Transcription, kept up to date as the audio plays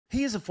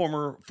He is a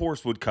former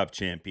Forrest Wood Cup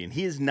champion.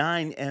 He has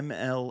 9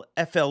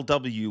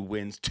 FLW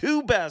wins,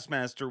 2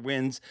 Bassmaster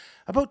wins,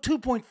 about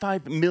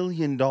 $2.5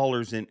 million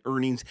in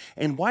earnings,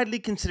 and widely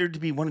considered to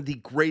be one of the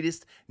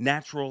greatest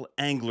natural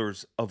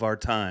anglers of our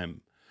time.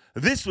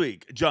 This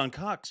week, John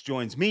Cox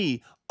joins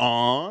me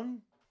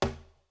on...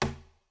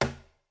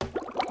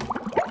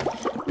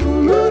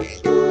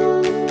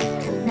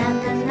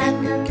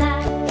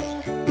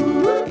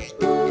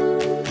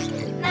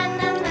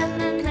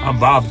 I'm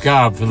Bob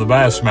Cobb from the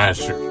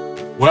Bassmaster.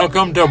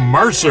 Welcome to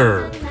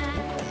Mercer.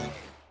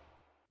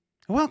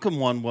 Welcome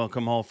one,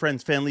 welcome all,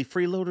 friends, family,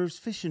 freeloaders,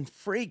 fishing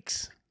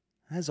freaks.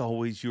 As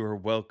always, you are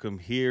welcome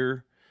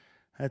here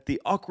at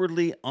the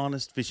awkwardly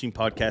honest fishing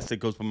podcast that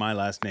goes by my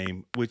last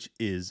name, which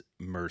is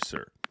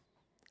Mercer.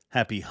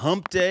 Happy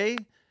Hump Day.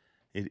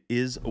 It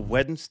is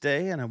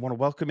Wednesday, and I want to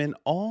welcome in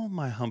all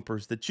my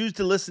humpers that choose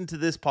to listen to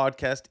this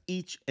podcast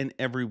each and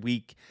every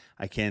week.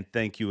 I can't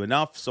thank you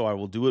enough, so I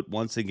will do it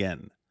once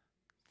again.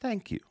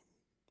 Thank you.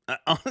 I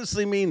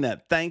honestly mean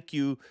that. Thank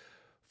you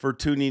for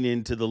tuning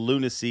in to the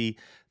lunacy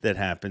that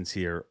happens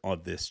here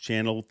on this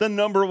channel, the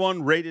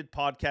 #1 rated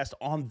podcast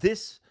on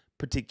this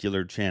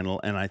particular channel,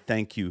 and I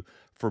thank you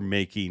for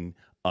making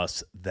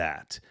us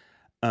that.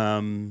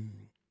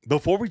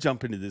 Before we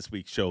jump into this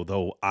week's show,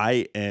 though,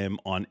 I am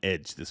on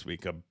edge this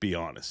week, I'll be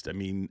honest. I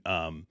mean,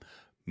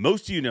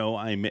 most of you know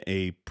I'm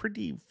a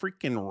pretty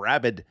freaking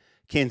rabid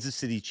Kansas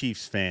City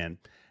Chiefs fan,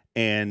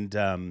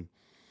 and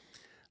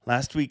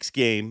last week's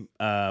game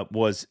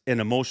was an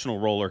emotional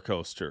roller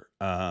coaster.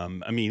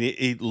 I mean,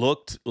 it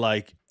looked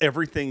like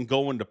everything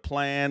going to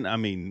plan. I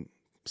mean,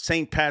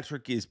 St.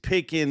 Patrick is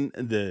picking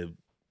the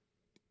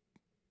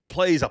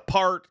plays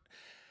apart,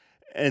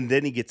 and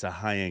then he gets a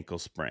high ankle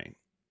sprain,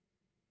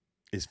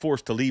 is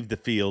forced to leave the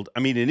field.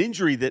 I mean, an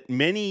injury that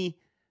many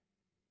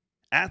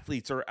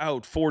athletes are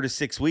out 4 to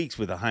 6 weeks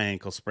with a high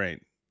ankle sprain.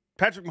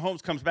 Patrick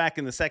Mahomes comes back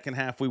in the second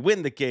half. We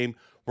win the game.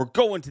 We're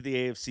going to the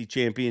AFC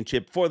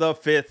Championship for the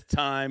 5th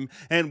time.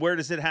 And where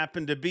does it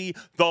happen to be?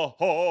 The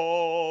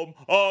home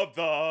of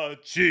the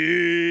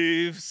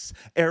Chiefs,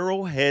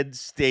 Arrowhead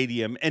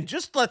Stadium. And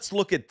just let's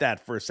look at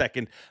that for a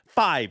second.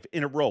 5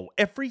 in a row.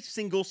 Every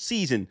single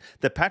season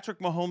that Patrick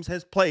Mahomes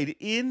has played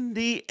in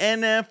the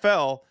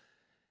NFL,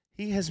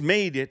 he has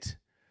made it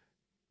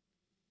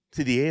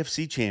to the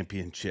AFC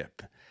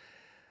Championship.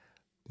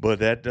 But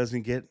that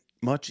doesn't get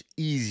much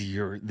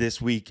easier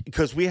this week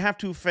because we have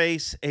to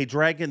face a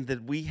dragon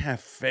that we have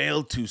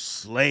failed to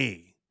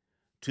slay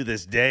to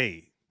this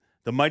day.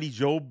 The mighty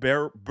Joe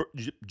Burrow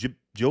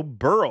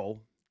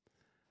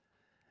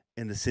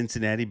and the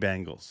Cincinnati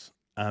Bengals.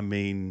 I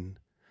mean,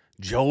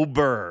 Joe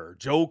Burr,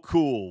 Joe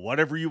Cool,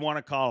 whatever you want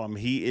to call him,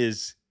 he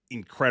is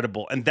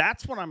incredible. And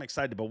that's what I'm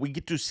excited about. We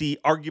get to see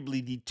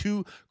arguably the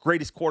 2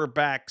 greatest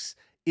quarterbacks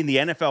in the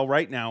NFL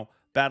right now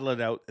battle it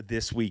out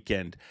this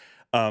weekend.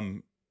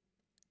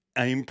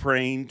 I'm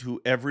praying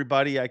to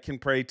everybody I can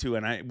pray to,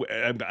 and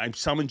I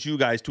summoned you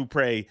guys to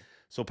pray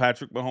so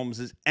Patrick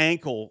Mahomes'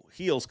 ankle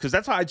heals, because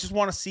that's how I just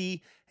want to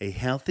see a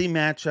healthy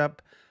matchup.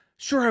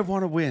 Sure, I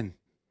want to win,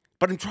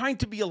 but I'm trying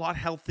to be a lot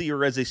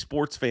healthier as a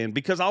sports fan,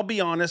 because I'll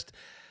be honest,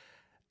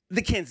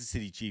 the Kansas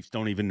City Chiefs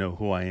don't even know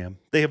who I am.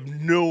 They have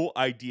no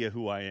idea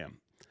who I am.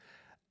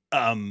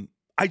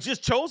 I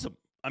just chose them.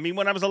 I mean,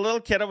 when I was a little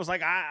kid, I was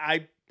like,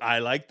 I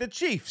like the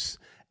Chiefs.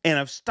 And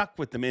I've stuck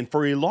with them. And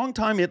for a long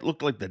time, it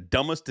looked like the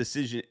dumbest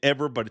decision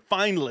ever. But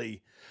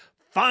finally,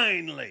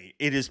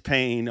 it is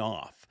paying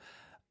off.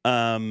 But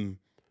I'm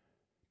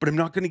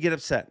not going to get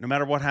upset no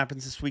matter what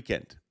happens this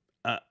weekend.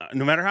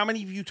 No matter how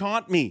many of you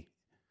taunt me.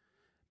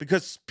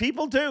 Because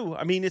people do.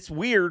 I mean, it's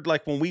weird.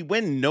 Like when we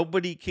win,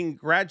 nobody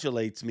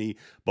congratulates me.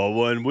 But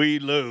when we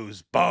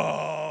lose,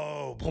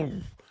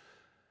 boom.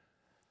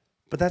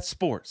 But that's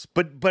sports.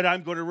 But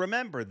I'm going to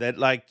remember that,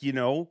 like, you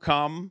know,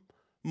 come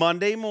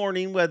Monday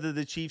morning, whether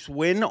the Chiefs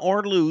win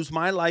or lose,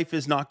 my life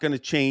is not going to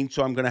change.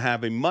 So I'm going to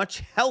have a much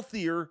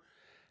healthier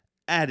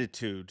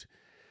attitude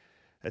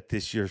at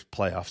this year's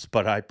playoffs.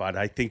 But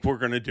I think we're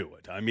going to do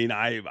it. I mean,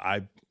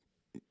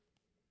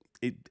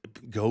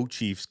 go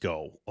Chiefs,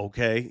 go.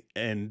 Okay.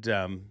 And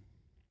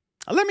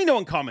let me know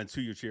in comments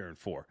who you're cheering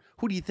for.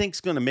 Who do you think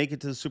is going to make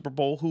it to the Super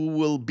Bowl? Who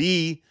will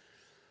be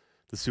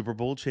the Super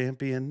Bowl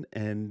champion?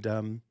 And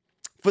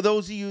for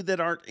those of you that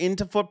aren't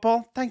into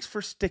football, thanks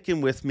for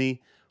sticking with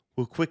me.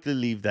 We'll quickly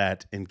leave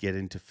that and get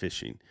into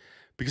fishing,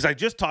 because I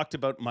just talked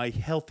about my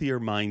healthier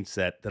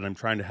mindset that I'm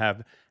trying to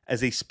have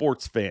as a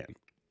sports fan.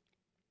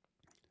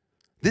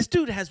 This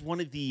dude has one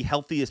of the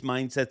healthiest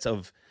mindsets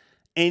of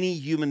any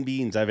human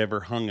beings I've ever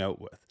hung out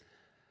with.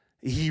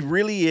 He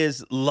really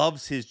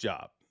loves his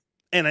job.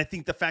 And I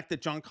think the fact that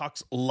John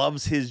Cox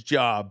loves his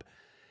job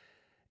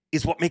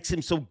is what makes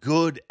him so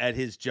good at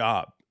his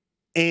job.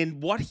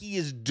 And what he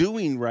is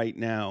doing right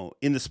now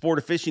in the sport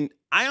of fishing,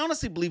 I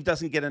honestly believe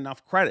doesn't get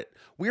enough credit.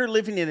 We are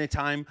living in a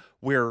time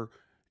where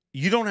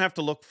you don't have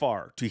to look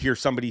far to hear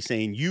somebody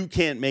saying you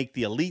can't make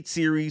the Elite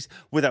Series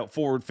without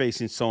Forward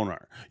Facing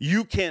Sonar.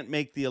 You can't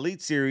make the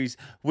Elite Series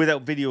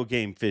without video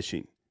game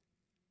fishing.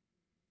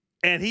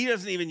 And he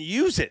doesn't even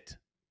use it.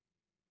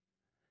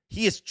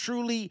 He is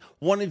truly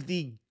one of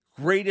the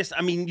greatest.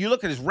 I mean, you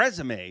look at his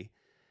resume,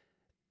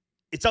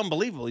 it's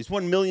unbelievable. He's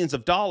won millions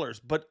of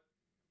dollars, but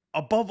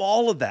above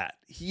all of that,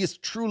 he is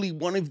truly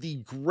one of the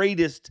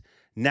greatest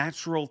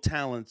natural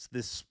talents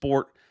this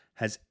sport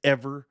has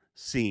ever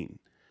seen.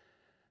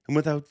 And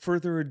without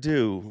further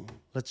ado,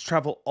 let's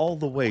travel all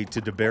the way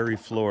to DeBerry,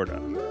 Florida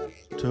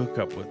to hook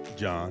up with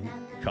John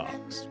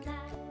Cox.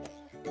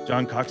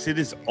 John Cox, it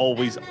is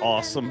always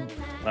awesome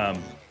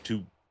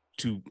to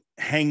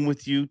hang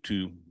with you,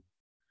 to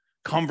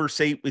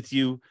conversate with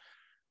you.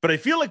 But I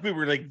feel like we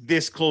were like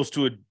this close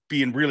to it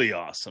being really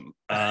awesome.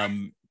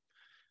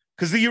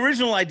 Because the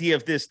original idea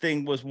of this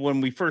thing was when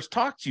we first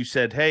talked, you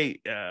said, hey,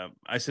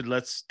 I said,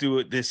 let's do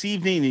it this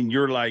evening. And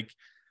you're like,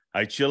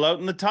 I chill out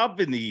in the tub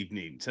in the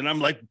evenings. And I'm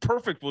like,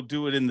 perfect. We'll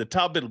do it in the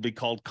tub. It'll be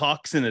called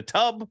Cox in a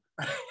Tub.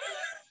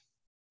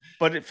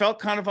 But it felt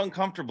kind of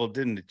uncomfortable,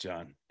 didn't it,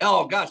 John?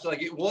 Oh gosh,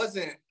 like it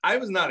wasn't, I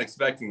was not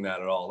expecting that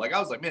at all. Like I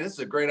was like, man, this is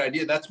a great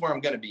idea. That's where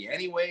I'm going to be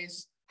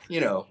anyways,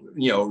 winding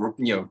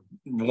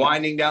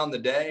down the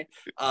day.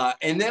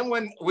 And then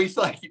when we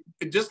like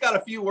just got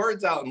a few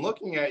words out and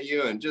looking at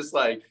you and just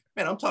like,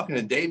 man, I'm talking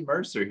to Dave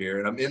Mercer here.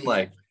 And I'm in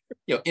like,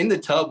 in the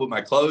tub with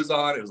my clothes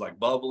on. It was like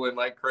bubbling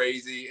like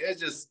crazy. It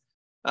just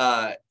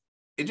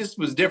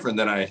was different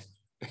than I,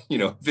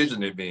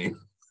 envisioned it being.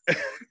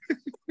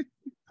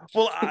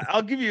 Well,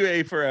 I'll give you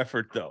A for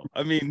effort, though.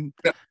 I mean,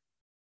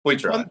 we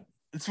tried.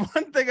 It's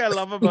one thing I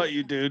love about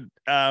you, dude.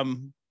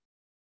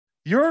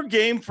 You're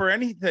game for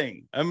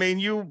anything. I mean,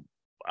 you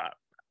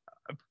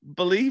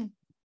believe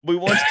we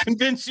once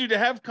convinced you to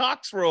have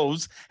Cox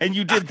rows, and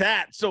you did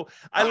that. So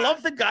I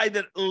love the guy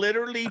that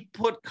literally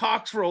put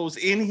Cox rows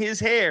in his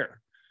hair.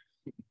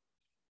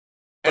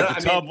 But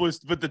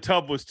the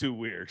tub was too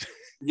weird.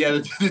 Yeah,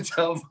 the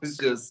tub was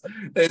just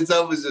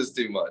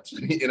too much,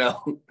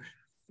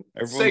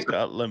 Everyone's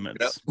got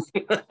limits.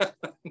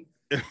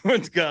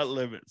 Everyone's got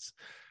limits.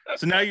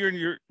 So now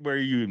you're where are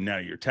you now?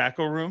 Your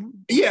tackle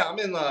room? Yeah, I'm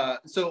in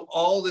so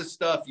all this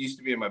stuff used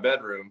to be in my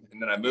bedroom,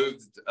 and then I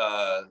moved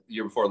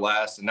year before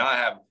last, and now I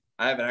have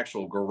an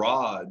actual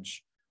garage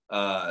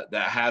that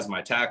has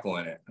my tackle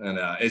in it, and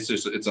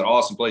it's an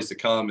awesome place to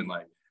come and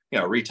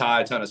retie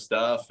a ton of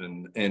stuff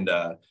and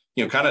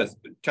kind of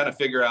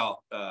figure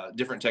out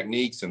different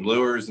techniques and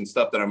lures and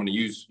stuff that I'm going to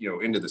use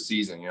into the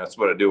season. That's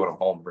what I do when I'm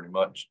home pretty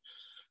much.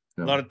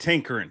 A lot of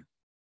tinkering.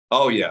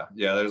 Oh yeah,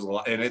 there's a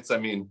lot, and it's I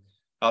don't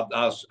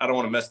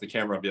want to mess the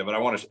camera up yet, but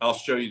I'll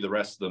show you the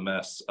rest of the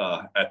mess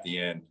at the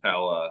end.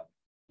 How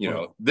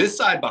this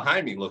side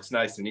behind me looks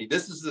nice and neat.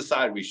 This is the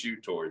side we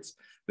shoot towards.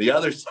 The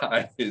other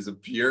side is a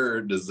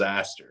pure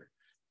disaster.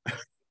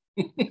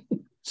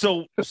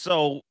 So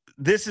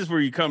this is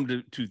where you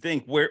come to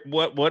think.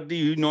 What do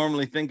you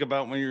normally think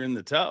about when you're in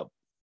the tub?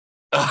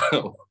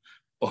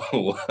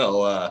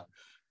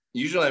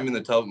 Usually I'm in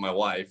the tub with my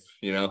wife,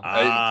 we're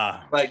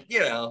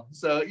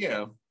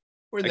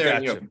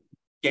there,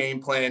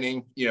 game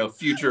planning,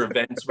 future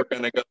events we're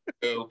going to go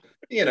to,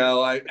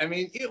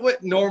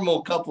 what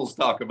normal couples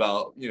talk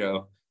about,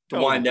 to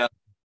wind down.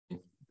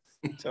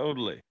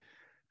 Totally.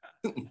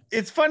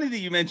 It's funny that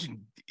you mentioned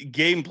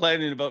game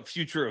planning about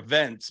future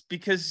events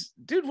because,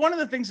 dude, one of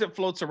the things that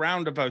floats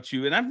around about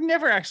you, and I've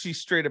never actually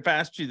straight up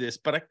asked you this,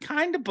 but I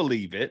kind of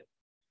believe it.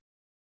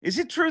 Is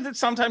it true that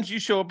sometimes you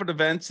show up at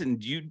events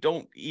and you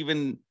don't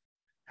even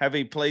have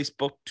a place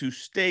booked to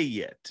stay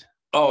yet?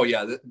 Oh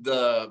yeah.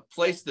 The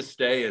place to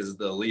stay is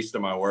the least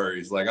of my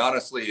worries. Like,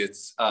 honestly,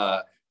 it's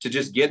to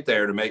just get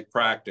there to make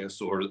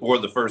practice or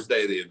the first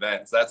day of the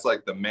events. That's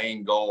like the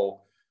main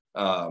goal.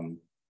 And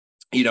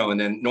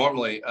then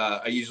normally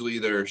I usually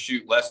either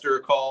shoot Lester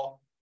a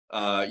call,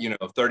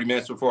 30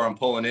 minutes before I'm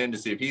pulling in to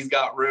see if he's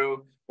got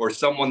room or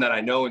someone that I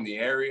know in the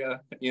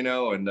area,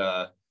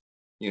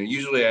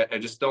 usually I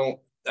just don't,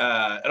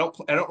 I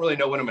don't really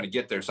know when I'm going to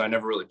get there. So I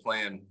never really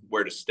plan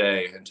where to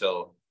stay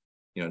until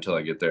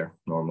I get there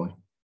normally.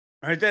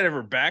 Has that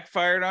ever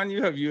backfired on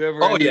you? Have you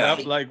ever ended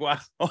up like, wow.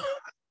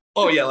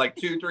 Oh yeah. Like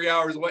 2-3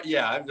 hours. What?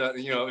 Yeah. I've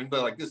done,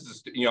 but like, this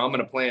is, I'm going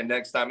to plan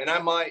next time. And I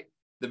might,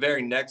 the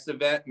very next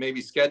event, maybe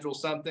schedule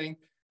something.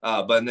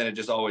 But then it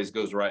just always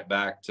goes right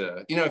back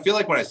to, I feel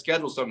like when I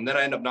schedule something, then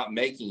I end up not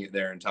making it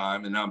there in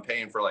time. And now I'm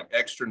paying for like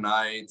extra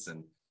nights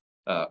and,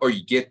 or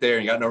you get there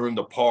and you got no room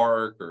to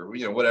park or,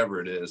 whatever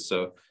it is.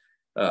 So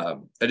I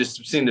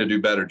just seem to do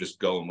better just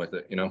going with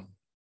it,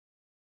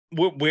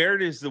 Where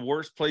is the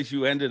worst place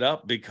you ended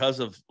up because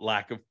of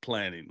lack of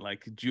planning?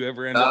 Like, did you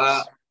ever end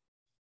up?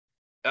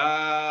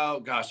 Oh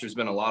gosh, there's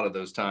been a lot of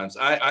those times.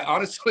 I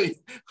honestly,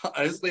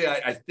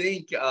 I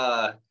think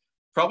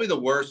probably the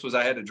worst was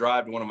I had to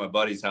drive to one of my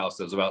buddy's house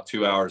that was about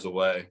 2 hours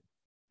away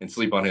and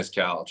sleep on his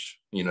couch.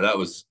 That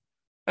was,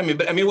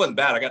 it wasn't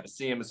bad. I got to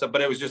see him and stuff,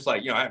 but it was just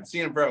like, I haven't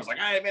seen him forever. I was like,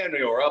 hey man,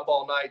 we're up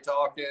all night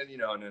talking,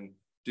 and then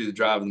do the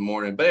drive in the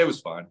morning, but it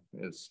was fine.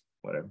 It's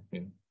whatever.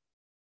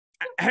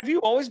 Have you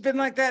always been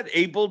like that,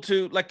 able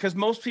to, like, because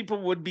most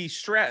people would be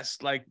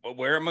stressed, like, well,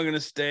 where am I going to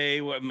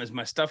stay? Is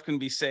my stuff going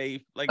to be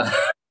safe? Like,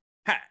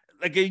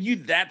 are you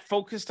that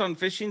focused on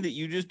fishing that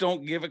you just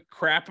don't give a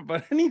crap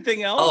about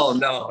anything else? Oh,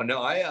 no.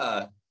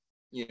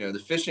 you know, the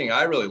fishing,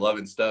 I really love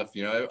and stuff.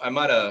 You know, I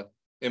might have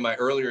in my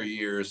earlier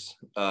years,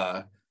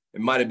 it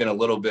might have been a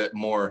little bit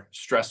more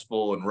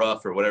stressful and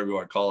rough or whatever you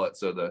want to call it.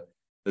 So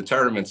the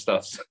tournament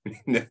stuff's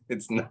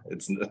it's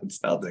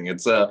nothing.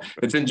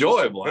 It's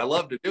enjoyable. I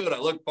love to do it. I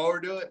look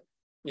forward to it,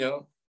 you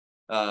know.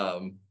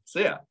 So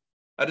yeah,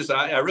 I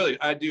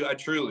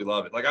truly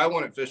love it. Like I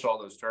wouldn't fish all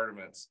those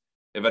tournaments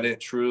if I didn't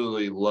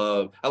truly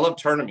I love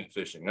tournament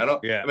fishing. I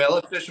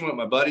love fishing with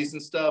my buddies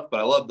and stuff, but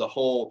I love the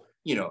whole,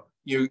 you know,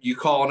 you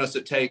calling us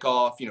at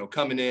takeoff, you know,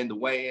 coming in to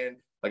weigh in.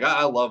 Like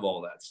I love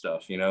all that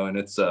stuff, you know, and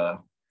it's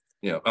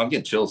you know, I'm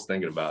getting chills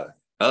thinking about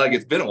it.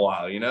 It's been a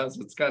while, you know,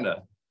 so it's kind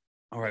of.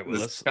 All right, well,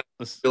 let's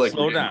like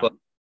slow down.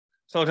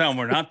 Slow down.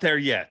 We're not there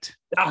yet.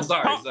 Oh,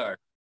 sorry.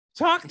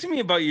 Talk to me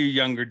about your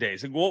younger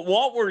days. Like,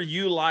 what were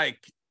you like?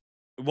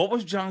 What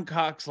was John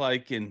Cox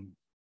like in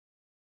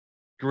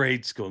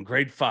grade school, in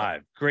grade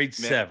 5, grade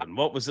 7?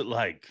 What was it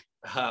like?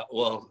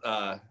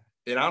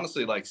 It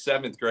honestly, like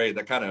 7th grade,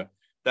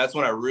 that's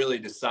when I really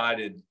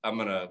decided I'm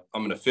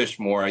gonna fish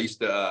more. I used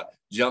to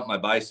jump my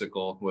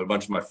bicycle with a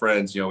bunch of my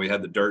friends. You know, we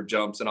had the dirt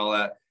jumps and all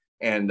that,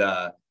 and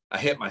I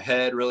hit my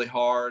head really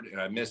hard,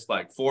 and I missed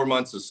like 4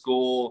 months of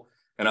school,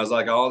 and I was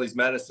like all these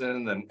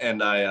medicine,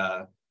 and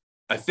I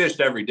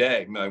fished every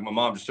day. My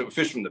mom just took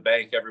fish from the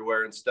bank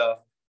everywhere and stuff,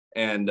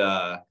 and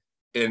I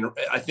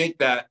think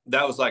that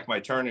was like my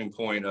turning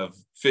point of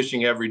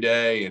fishing every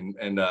day,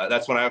 and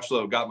that's when I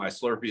actually got my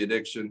Slurpee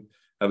addiction.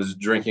 I was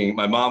drinking.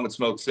 My mom would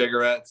smoke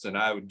cigarettes, and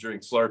I would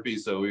drink Slurpee.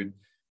 So we'd,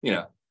 you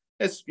know,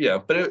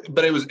 but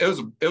it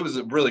was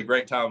a really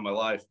great time in my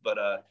life.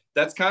 But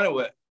that's kind of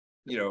what,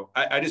 you know,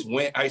 I just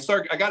went. I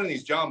got in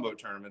these John boat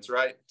tournaments,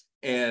 right,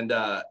 and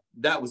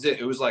that was it.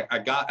 It was like I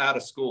got out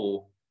of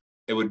school.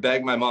 It would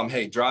beg my mom,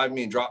 hey, drive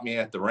me and drop me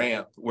at the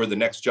ramp where the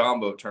next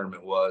John boat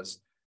tournament was,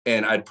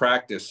 and I'd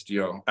practiced, you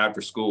know,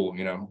 after school,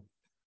 you know,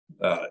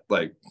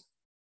 like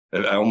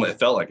it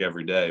felt like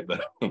every day,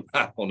 but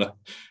I don't know.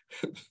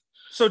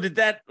 So did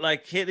that,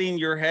 like, hitting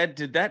your head,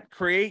 did that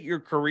create your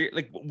career?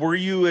 Like, were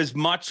you as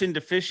much into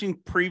fishing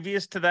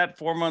previous to that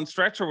 4-month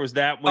stretch, or was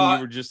that when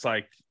you were just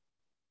like?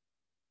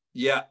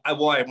 Yeah, I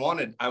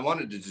wanted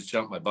to just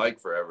jump my bike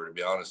forever, to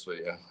be honest with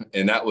you.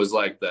 And that was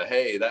like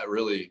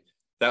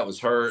that was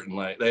hurt, and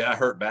like I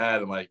hurt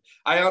bad, and like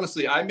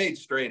I made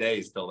straight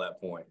A's till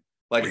that point.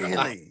 Like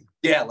really?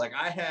 Like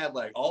I had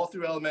like all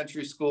through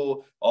elementary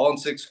school, all in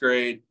 6th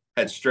grade,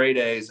 had straight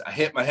A's. I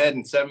hit my head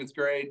in 7th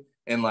grade.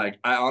 And like,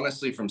 I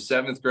honestly, from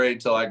 7th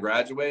grade till I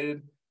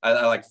graduated,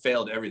 I like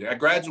failed everything. I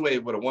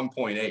graduated with a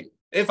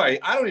 1.8.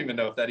 I don't even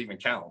know if that even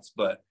counts,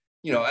 but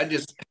you know,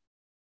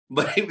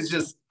 but it was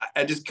just,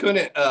 I just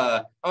couldn't,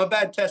 I'm a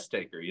bad test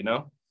taker, you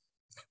know?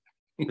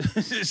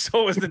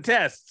 So was the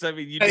tests. I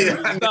mean, you did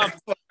stuff.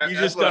 You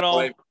just got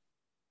all,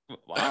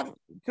 wow,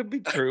 could be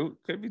true.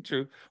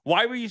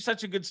 Why were you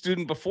such a good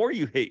student before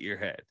you hit your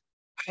head?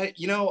 I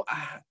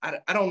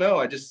don't know.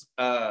 I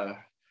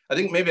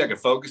think maybe I could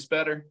focus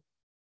better.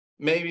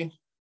 Maybe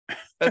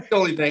that's the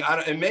only thing.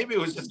 And maybe it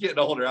was just getting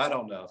older. I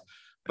don't know.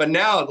 But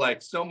now,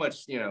 like, so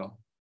much, you know,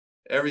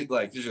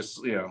 there's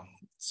just, you know,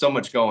 so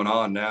much going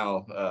on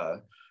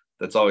now.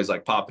 That's always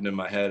like popping in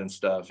my head and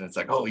stuff. And it's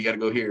like, oh, you got to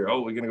go here.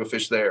 Oh, we're gonna go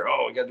fish there.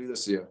 Oh, we got to do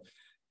this here.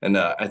 And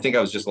I think I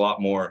was just a lot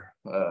more,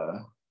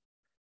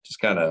 just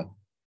kind of,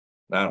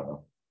 I don't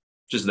know,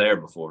 just there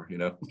before, you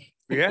know.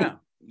 Yeah.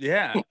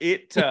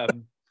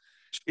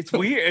 It's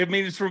weird. I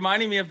mean, it's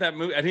reminding me of that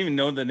movie. I didn't even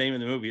know the name of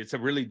the movie. It's a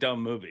really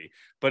dumb movie,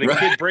 but a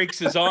kid breaks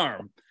his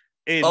arm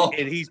and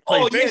he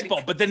plays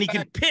baseball, but then he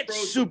can pitch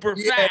super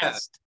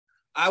fast.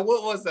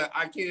 What was that?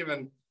 I can't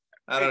even,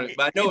 I don't know.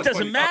 But I know it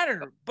doesn't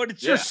matter, but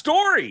it's your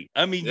story.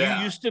 I mean, you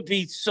used to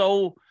be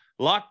so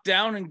locked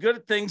down and good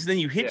at things. Then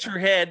you hit your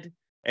head,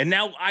 and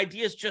now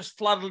ideas just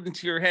flooded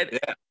into your head.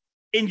 Yeah.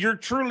 And you're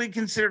truly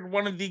considered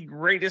one of the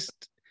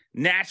greatest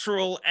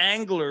natural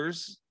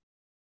anglers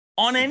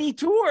on any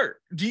tour.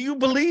 Do you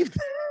believe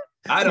that?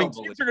 I don't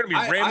believe kids are going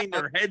to be ramming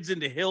their heads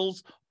into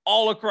hills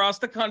all across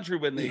the country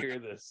when they hear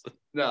this.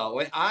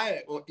 No,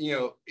 you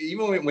know,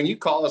 even when you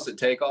call us at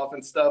takeoff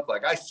and stuff,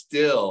 like I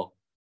still,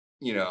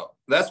 you know,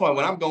 that's why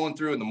when I'm going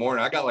through in the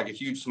morning, I got like a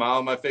huge smile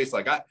on my face.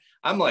 Like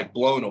I'm like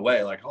blown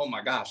away. Like, oh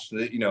my gosh,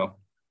 you know,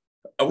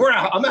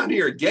 I'm out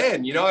here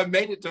again. You know, I've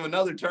made it to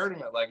another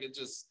tournament. Like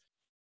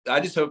I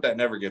just hope that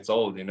never gets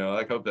old. You know,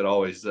 I hope that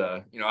always,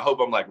 you know, I hope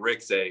I'm like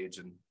Rick's age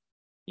and,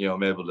 you know,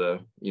 I'm able to,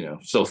 you know,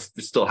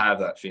 still have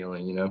that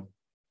feeling, you know.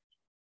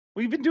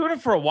 Well, you've been doing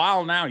it for a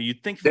while now.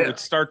 You'd think if it would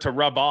start to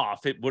rub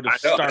off, it would have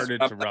started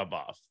to rub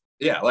off.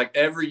 Yeah, like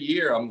every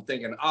year I'm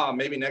thinking,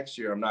 maybe next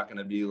year I'm not going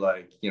to be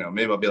like, you know,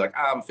 maybe I'll be like,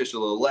 I'm fishing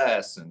a little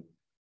less. And,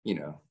 you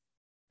know,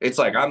 it's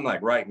like, I'm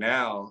like right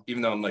now,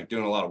 even though I'm like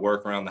doing a lot of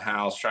work around the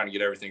house, trying to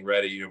get everything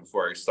ready, you know,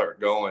 before I start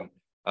going,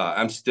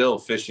 I'm still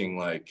fishing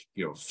like,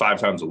 you know, 5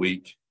 times a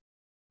week,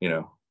 you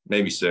know,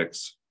 maybe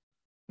 6.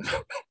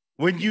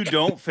 When you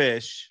don't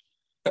fish,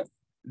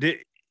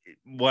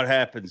 what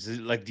happens?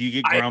 Like, do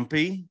you get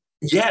grumpy?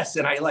 Yes.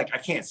 And I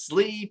can't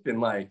sleep,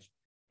 and like,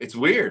 it's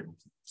weird.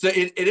 So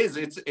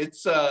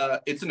it's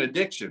an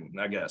addiction,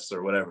 I guess,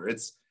 or whatever.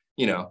 It's,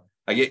 you know,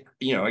 I get,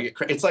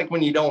 it's like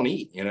when you don't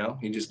eat,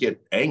 you just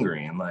get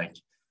angry and like,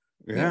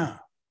 yeah.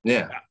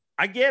 Yeah.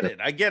 I get it.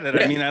 Yeah.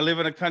 I mean, I live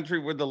in a country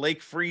where the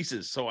lake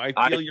freezes, so I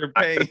feel your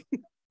pain.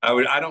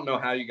 I don't know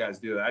how you guys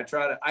do that.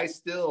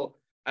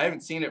 I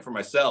haven't seen it for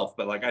myself,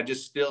 but like, I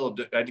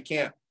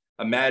can't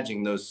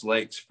imagine those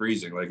lakes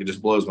freezing. Like, it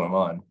just blows my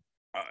mind.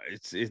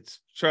 It's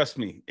trust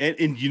me.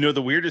 And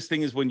the weirdest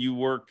thing is when you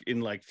work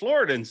in like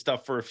Florida and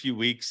stuff for a few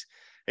weeks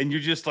and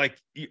you're just like,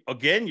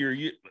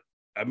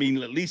 I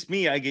mean, at least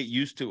me, I get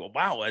used to,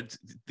 wow,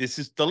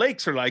 the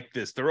lakes are like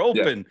this. They're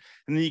open. Yeah.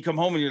 And then you come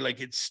home and you're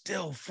like, it's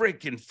still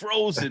freaking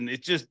frozen.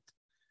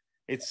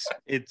 It's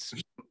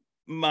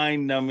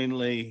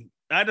mind-numbingly,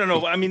 I don't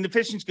know. I mean, the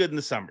fishing's good in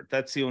the summer.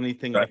 That's the only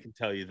thing I can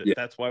tell you.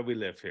 That's why we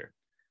live here.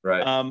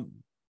 Right.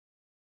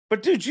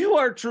 But dude, you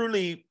are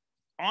truly,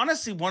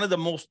 honestly, one of the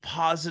most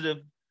positive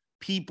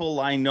people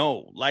I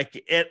know,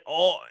 like at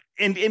all.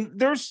 And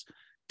there's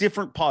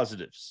different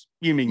positives.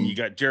 You mean you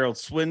got Gerald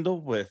Swindle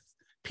with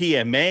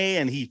PMA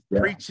and he's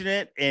preaching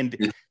it. And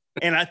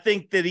I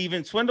think that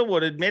even Swindle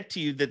would admit to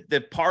you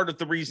that part of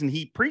the reason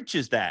he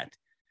preaches that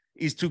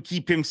is to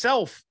keep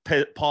himself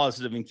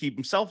positive and keep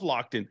himself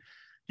locked in.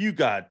 You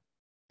got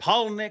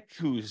Polnick,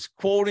 who's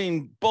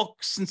quoting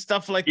books and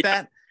stuff like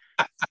that.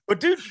 But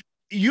dude,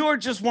 you are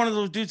just one of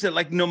those dudes that,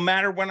 like, no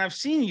matter when I've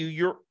seen you,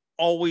 you're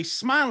always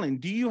smiling.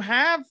 Do you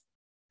have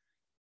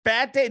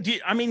bad days?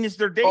 Is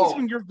there days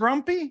when you're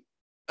grumpy?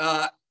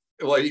 Well,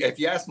 if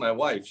you ask my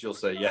wife, she'll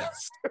say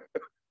yes.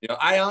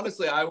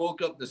 I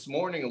woke up this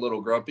morning a little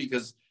grumpy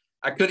because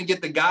I couldn't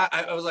get the guy.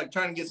 I was like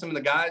trying to get some of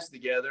the guys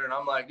together, and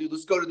I'm like, dude,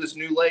 let's go to this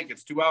new lake.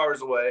 It's 2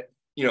 hours away.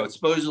 It's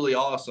supposedly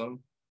awesome,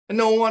 and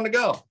no one wanted to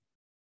go.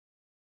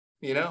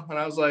 And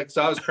I was like,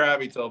 so I was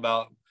crabby until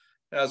about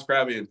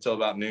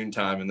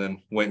noontime, and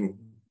then went and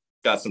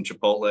got some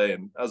Chipotle,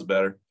 and that was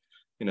better.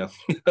 That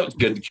was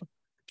good.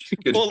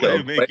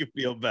 Chipotle make you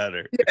feel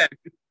better. Yeah,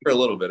 for a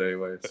little bit,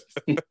 anyways.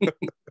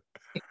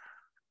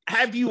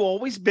 Have you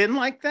always been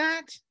like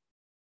that?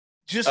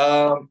 Just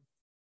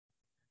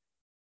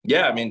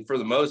yeah, I mean, for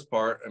the most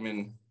part, I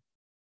mean,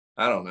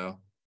 I don't know.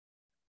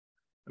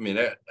 I mean,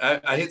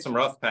 I hit some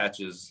rough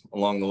patches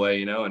along the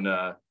way, and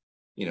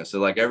so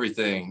like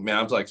everything, man,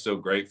 I'm like so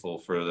grateful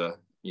for the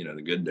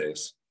the good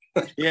days.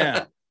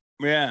 Yeah,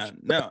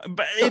 no,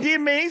 but it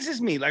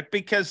amazes me, like,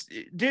 because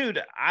dude,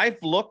 I've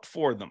looked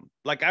for them,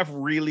 like I've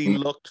really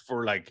looked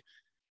for, like,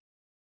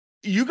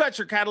 you got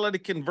your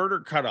catalytic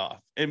converter cut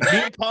off, and me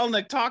and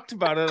Polnick talked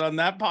about it on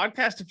that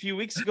podcast a few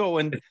weeks ago,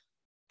 and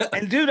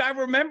dude, I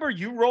remember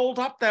you rolled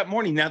up that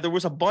morning. Now there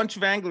was a bunch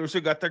of anglers who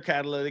got their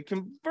catalytic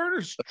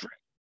converters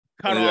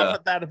cut off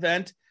at that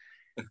event,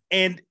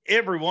 and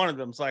every one of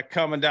them's like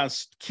coming down,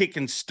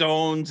 kicking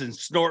stones and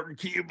snorting.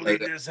 Can you believe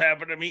this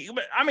happened to me?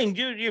 But I mean,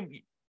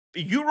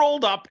 you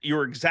rolled up.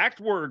 Your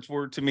exact words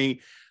were to me,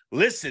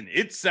 "Listen,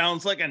 it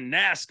sounds like a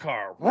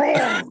NASCAR."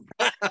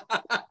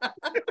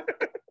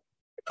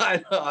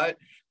 I know.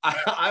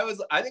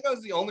 I think I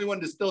was the only one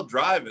to still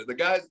drive it. The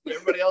guys,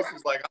 everybody else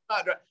was like,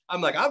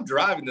 I'm like, I'm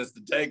driving this to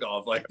take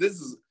off. Like, this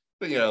is,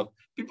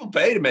 people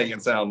pay to make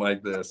it sound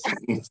like this.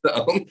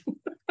 So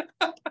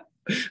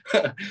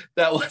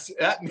that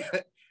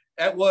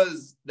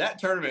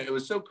tournament. It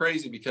was so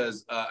crazy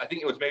because I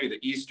think it was maybe the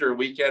Easter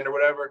weekend or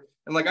whatever.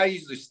 And like, I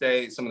usually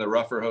stay at some of the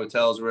rougher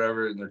hotels or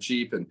whatever, and they're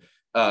cheap. And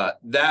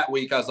that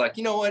week I was like,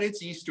 you know what?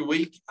 It's Easter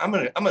week. I'm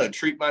going to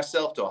treat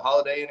myself to a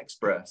Holiday Inn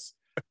Express.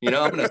 I'm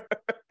going to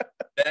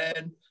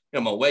bed.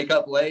 I'm gonna wake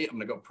up late. I'm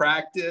gonna go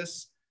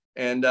practice,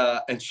 and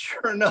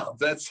sure enough,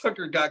 that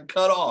sucker got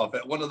cut off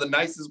at one of the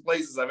nicest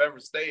places I've ever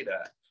stayed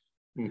at.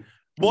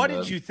 What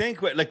did you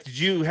think? Like, did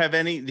you have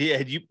any?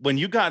 When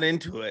you got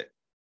into it,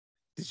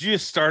 did you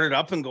just start it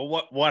up and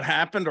go, what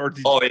happened, or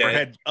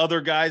had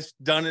other guys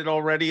done it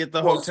already at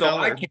the hotel? So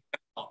I came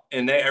out,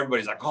 and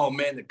everybody's like, "Oh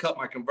man, they cut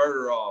my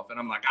converter off," and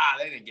I'm like,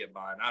 they didn't get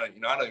mine. I don't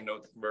even know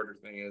what the converter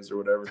thing is or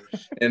whatever.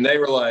 And they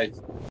were like,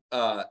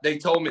 they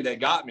told me they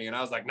got me, and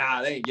I was like,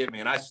 nah, they didn't get me.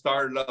 And I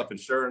started up, and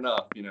sure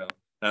enough, and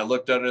I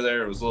looked under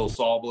there, it was little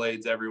saw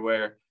blades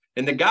everywhere.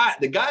 And the guy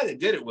that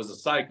did it was a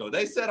psycho.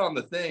 They said on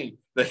the thing,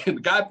 the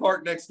guy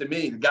parked next to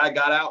me, the guy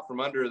got out from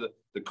under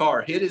the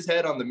car, hit his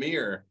head on the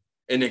mirror,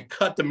 and then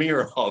cut the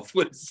mirror off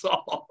with a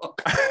saw.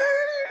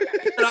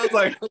 And I was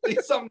like, at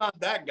least I'm not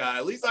that guy.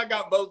 At least I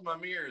got both my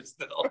mirrors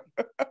still.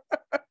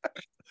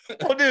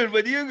 Well, dude,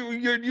 but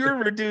you're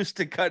reduced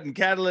to cutting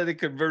catalytic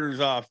converters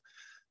off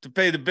to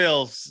pay the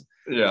bills.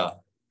 Yeah.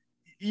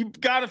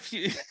 You've got a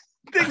few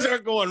things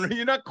aren't going.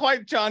 You're not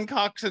quite John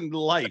Cox in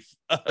life.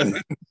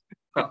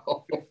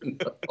 Oh,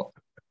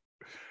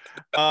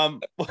 no.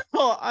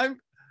 Well,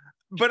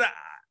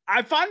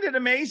 I find it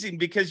amazing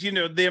because,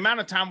 the amount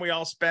of time we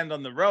all spend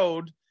on the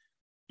road,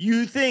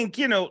 you think,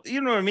 you know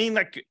what I mean?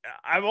 Like,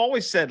 I've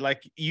always said,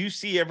 like, you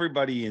see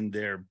everybody in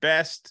their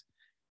best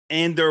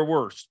and their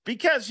worst,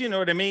 because you know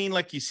what I mean?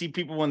 Like, you see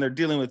people when they're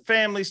dealing with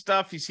family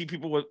stuff, you see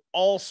people with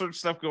all sorts of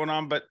stuff going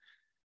on. But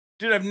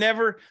dude,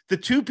 the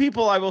two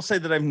people I will say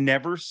that I've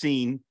never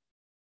seen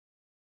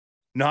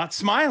not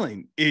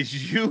smiling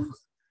is you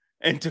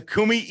and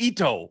Takumi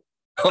Ito.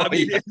 Oh, I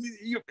mean, yeah.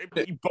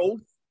 you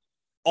both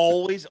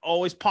always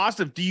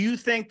positive. Do you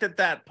think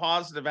that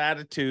positive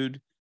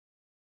attitude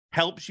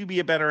helps you be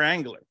a better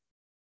angler?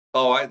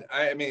 Oh,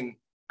 I mean,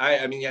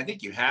 I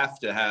think you have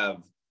to have.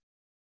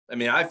 I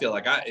mean, I feel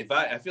like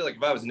I feel like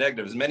if I was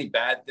negative, as many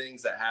bad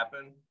things that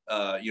happen,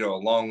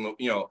 along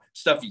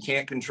stuff you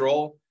can't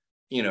control.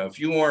 If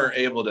you weren't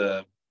able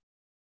to,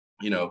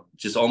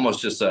 just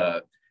almost just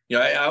I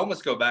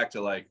almost go back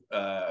to like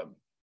I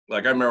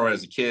remember when I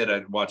was a kid,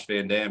 I'd watch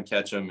Van Damme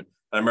catch him.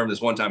 I remember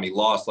this one time he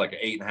lost like an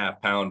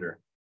 8.5 pounder,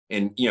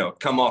 and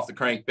come off the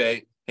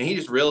crankbait, and he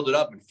just reeled it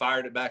up and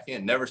fired it back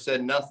in. Never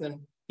said nothing,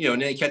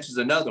 and then he catches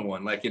another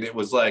one. Like, and it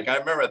was like I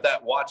remember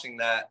watching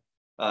that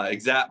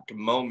exact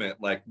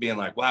moment, like being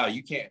like, wow,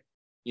 you can't.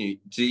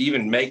 To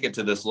even make it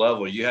to this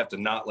level, you have to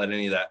not let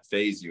any of that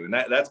phase you, and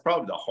that's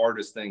probably the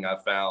hardest thing I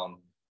found.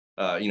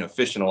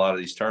 Fishing a lot of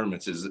these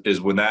tournaments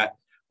is whenever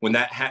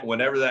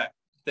that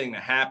thing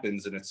that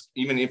happens, and it's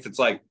even if it's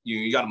like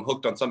you got them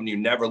hooked on something you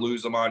never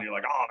lose them on, you're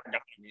like, oh, I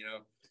got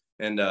him,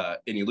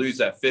 and you lose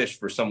that fish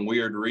for some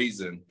weird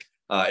reason.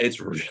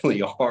 It's really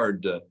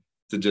hard to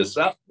just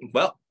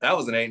well, that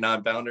was an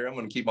 8-9 pounder. I'm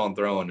going to keep on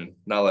throwing and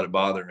not let it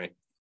bother me.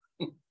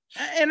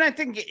 And I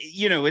think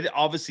it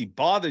obviously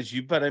bothers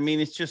you, but I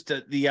mean it's just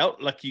the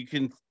outlook. You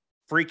can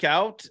freak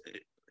out,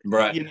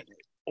 right?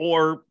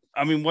 Or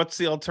I mean, what's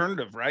the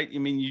alternative, right? I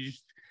mean,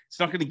 it's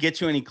not going to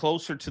get you any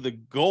closer to the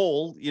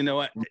goal.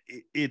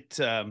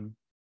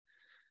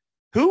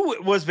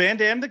 Who was Van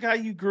Damme, the guy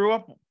you grew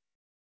up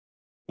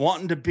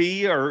wanting to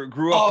be or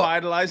grew up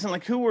idolizing?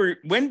 Like,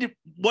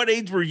 what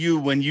age were you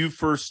when you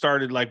first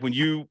started? Like when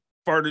you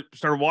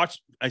started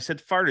watching, I said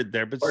farted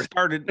there, but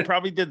started,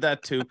 probably did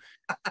that too.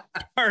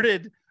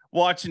 Started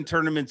watching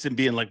tournaments and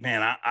being like,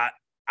 man,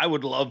 I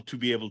would love to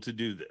be able to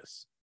do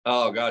this.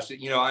 Oh gosh,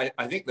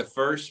 I think the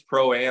first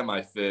pro-am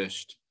I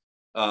fished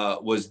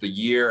was the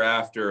year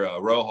after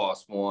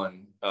Rojas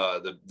won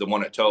the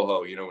one at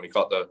Toho. When he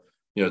caught the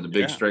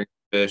big string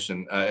fish,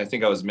 and I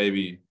think I was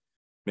maybe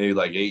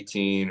like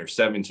 18 or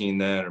 17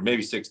 then, or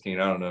maybe 16,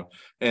 I don't know.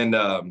 And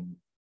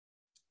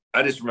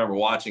I just remember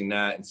watching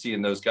that and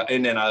seeing those guys,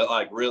 and then I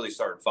like really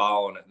started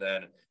following it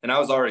then. And I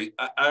was already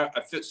I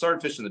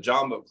started fishing the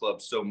John Boat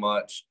Club so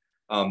much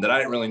that I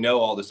didn't really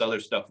know all this other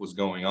stuff was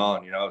going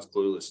on. I was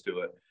clueless to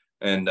it.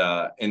 And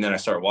then I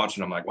started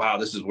watching. I'm like, wow,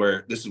 this is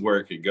where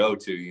it could go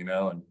to,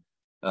 and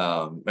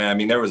man, I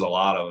mean, there was a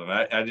lot of them.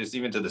 I just,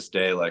 even to this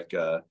day, like,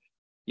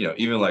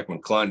 even like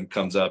when Clunton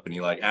comes up and he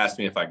like asked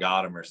me if I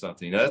got him or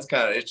something,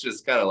 it's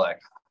just kind of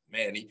like,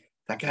 man,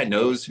 that guy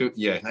knows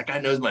that guy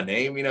knows my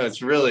name.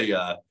 It's really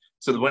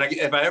so when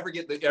if I ever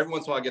get every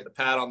once in a while I get the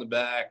pat on the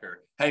back,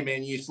 or hey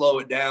man, you slow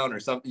it down or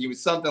something,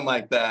 something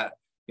like that.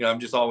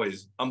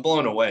 I'm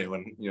blown away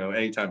when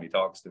anytime he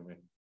talks to me.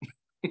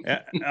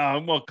 Yeah.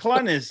 Well,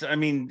 Clun is, I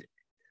mean,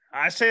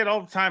 I say it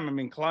all the time. I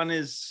mean, Clun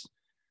is,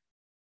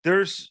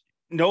 there's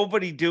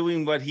nobody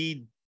doing what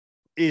he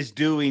is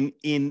doing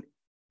in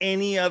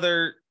any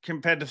other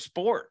competitive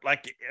sport.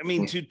 Like, I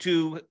mean,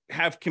 to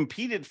have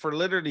competed for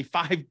literally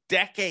 5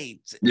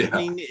 decades. Yeah. I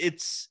mean,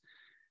 it's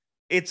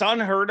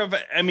unheard of.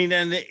 I mean,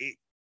 and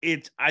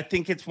I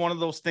think it's one of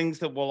those things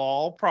that we'll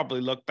all probably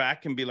look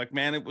back and be like,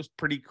 man, it was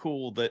pretty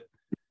cool that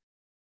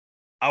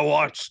I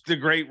watched the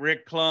great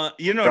Rick Clun.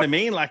 You know what I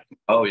mean? Like,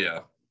 oh yeah,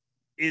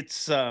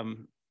 it's, I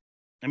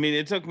mean,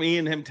 it took me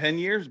and him 10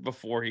 years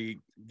before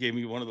he gave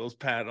me one of those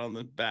pat on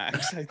the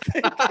backs, I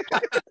think.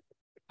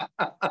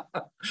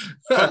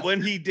 But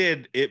when he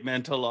did, it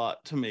meant a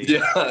lot to me.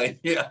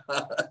 Yeah.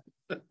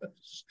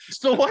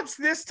 So what's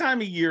this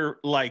time of year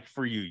like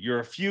for you?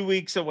 You're a few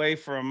weeks away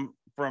from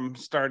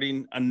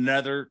starting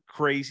another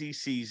crazy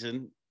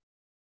season.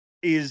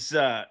 Is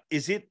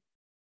it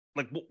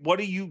like,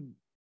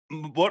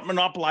 what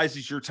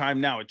monopolizes your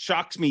time now? It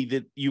shocks me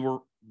that you were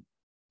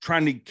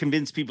trying to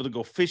convince people to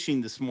go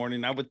fishing this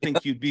morning. I would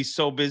think you'd be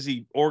so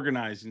busy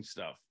organizing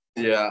stuff.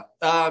 Yeah.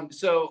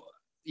 So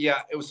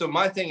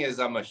my thing is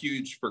I'm a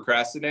huge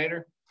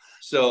procrastinator.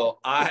 So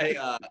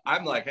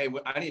I'm like, hey,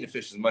 I need to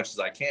fish as much as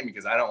I can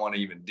because I don't want to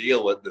even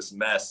deal with this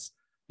mess,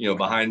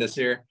 behind us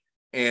here.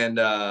 And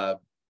I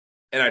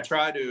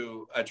try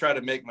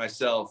to make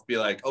myself be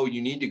like, oh,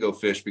 you need to go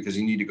fish because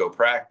you need to go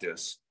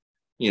practice.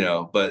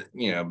 But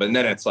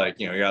then it's like,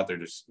 you're out there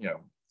just,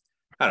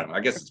 I don't know,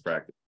 I guess it's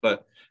practice,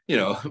 but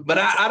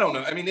I don't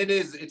know. I mean,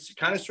 it's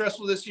kind of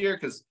stressful this year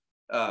because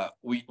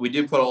we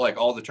did put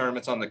all the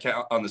tournaments on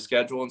the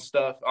schedule and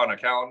stuff on a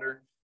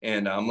calendar,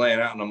 and I'm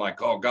laying out and I'm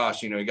like, oh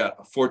gosh, you got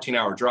a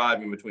 14-hour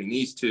drive in between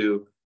these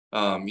two,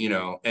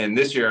 and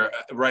this year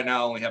right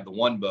now I only have the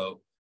one boat.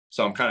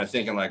 So I'm kind of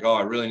thinking like, oh,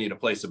 I really need to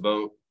place a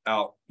boat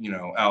out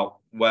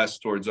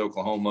west towards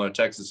Oklahoma,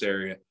 Texas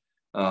area.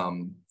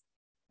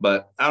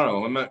 But I don't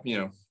know. I'm not,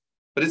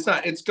 but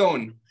it's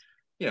going,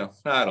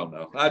 I don't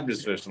know. I'm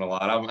just fishing a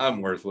lot.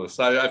 I'm worthless.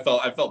 I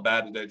felt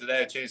bad today.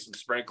 Today I changed some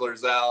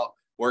sprinklers out,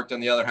 worked on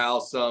the other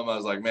house some. I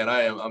was like, man,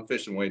 I'm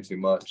fishing way too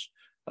much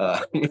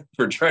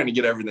for trying to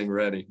get everything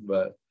ready.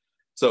 But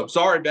so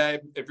sorry,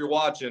 babe, if you're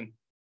watching.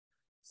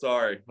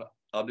 Sorry.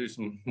 I'll do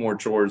some more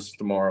chores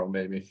tomorrow,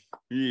 maybe.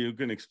 You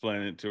can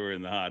explain it to her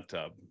in the hot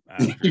tub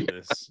after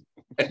this.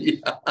 Yeah.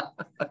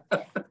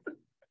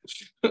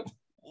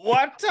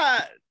 What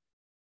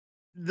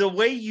the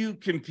way you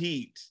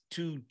compete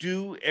to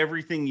do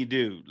everything you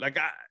do, like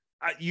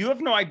you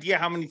have no idea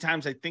how many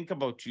times I think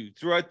about you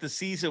throughout the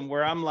season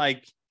where I'm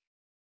like,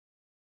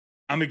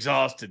 I'm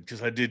exhausted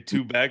because I did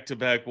 2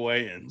 back-to-back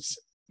weigh-ins,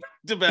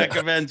 back-to-back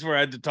events where I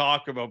had to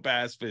talk about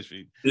bass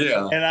fishing.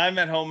 Yeah. And I'm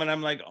at home and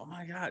I'm like, oh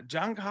my God,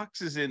 John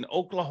Cox is in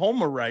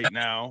Oklahoma right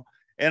now.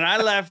 And I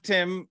left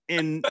him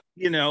in,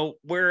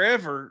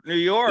 wherever, New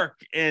York.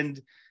 And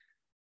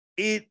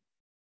do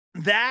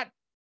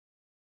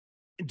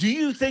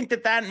you think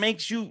that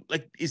makes you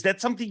like, is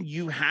that something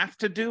you have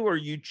to do or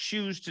you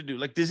choose to do?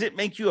 Like, does it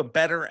make you a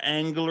better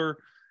angler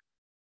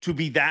to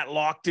be that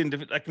locked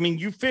into, like, I mean,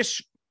 you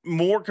fish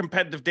more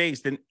competitive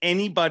days than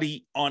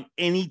anybody on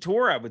any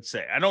tour, I would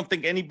say. I don't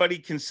think anybody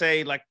can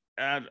say like,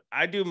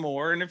 I do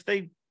more. And if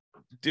they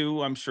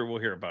do, I'm sure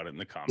we'll hear about it in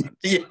the comments.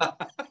 Yeah.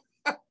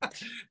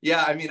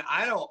 Yeah. I mean,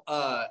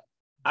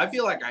 I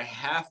feel like I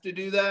have to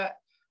do that.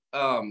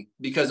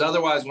 Because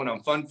otherwise when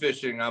I'm fun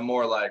fishing, I'm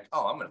more like,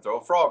 oh, I'm going to throw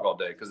a frog all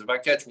day. Cause if I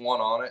catch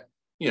one on it,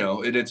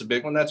 it's a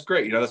big one. That's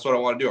great. That's what I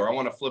want to do. Or I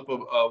want to flip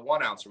a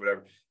 1 ounce or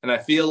whatever. And I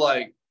feel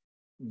like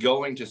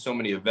going to so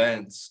many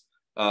events,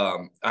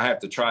 I have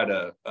to try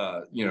to,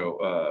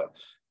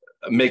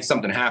 make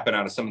something happen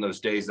out of some of those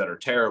days that are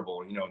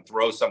terrible, and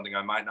throw something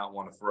I might not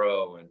want to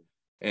throw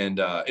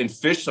and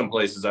fish some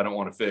places I don't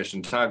want to fish.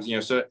 And times,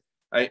 so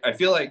I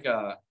feel like,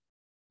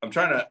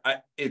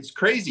 it's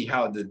crazy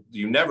how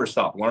you never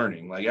stop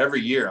learning. Like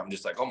every year I'm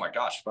just like, oh my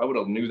gosh, if I would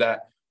have knew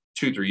that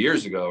 2-3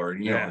 years ago, or,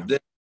 this,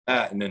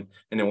 that, and then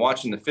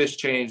watching the fish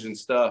change and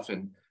stuff.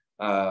 And,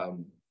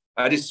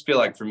 I just feel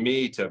like for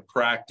me to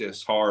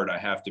practice hard, I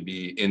have to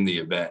be in the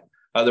event.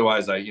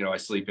 Otherwise I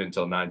sleep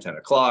until 9-10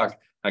 o'clock.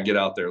 I get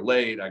out there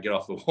late. I get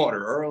off the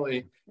water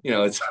early.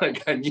 It's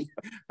like, I need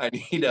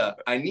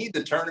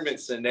the tournament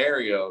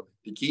scenario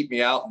to keep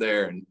me out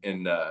there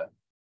and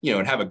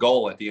have a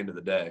goal at the end of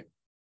the day.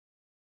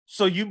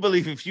 So you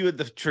believe if you had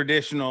the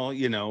traditional,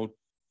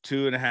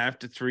 2.5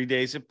 to 3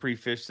 days of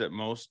pre-fish that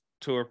most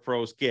tour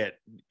pros get,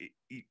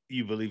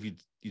 you believe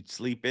you'd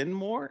sleep in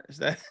more? Is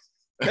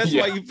that's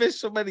why you fish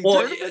so many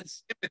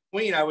tournaments? In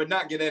between, I would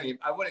not get any.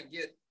 I wouldn't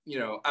get,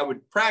 I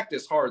would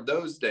practice hard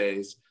those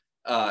days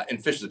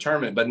and fish the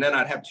tournament, but then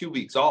I'd have 2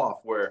 weeks off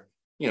where,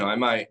 I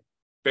might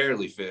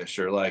barely fish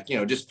or like,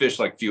 just fish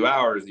like a few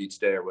hours each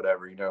day or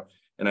whatever,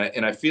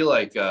 and I feel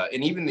like,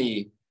 and even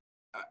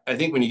I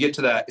think when you get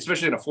to that,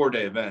 especially in a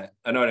 4-day event,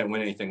 I know I didn't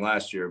win anything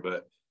last year,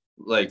 but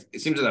like, it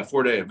seems in that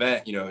 4-day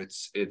event,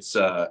 it's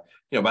by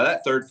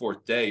that 3rd,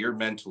 4th day, you're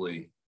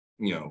mentally,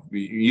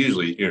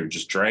 usually you're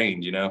just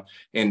drained,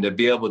 and to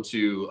be able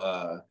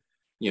to,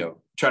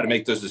 try to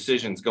make those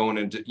decisions going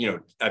into,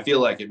 I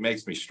feel like it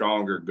makes me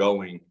stronger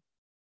going,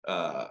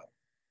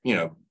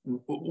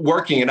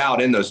 working it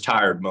out in those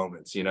tired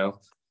moments,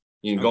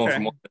 going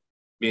from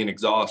being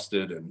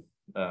exhausted and,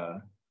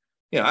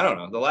 I don't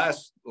know. The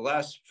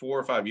last 4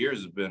 or 5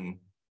 years have been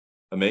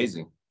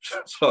amazing.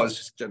 So I was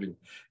just going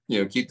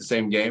to, keep the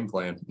same game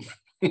plan.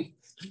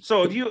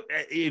 So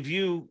if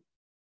you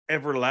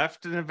ever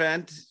left an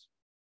event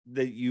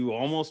that you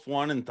almost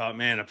won and thought,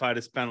 man, if I'd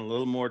have spent a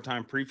little more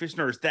time pre-fishing,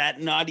 or is that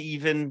not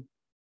even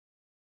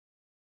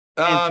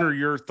enter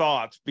your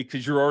thoughts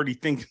because you're already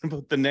thinking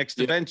about the next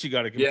event you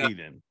got to compete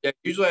in? Yeah.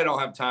 Usually I don't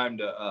have time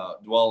to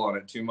dwell on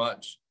it too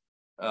much.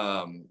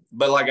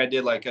 But like I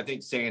did, like, I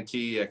think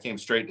Santee, I came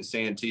straight to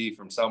Santee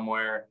from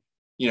somewhere,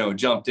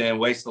 jumped in,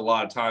 wasted a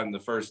lot of time the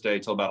first day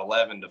till about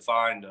 11 to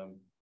find them,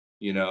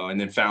 and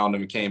then found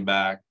them and came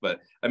back. But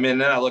I mean,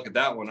 then I look at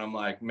that one, I'm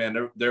like,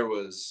 man, there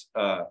was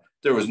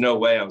no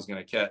way I was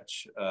going to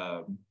catch,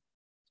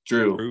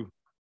 Drew.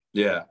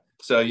 Yeah.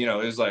 So,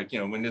 it was like,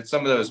 when it's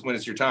some of those, when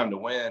it's your time to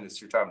win, it's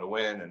your time to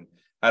win. And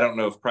I don't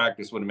know if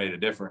practice would have made a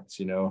difference,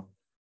 so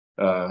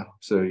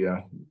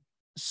yeah.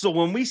 So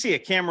when we see a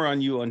camera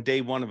on you on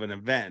day one of an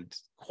event,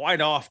 quite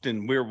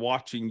often we're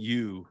watching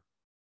you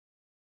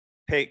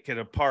take it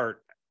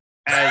apart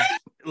as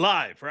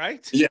live,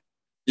 right? Yeah.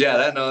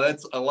 Yeah,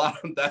 that's a lot.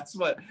 That's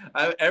what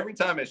every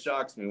time it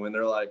shocks me when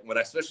they're like,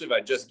 especially if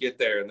I just get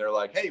there and they're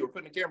like, hey, we're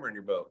putting a camera in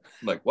your boat.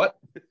 I'm like, what?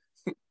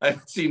 I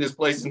haven't seen this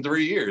place in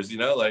 3 years,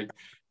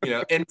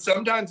 and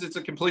sometimes it's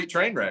a complete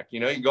train wreck.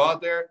 You go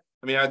out there.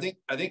 I mean, I think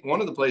one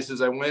of the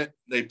places I went,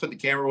 they put the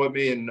camera with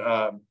me and,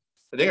 I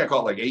think I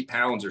caught like 8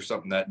 pounds or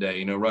something that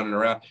day, running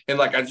around. And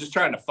like, I was just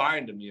trying to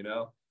find him,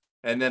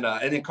 and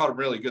then caught him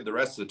really good the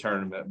rest of the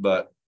tournament.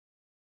 But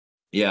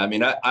yeah, I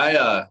mean,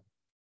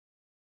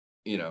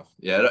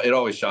 it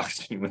always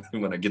shocks me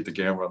when I get the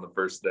camera on the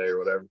first day or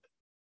whatever.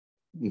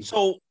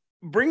 So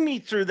bring me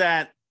through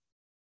that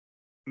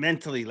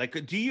mentally.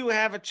 Like, do you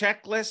have a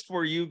checklist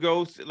where you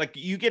go, like,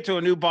 you get to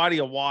a new body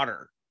of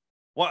water?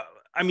 What,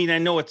 I mean, I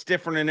know it's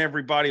different in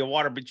every body of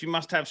water, but you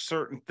must have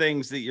certain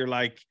things that you're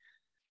like,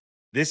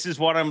 this is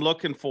what I'm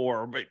looking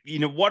for. But,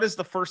 what is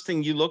the first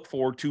thing you look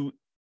for to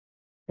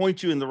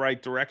point you in the right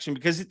direction?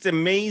 Because it's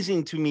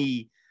amazing to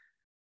me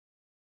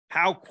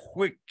how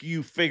quick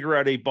you figure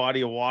out a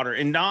body of water,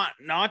 and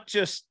not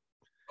just,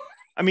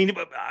 I mean,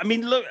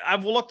 look,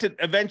 I've looked at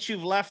events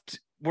you've left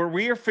where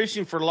we are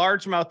fishing for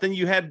largemouth, then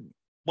you had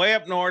way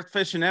up north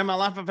fishing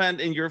MLF event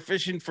and you're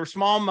fishing for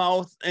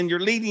smallmouth and you're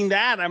leading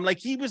that. I'm like,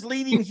 he was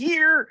leading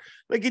here.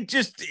 Like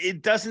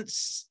it doesn't,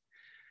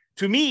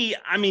 to me,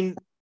 I mean,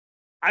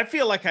 I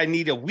feel like I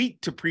need a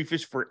week to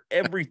pre-fish for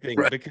everything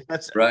because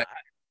that's right.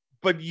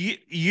 But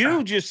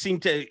you just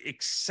seem to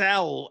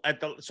excel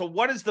at so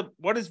what is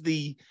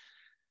the,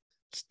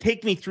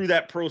 take me through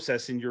that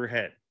process in your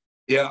head.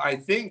 Yeah, I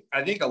think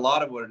a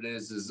lot of what it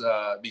is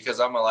because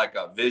I'm like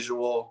a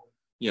visual,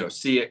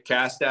 see it,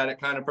 cast at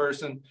it kind of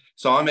person.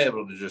 So I'm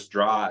able to just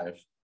drive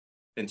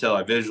until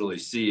I visually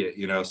see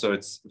it, so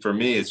for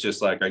me, it's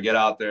just like I get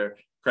out there,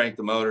 crank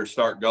the motor,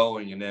 start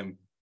going. And then,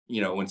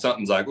 when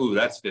something's like, ooh,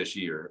 that's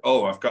fishy, or,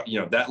 oh, I've got,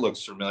 that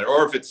looks familiar.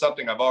 Or if it's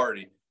something I've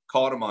already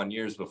caught them on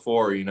years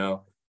before,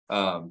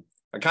 I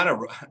kind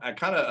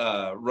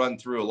of run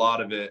through a lot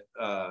of it,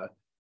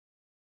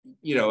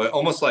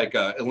 almost like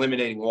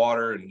eliminating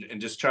water and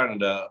just trying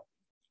to,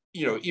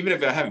 even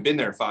if I haven't been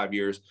there 5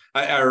 years,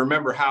 I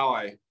remember how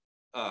I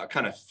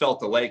kind of felt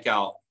the lake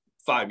out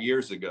 5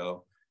 years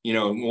ago,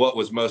 and what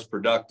was most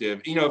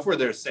productive, if we're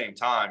there at the same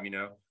time,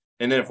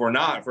 and then if we're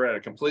not, if we're at a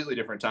completely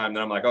different time,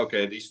 then I'm like,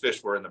 okay, these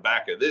fish were in the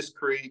back of this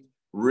creek,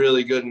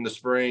 really good in the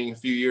spring a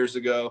few years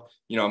ago.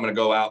 I'm going to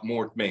go out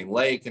more to Main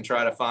Lake and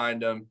try to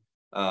find them,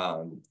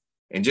 and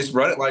just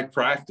run it like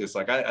practice.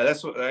 Like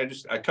that's what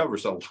I cover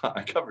so lot.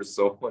 I cover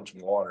so much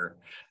water,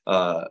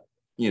 that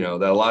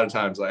a lot of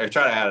times, like, I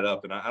try to add it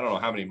up, and I don't know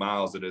how many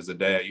miles it is a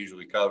day I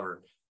usually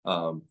cover.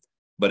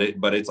 But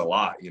it's a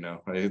lot,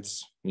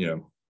 it's,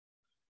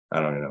 I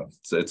don't know.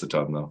 It's a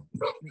ton though.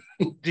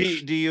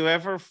 Do you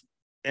ever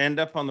end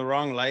up on the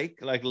wrong lake?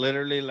 Like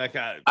literally like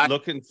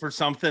looking for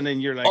something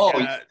and you're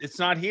like, it's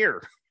not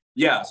here.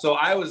 Yeah. So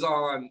I was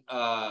on,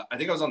 I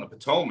think I was on the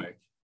Potomac,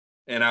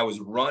 and I was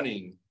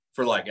running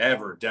for like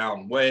ever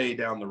way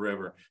down the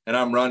river, and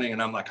I'm running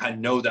and I'm like, I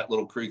know that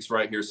little creek's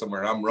right here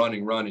somewhere. And I'm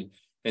running.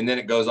 And then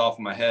it goes off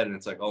in my head and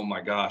it's like, oh my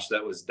gosh,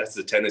 that's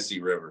the Tennessee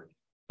River.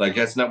 Like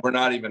we're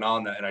not even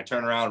on that. And I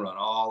turn around and run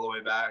all the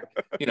way back,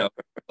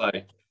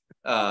 like,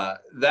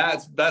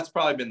 that's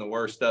probably been the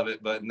worst of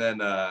it. But then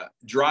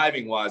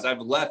driving wise, I've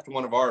left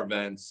one of our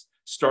events,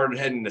 started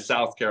heading to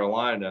South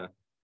Carolina,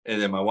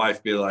 and then my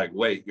wife be like,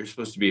 wait, you're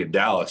supposed to be in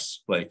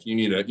Dallas. Like, you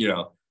need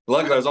to,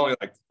 luckily I was only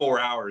like 4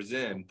 hours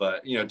in,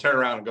 but turn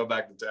around and go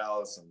back to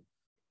Dallas. And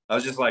I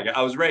was just like,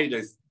 I was ready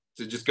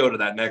to just go to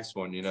that next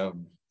one,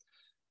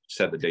 just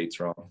had the dates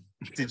wrong.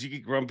 Did you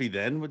get grumpy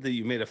then with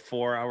you made a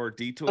 4-hour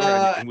detour,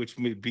 which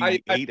would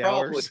be 8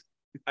 hours?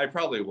 I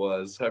probably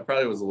was a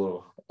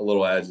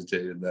little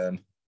agitated then.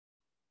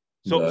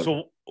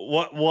 So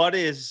what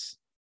is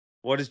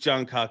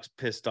John Cox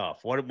pissed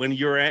off? When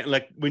you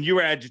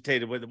were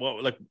agitated with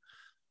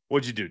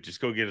what'd you do?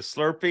 Just go get a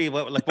Slurpee?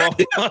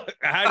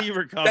 How do you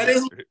recover? That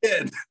is what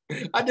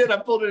I did. I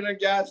pulled in a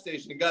gas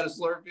station and got a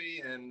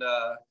Slurpee, and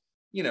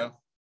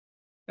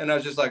and I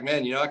was just like,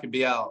 man, I could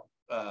be out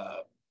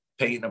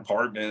painting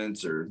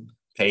apartments or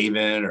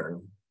paving or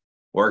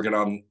working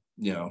on,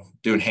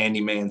 doing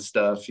handyman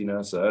stuff,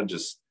 so I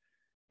just,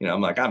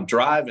 I'm like, I'm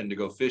driving to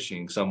go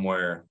fishing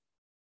somewhere,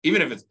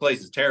 even if its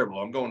place is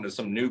terrible. I'm going to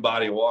some new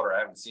body of water I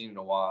haven't seen in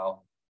a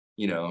while,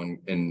 and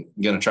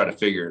going to try to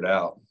figure it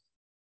out.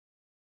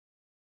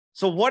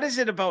 So what is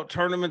it about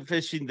tournament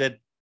fishing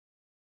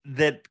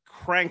that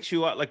cranks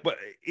you up? Like, what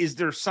is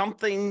there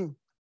something,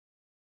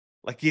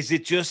 like, is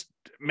it just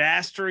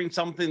mastering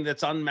something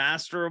that's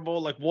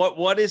unmasterable? Like,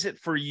 what is it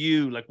for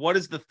you? Like, what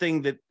is the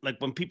thing that, like,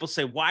 when people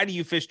say, why do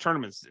you fish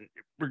tournaments,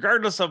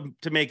 regardless of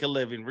to make a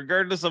living,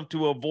 regardless of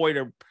to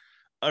avoid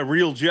a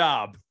real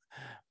job,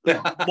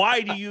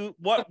 why do you,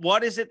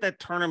 what is it that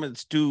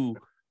tournaments do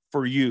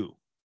for you?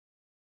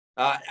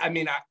 I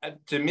mean,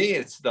 to me,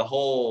 it's the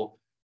whole,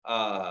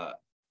 I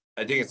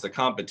think it's the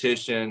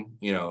competition,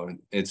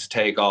 it's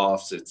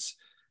takeoffs.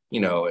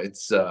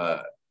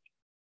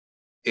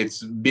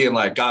 It's being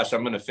like, gosh,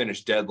 I'm going to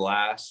finish dead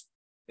last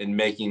and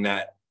making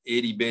that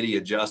itty bitty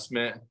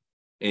adjustment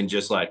and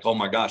just like, oh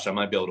my gosh, I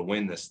might be able to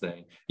win this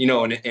thing,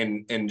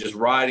 and just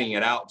riding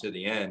it out to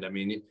the end. I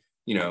mean,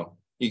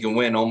 you can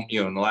win,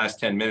 in the last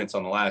 10 minutes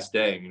on the last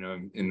day,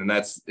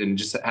 and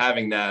just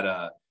having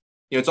that,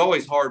 it's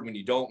always hard when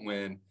you don't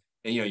win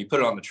and, you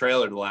put it on the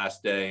trailer the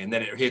last day and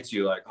then it hits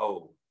you like,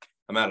 oh,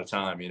 I'm out of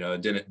time,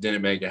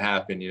 didn't make it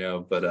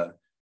happen, but,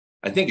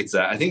 I think it's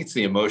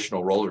the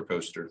emotional roller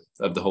coaster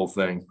of the whole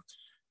thing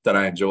that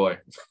I enjoy.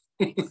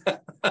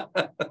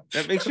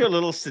 That makes you a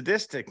little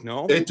sadistic,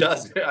 no? It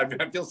does. I mean,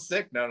 I feel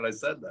sick now that I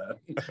said that.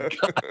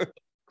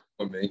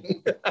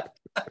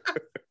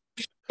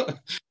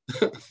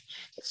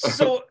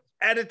 So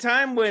at a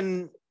time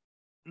when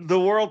the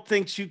world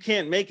thinks you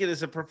can't make it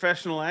as a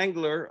professional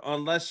angler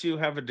unless you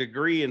have a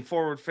degree in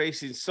forward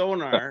facing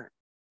sonar,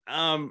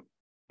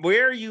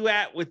 where are you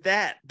at with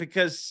that?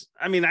 Because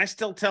I mean, I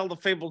still tell the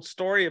fabled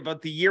story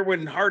about the year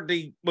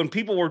when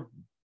people were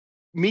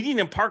meeting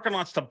in parking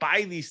lots to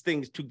buy these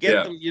things, to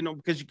get them, you know,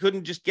 because you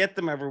couldn't just get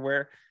them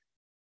everywhere.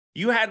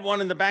 You had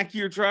one in the back of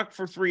your truck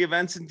for 3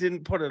 events and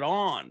didn't put it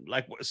on.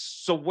 Like,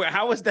 so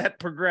how has that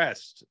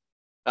progressed?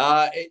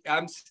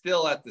 I'm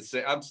still at the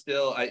same.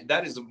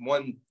 That is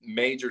one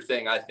major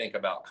thing I think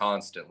about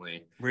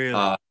constantly.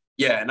 Really?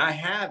 Yeah. And I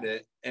have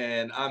it,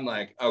 and I'm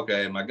like,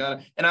 okay, am I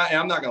gonna? And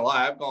I'm not gonna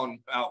lie. I've gone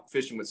out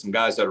fishing with some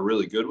guys that are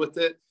really good with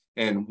it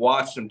and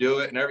watched them do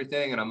it and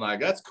everything. And I'm like,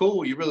 that's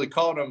cool. You really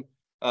caught them.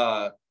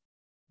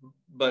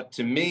 But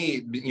to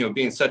me, you know,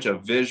 being such a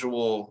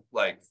visual,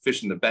 like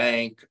fishing the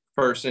bank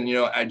person, you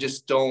know, I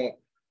just don't,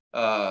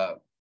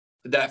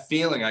 that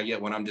feeling I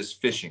get when I'm just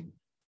fishing,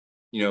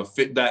 you know,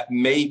 that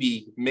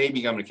maybe I'm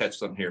going to catch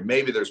something here.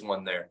 Maybe there's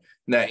one there.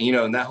 And that, you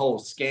know, and that whole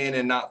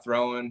scanning, not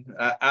throwing,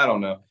 I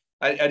don't know.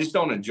 I just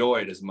don't enjoy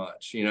it as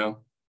much, you know,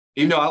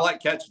 even though I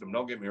like catching them,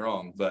 don't get me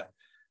wrong. But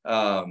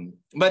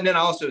then I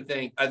also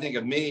think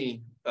of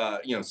me,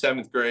 you know,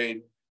 7th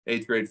grade,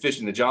 8th grade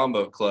fishing the John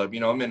Boat Club. You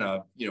know, I'm in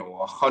a, you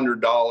know,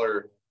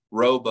 $100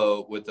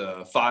 rowboat with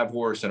a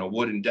 5-horse and a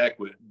wooden deck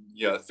with,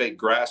 you know, fake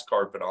grass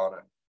carpet on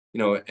it, you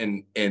know,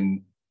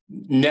 and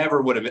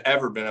never would have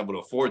ever been able to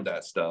afford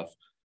that stuff,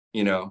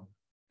 you know.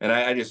 And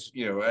I just,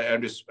 you know,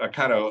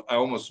 I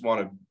almost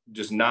want to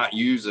just not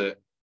use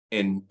it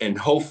and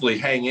hopefully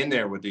hang in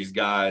there with these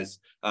guys,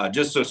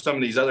 just so some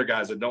of these other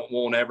guys that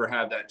won't ever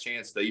have that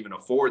chance to even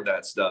afford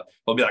that stuff,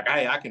 they'll be like,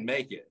 hey, I can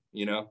make it,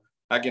 you know.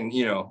 I can,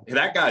 you know,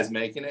 that guy's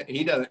making it.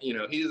 He doesn't, you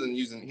know,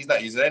 he's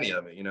not using any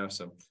of it, you know.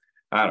 So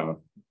I don't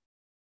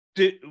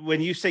know. When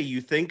you say you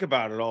think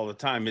about it all the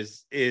time,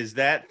 is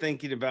that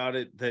thinking about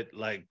it that,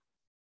 like,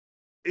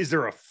 is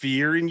there a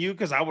fear in you?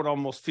 Because I would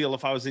almost feel,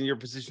 if I was in your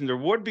position, there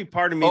would be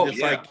part of me that's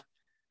like,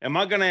 am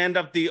I going to end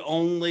up the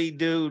only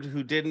dude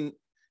who didn't?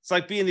 It's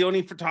like being the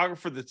only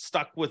photographer that's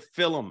stuck with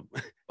film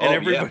and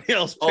everybody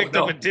else picked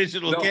up a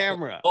digital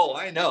camera. Oh,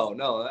 I know.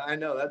 No, I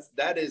know.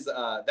 That is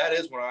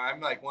when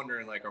I'm like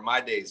wondering, like, are my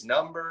days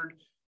numbered?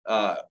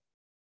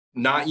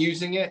 Not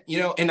using it, you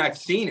know, and I've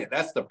seen it.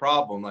 That's the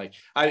problem. Like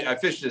I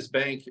fished this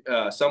bank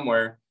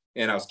somewhere,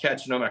 and I was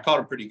catching them. I caught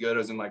them pretty good. I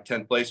was in like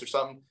 10th place or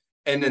something.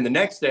 And then the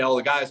next day, all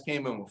the guys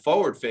came in with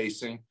forward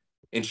facing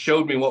and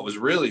showed me what was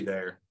really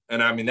there.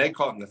 And I mean, they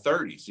caught in the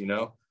 30s, you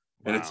know.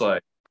 And Wow.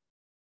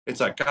 it's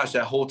like, gosh,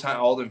 that whole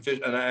time, all them fish,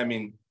 and I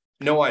mean,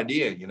 no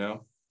idea, you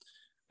know.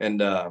 And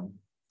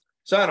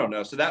so I don't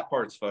know. So that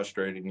part's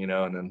frustrating, you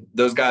know. And then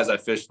those guys I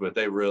fished with,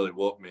 they really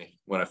whooped me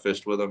when I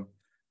fished with them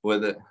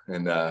with it.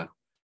 And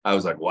I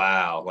was like,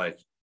 wow, like,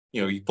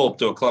 you know, you pull up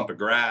to a clump of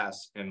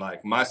grass, and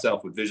like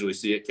myself would visually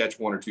see it, catch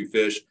 1 or 2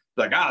 fish,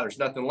 like, there's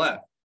nothing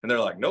left. And they're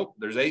like, nope,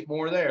 there's 8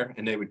 more there.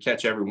 And they would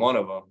catch every one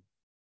of them,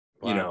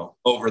 you know,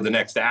 over the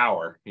next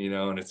hour, you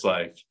know. And it's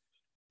like,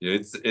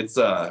 it's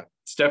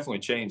definitely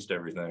changed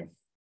everything.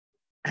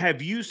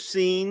 Have you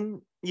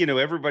seen, you know,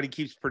 everybody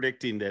keeps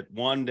predicting that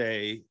one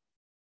day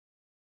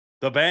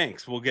the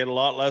banks will get a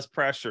lot less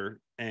pressure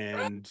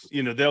and,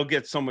 you know, they'll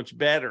get so much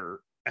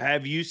better.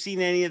 Have you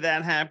seen any of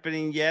that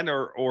happening yet?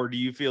 Or do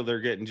you feel they're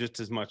getting just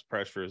as much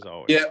pressure as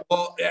always? Yeah,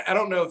 well, I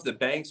don't know if the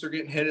banks are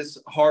getting hit as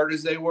hard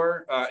as they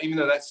were, even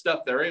though that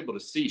stuff they're able to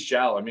see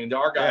shallow. I mean,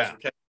 our guys were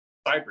catching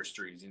cypress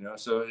trees, you know,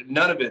 so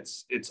none of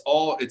it's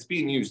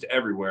being used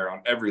everywhere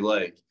on every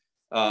lake.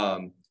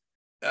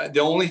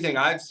 The only thing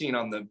I've seen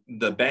on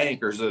the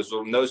bankers is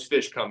when those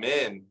fish come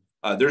in,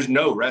 there's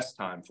no rest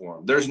time for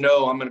them. There's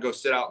no, I'm going to go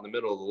sit out in the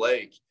middle of the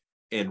lake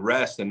and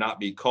rest and not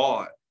be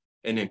caught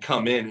and then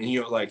come in. And,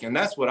 you know, like, and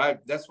that's what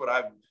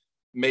I've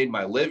made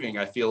my living.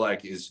 I feel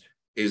like is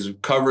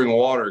covering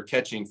water,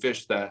 catching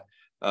fish that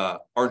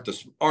aren't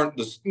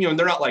the, you know,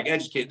 they're not like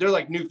educated. They're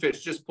like new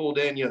fish just pulled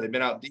in, you know, they've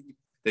been out deep.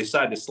 They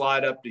decide to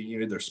slide up to, you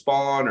know, either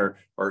spawn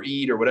or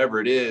eat or whatever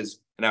it is.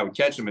 And I would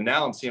catch them. And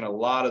now I'm seeing a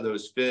lot of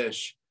those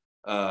fish,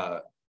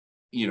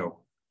 you know,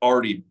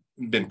 already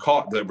been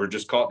caught that were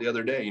just caught the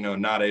other day, you know,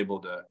 not able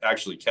to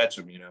actually catch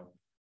them, you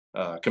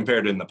know,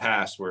 compared to in the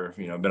past where,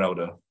 you know, I've been able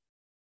to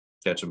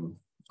catch them,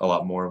 a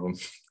lot more of them.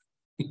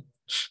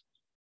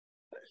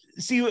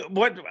 See,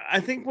 what I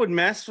think would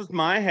mess with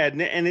my head,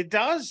 and it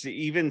does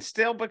even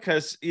still,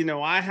 because, you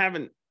know, I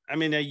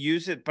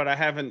use it, but I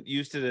haven't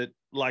used it at,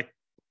 like,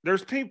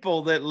 there's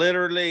people that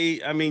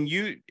literally, I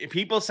mean,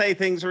 people say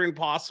things are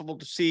impossible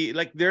to see.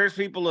 Like, there's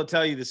people who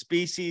tell you the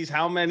species,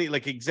 how many,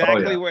 like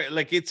exactly where,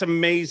 like, it's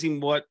amazing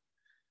what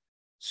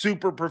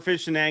super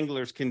proficient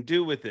anglers can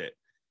do with it.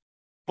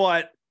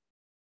 But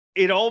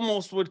it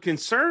almost would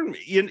concern me.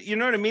 You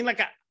know what I mean?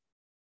 Like,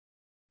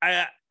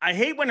 I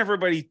hate when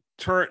everybody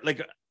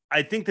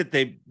I think that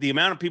the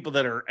amount of people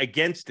that are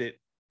against it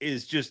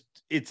is just,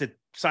 it's a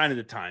sign of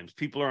the times.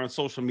 People are on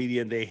social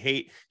media and they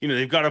hate, you know,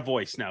 they've got a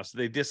voice now, so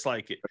they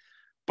dislike it.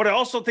 But I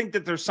also think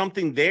that there's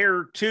something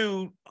there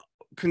to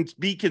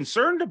be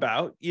concerned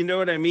about. You know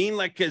what I mean?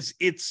 Like, because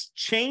it's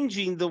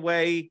changing the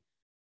way.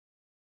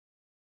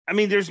 I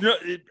mean,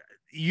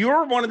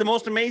 you're one of the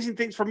most amazing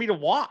things for me to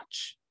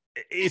watch.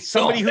 It's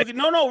somebody who can,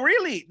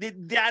 really,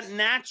 that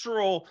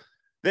natural,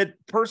 that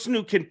person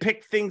who can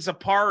pick things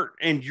apart,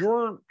 and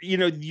you're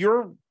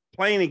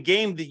playing a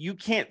game that you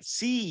can't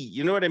see.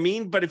 You know what I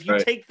mean? But if you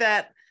take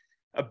that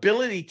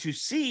ability to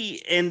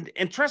see, and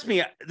trust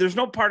me, there's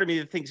no part of me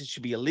that thinks it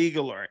should be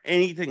illegal or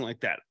anything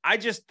like that. I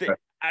just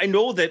I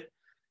know that,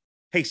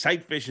 hey,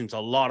 sight fishing's a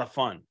lot of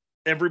fun.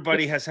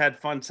 Everybody has had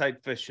fun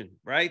sight fishing,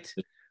 right?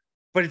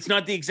 But it's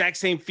not the exact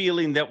same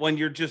feeling that when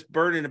you're just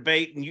burning a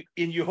bait and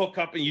you hook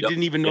up and you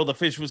didn't even know the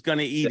fish was going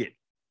to eat it.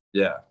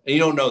 Yeah, and you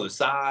don't know the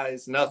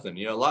size, nothing.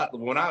 You know, a lot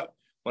when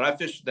I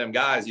fish with them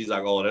guys, he's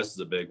like, "Oh, this is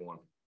a big one."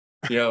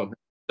 You know,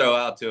 throw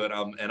out to it,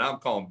 I'm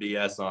calling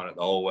BS on it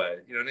the whole way.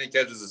 You know, and he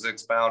catches a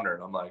 6-pounder,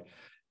 and I'm like,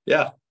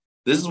 "Yeah,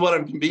 this is what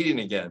I'm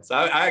competing against."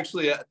 I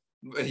actually,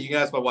 you can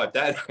ask my wife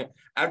that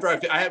after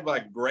I had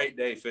like a great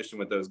day fishing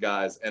with those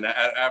guys, and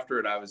after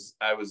it, I was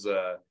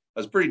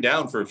pretty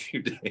down for a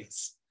few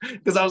days.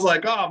 Because I was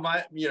like, oh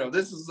my, you know,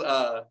 this is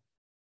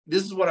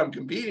what I'm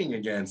competing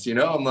against, you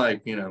know. I'm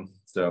like, you know,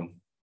 so.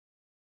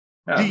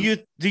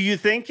 Do you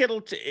think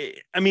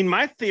I mean,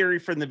 my theory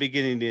from the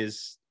beginning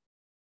is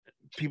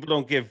people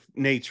don't give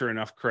nature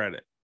enough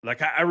credit.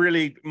 Like I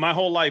really, my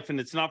whole life, and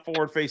it's not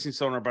Forward Facing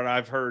Sonar, but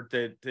I've heard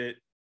that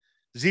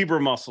zebra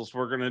mussels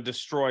were going to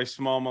destroy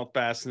smallmouth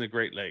bass in the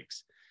Great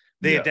Lakes.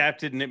 They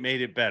adapted and it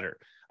made it better.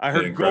 I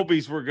heard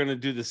gobies were going to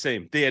do the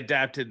same. They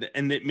adapted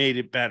and it made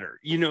it better.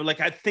 You know, like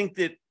I think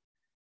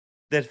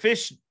that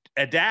fish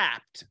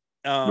adapt.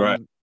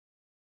 Right.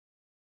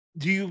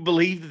 Do you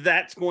believe that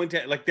that's going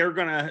to, like,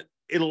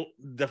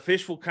 the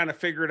fish will kind of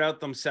figure it out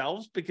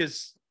themselves?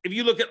 Because if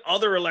you look at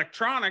other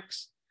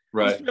electronics,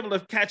 you used to be able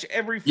to catch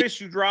every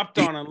fish you dropped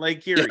on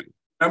Lake Erie. Yeah.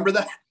 Remember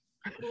that?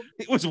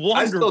 It was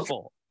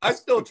wonderful. I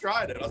still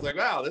tried it. I was like,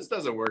 wow, this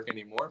doesn't work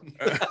anymore.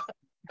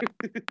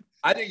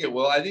 I think it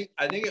will. I think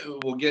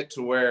it will get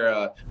to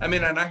where, I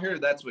mean, and I hear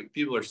that's what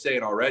people are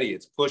saying already.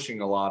 It's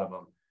pushing a lot of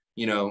them,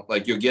 you know,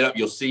 like you'll get up,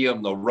 you'll see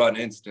them, they'll run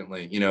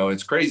instantly, you know,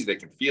 it's crazy. They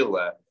can feel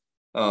that.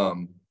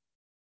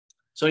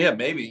 So yeah,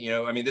 maybe, you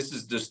know, I mean, this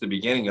is just the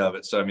beginning of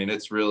it. So, I mean,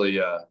 it's really,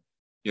 you know,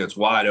 it's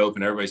wide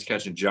open. Everybody's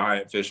catching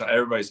giant fish.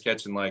 Everybody's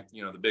catching like,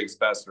 you know, the biggest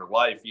bass in their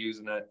life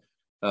using it.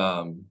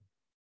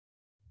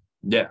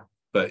 Yeah,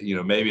 but you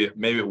know, maybe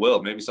it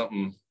will, maybe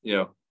something, you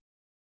know,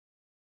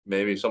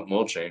 maybe something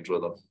will change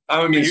with them.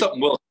 I mean, something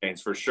will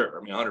change for sure.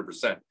 I mean,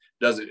 100%.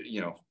 Does it,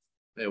 you know,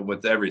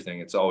 with everything,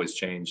 it's always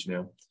changed, you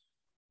know.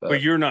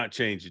 But you're not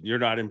changing. You're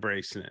not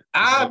embracing it.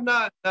 I'm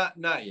not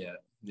yet.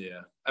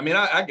 Yeah. I mean,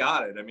 I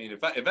got it. I mean,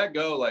 if I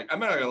go, like, I'm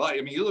not gonna lie.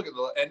 I mean, you look at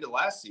the end of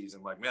last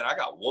season, like, man, I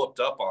got whooped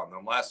up on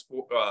them last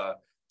 3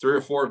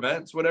 or 4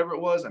 events, whatever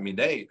it was. I mean,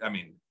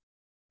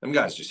 them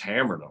guys just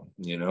hammered them,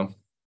 you know.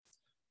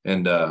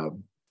 And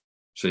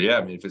so yeah,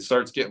 I mean, if it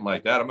starts getting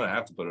like that, I'm gonna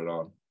have to put it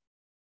on.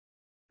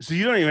 So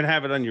you don't even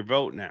have it on your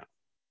boat now?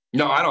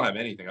 No, I don't have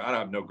anything. I don't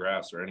have no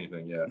graphs or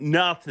anything yet.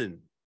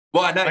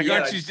 Well, not like,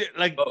 yet.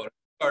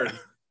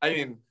 I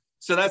mean,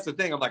 so that's the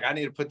thing. I'm like, I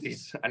need to put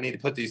these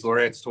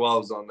Lowrance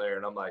 12s on there,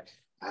 and I'm like,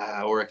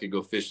 or I could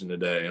go fishing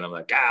today, and I'm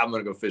like, I'm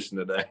gonna go fishing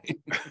today.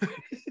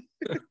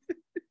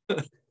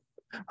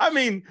 I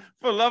mean,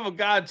 for the love of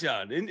God,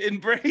 John,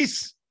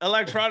 embrace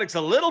electronics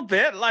a little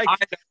bit. Like,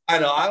 I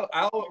know.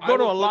 I'll go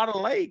to a lot of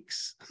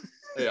lakes.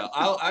 Yeah,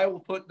 I will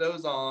put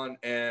those on,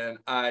 and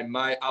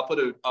I'll put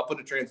a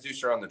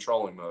transducer on the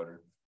trolling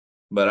motor.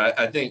 But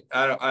I think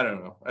I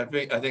don't know. I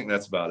think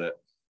that's about it.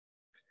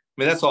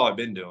 I mean, that's all I've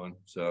been doing.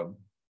 So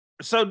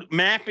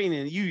mapping,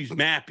 and you use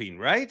mapping,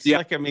 right? Yeah.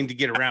 Like, I mean, to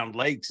get around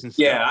lakes and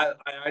stuff. Yeah,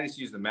 I just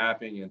use the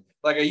mapping, and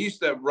like I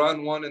used to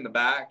run one in the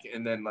back,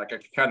 and then like I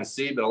could kind of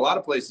see, but a lot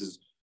of places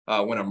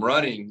when I'm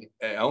running,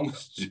 I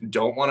almost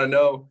don't want to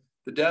know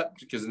the depth,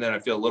 because then I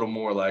feel a little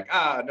more like,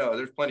 no,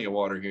 there's plenty of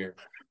water here.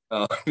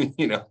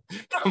 You know,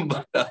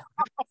 but,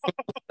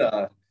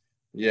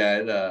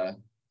 yeah.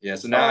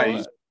 So now I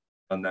use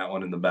on that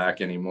one in the back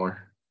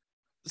anymore.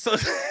 So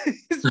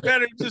it's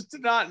better just to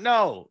not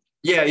know.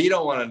 Yeah, you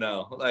don't want to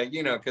know, like,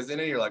 you know, because then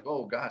you're like,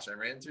 oh gosh, I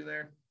ran through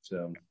there.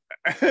 So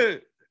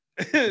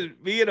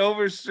me and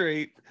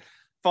Overstreet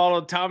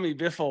followed Tommy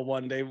Biffle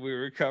one day. We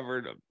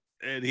recovered him,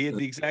 and he had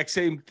the exact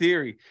same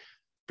theory,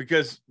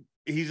 because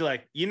he's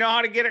like, you know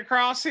how to get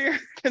across here?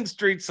 And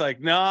Street's like,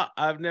 no,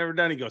 I've never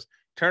done it. He goes,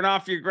 turn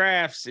off your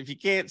graphs. If you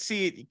can't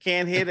see it, you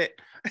can't hit it.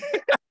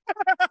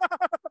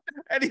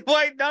 And he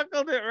white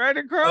knuckled it right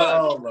across.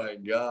 Oh my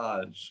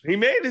gosh. He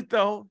made it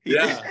though.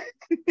 Yeah.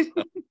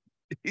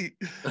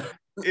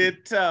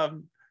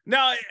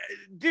 No,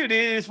 dude,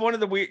 it is one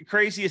of the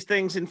craziest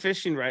things in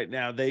fishing right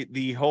now.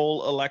 The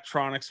whole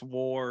electronics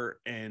war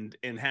and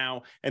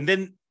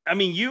then, I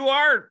mean, you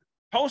are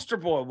poster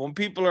boy when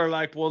people are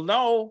like, well,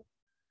 no,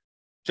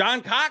 John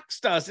Cox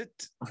does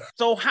it.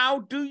 So how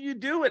do you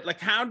do it?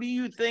 Like, how do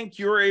you think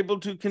you're able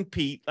to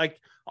compete? Like,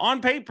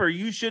 on paper,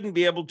 you shouldn't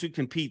be able to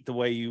compete the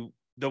way you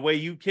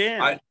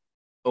can. I'm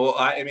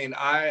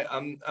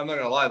not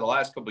gonna lie, the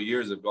last couple of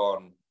years have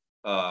gone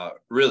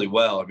really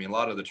well. I mean, a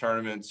lot of the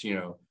tournaments, you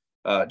know,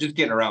 just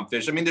getting around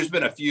fish. I mean, there's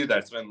been a few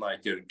that's been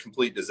like a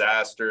complete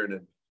disaster,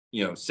 and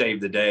you know,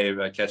 saved the day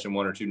by catching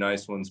 1 or 2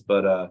 nice ones.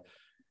 But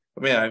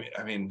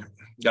I mean,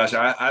 gosh,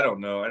 I don't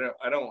know.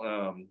 I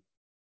don't.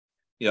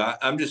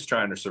 I'm just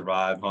trying to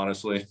survive,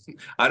 honestly.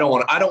 I don't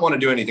want to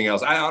do anything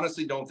else. I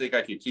honestly don't think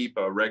I could keep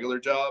a regular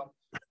job,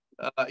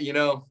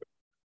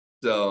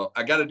 so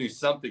I got to do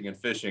something in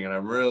fishing, and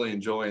I'm really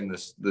enjoying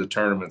the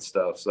tournament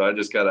stuff. So I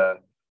just gotta,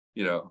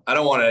 I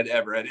don't want to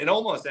ever end. It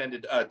almost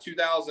ended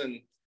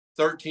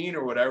 2013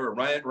 or whatever.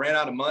 Ran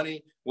out of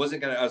money. I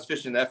was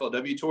fishing the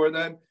FLW tour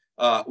then.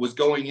 Was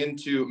going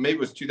into, maybe it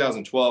was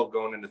 2012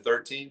 going into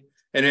 13.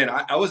 And then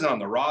I wasn't on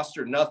the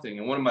roster, nothing.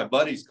 And one of my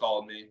buddies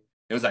called me.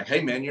 It was like,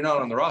 hey, man, you're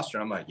not on the roster.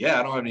 I'm like, yeah,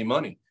 I don't have any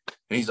money.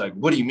 And he's like,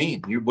 what do you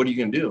mean? What are you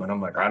going to do? And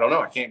I'm like, I don't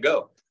know. I can't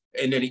go.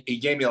 And then he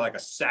gave me like a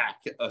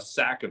sack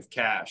of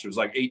cash. It was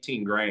like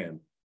 18 grand,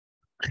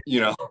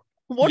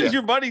 What did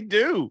your buddy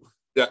do?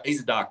 Yeah,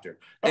 he's a doctor.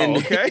 And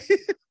okay.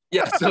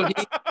 Yeah. So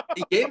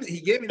he gave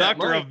me that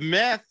doctor money. Of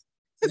meth.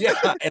 Yeah.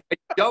 And I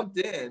jumped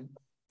in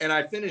and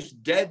I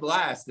finished dead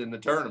last in the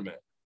tournament.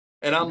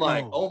 And I'm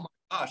like, oh my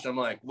gosh. I'm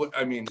like, what?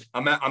 I mean,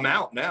 I'm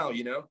out now,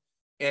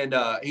 And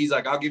he's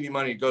like, I'll give you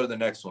money to go to the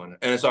next one.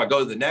 And so I go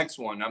to the next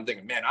one. I'm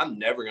thinking, man, I'm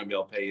never going to be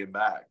able to pay him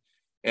back.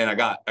 And I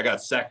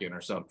got second or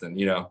something,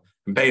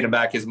 and paid him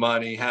back his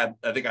money. I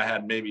think I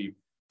had maybe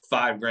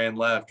 5 grand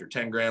left or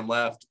 10 grand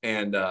left.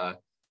 And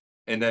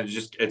then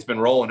it's been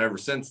rolling ever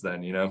since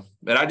then, And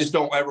I just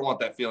don't ever want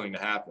that feeling to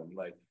happen.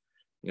 Like,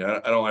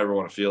 I don't ever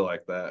want to feel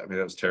like that. I mean,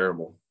 that was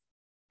terrible.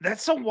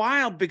 That's so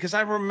wild because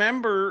I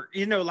remember,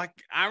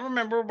 I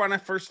remember when I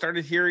first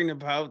started hearing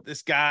about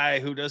this guy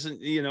who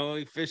doesn't, he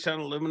fish on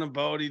an aluminum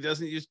boat. He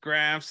doesn't use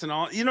graphs and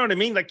all, you know what I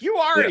mean? Like you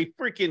are a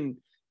freaking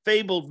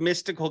fabled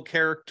mystical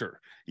character.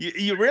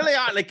 You really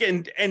are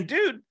and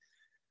dude,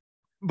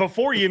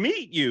 before you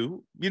meet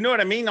you know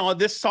what I mean? All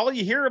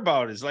you hear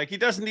about is like, he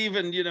doesn't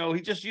even,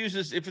 he just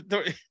uses, if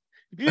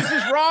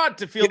uses rod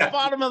to feel the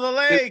bottom of the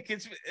lake.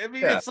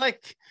 It's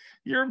like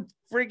you're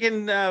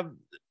freaking,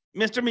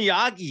 Mr.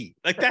 Miyagi,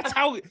 like that's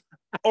how,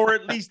 or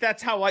at least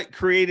that's how I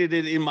created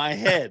it in my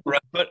head.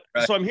 Right.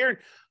 So I'm hearing,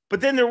 but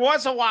then there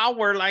was a while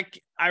where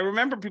like, I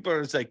remember people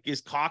are like,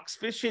 is Cox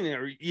fishing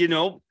or,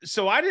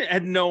 so I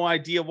had no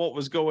idea what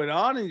was going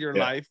on in your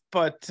life,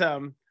 but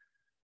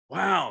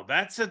wow,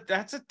 that's a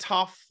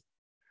tough,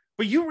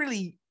 but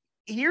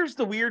here's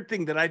the weird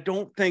thing that I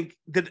don't think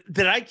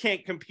that I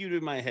can't compute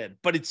in my head,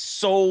 but it's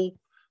so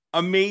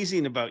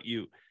amazing about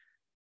you.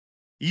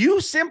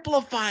 You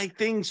simplify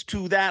things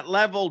to that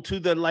level, to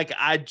the, like,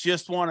 I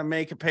just want to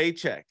make a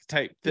paycheck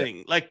type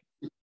thing. Like,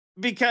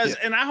 because,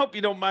 and I hope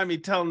you don't mind me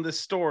telling this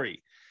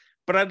story,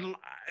 but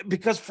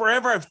because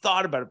forever I've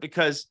thought about it,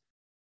 because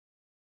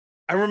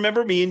I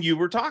remember me and you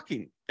were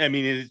talking. I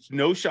mean, it's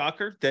no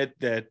shocker that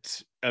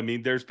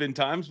there's been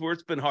times where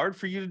it's been hard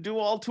for you to do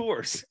all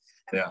tours.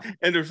 Yeah.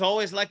 And there's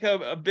always like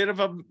a bit of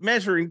a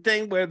measuring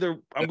thing, whether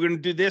I'm going to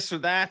do this or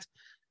that.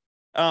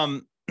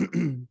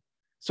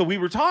 So we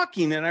were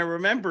talking, and I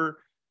remember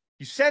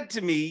you said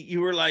to me, you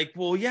were like,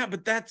 well, yeah,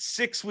 but that's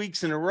 6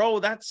 weeks in a row.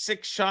 That's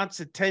 6 shots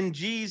at 10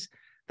 G's.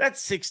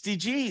 That's 60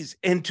 G's.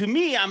 And to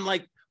me, I'm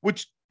like,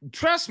 which,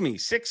 trust me,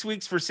 6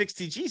 weeks for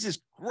 60 G's is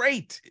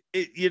great.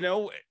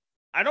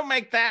 I don't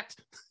make that,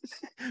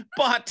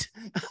 but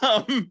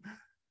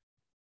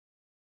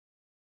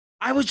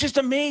I was just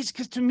amazed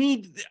because to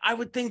me, I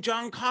would think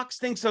John Cox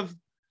thinks of,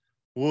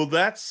 well,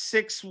 that's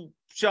 6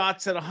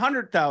 shots at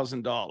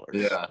 $100,000.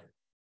 Yeah.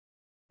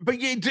 But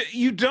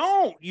you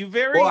don't. You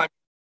very I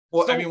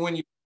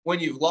mean, when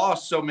you've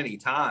lost so many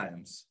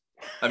times,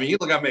 I mean, you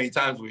look how many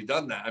times we've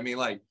done that. I mean,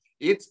 like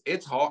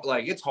it's hard.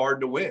 Like it's hard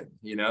to win,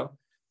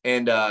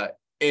 And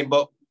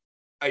but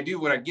I do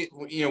when I get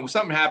when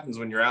something happens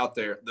when you're out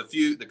there.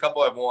 The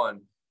couple I've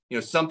won,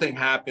 something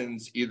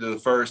happens either the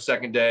first,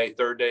 second day,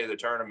 third day of the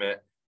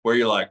tournament where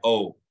you're like,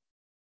 oh,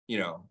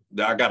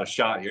 I got a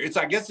shot here.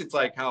 I guess it's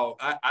like how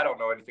I don't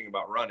know anything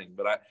about running,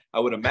 but I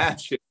would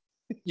imagine.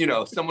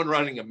 Someone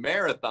running a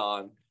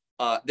marathon,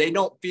 they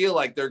don't feel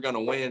like they're going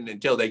to win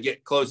until they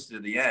get close to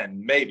the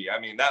end. Maybe. I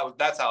mean,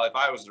 that's how, if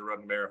I was to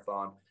run a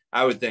marathon,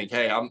 I would think,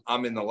 hey,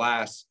 I'm in the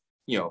last,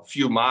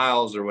 few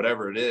miles or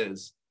whatever it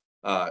is.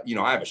 I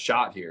have a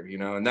shot here,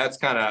 and that's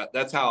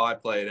how I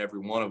play at every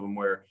one of them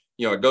where,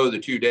 I go the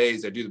 2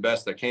 days, I do the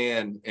best I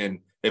can. And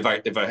if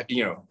I,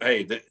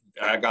 hey,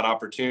 I got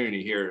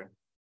opportunity here,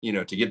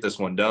 to get this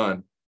one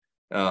done.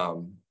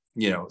 So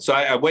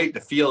I wait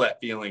to feel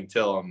that feeling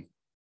till I'm,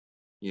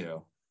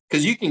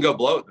 because you can go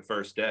blow it the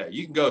first day.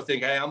 You can go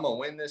think, hey, I'm going to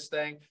win this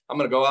thing. I'm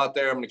going to go out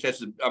there. I'm going to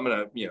catch it. I'm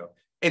going to,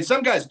 and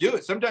some guys do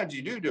it. Sometimes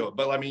you do it.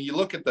 But I mean, you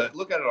look at it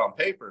on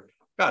paper.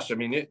 Gosh, I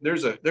mean,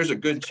 there's a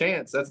good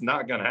chance that's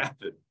not going to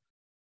happen,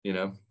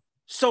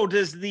 So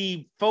does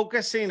the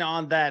focusing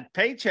on that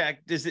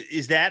paycheck,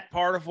 is that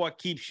part of what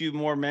keeps you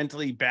more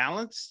mentally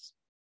balanced?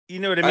 You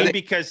know what I mean?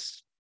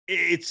 Because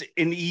it's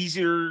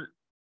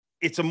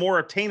a more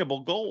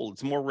attainable goal.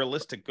 It's a more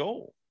realistic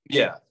goal.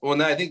 Yeah. Well,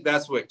 and I think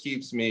that's what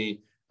keeps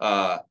me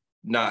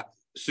not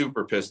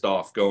super pissed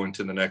off going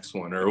to the next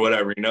one or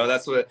whatever,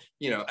 that's what,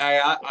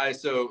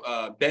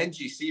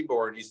 Benji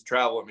Seaboard used to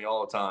travel with me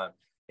all the time.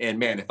 And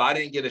man, if I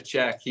didn't get a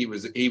check, he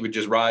would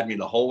just ride me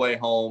the whole way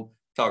home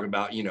talking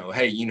about,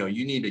 hey,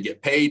 you need to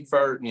get paid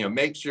for,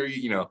 make sure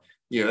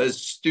it's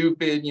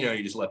stupid.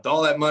 You just left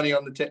all that money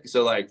on the ticket.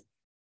 So like,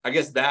 I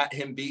guess that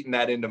him beating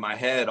that into my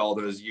head all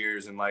those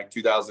years in like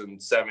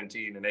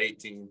 2017 and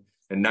 18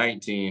 and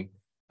 19,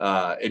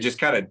 it just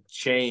kind of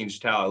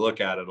changed how I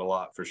look at it a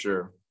lot for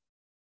sure.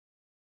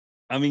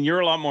 I mean, you're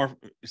a lot more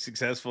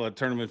successful at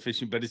tournament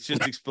fishing, but it's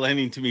just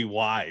explaining to me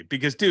why.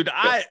 Because, dude,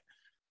 I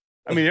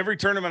mean, every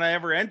tournament I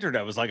ever entered,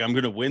 I was like, I'm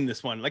going to win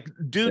this one. Like,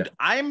 dude,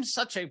 I'm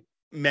such a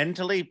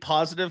mentally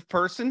positive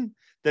person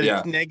that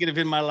it's negative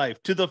in my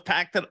life, to the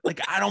fact that, like,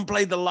 I don't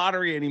play the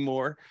lottery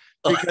anymore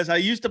because I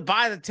used to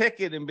buy the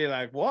ticket and be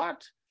like,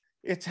 what?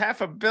 It's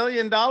 $500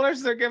 million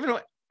they're giving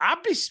away.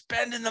 I'll be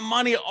spending the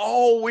money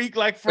all week,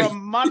 like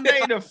from Monday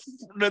to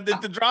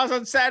the draws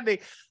on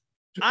Saturday.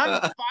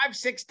 I'm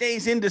 5-6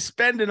 days into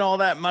spending all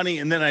that money,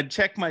 and then I'd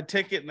check my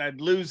ticket and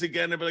I'd lose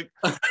again. I'd be like,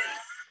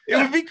 it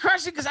would be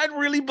crushing because I'd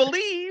really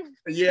believe,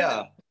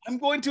 I'm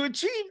going to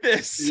achieve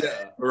this.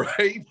 Yeah,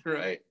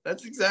 right.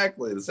 That's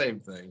exactly the same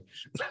thing.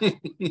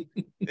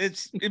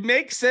 It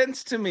makes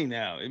sense to me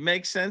now. It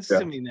makes sense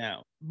to me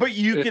now. But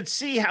you could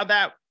see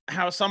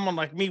how someone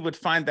like me would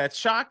find that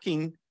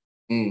shocking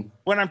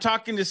when I'm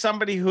talking to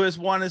somebody who has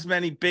won as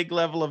many big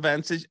level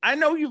events as I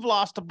know. You've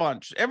lost a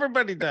bunch.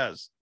 Everybody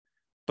does.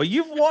 But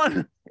you've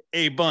won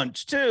a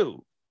bunch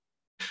too.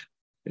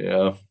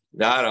 Yeah.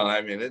 No,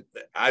 I mean,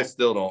 I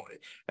still don't.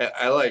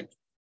 I like,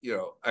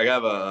 I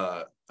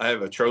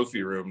have a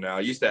trophy room now.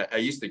 I used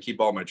to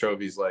keep all my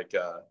trophies like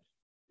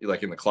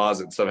in the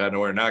closet and stuff. I had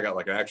nowhere. Now I got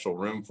like an actual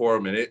room for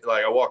them. And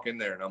I walk in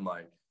there and I'm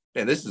like,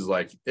 man, this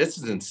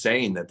is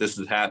insane that this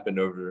has happened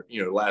over,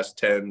 the last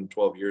 10,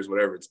 12 years,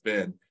 whatever it's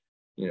been.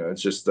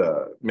 It's just,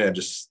 man,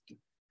 it's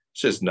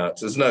just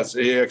nuts. It's nuts.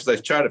 Yeah. Cause I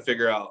try to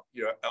figure out,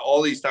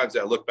 all these times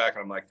that I look back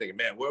and I'm like thinking,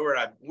 man,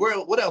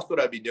 what else would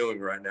I be doing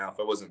right now if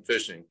I wasn't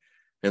fishing?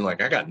 And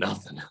like, I got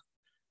nothing.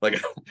 Like,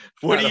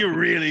 what do you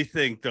really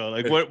think though?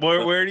 Like what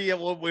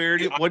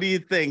do you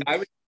think?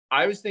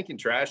 I was thinking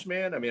trash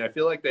man. I mean, I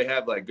feel like they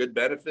have like good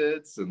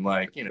benefits and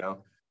like,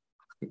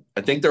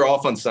 I think they're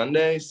off on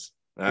Sundays.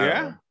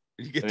 You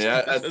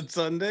get on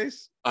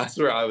Sundays. I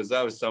swear I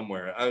was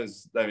somewhere. I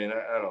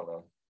don't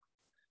know.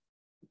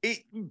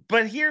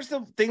 But here's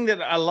the thing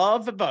that I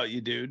love about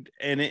you, dude,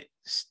 and it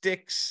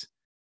sticks.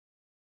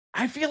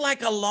 I feel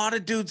like a lot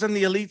of dudes on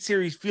the Elite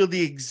Series feel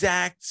the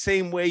exact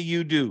same way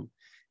you do,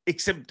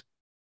 except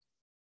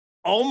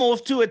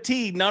almost to a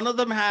T. None of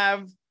them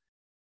have,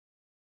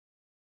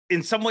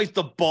 in some ways,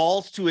 the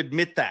balls to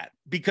admit that.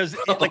 Because,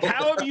 like,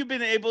 how have you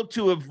been able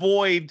to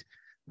avoid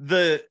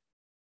the...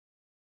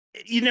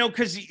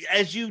 because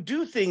as you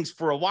do things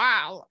for a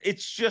while,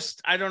 it's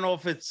just, I don't know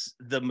if it's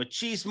the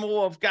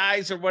machismo of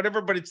guys or whatever,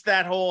 but it's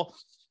that whole,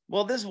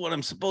 well, this is what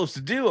I'm supposed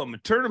to do. I'm a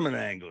tournament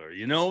angler.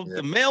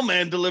 The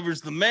mailman delivers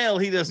the mail.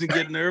 He doesn't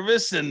get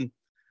nervous. And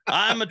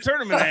I'm a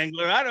tournament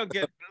angler. I don't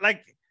get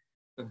like,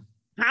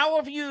 how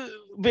have you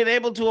been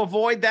able to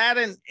avoid that?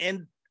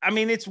 And I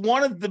mean, it's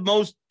one of the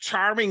most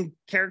charming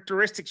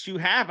characteristics you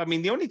have. I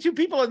mean, the only two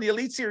people in the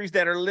Elite Series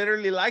that are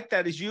literally like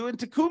that is you and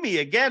Takumi,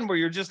 again, where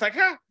you're just like,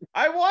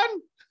 I won.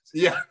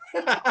 Yeah.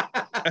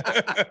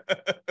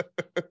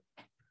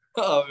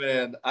 Oh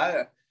man.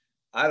 I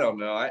don't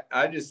know.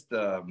 I just,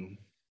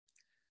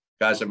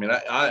 gosh, I mean,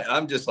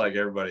 I'm just like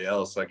everybody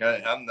else. Like I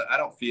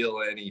don't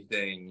feel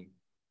anything,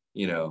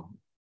 I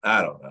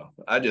don't know.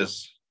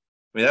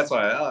 That's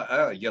why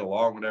I get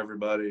along with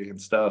everybody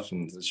and stuff.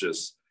 And it's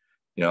just,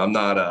 I'm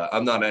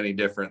not any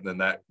different than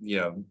that,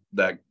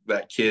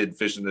 that kid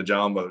fishing the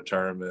John boat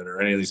tournament or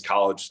any of these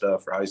college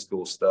stuff or high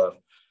school stuff.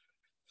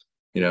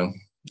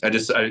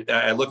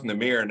 I look in the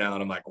mirror now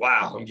and I'm like,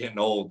 wow, I'm getting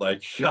old.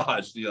 Like,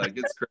 gosh,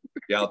 it's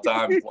crazy how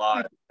time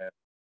flies,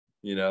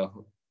 man.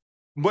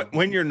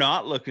 When you're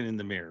not looking in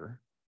the mirror,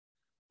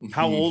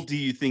 how old do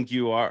you think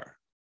you are?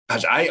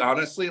 Gosh, I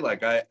honestly,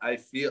 like, I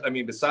feel, I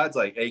mean, besides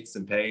like aches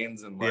and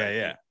pains and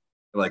like,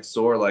 like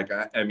sore, like,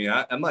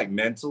 I'm like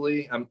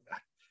mentally,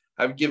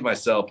 I would give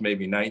myself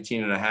maybe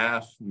 19 and a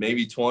half,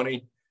 maybe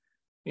 20,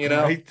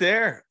 Right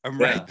there. I'm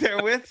right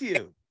there with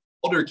you.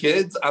 Older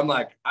kids,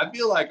 I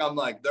feel like I'm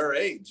like their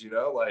age,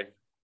 like,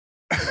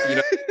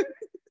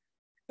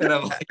 and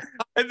I'm like,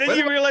 and then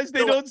you realize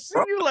they don't see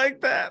you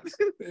like that.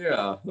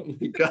 Yeah. Oh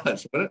my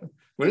gosh.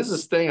 When is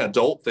this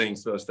adult thing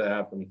supposed to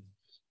happen?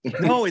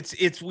 No,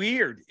 it's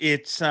weird.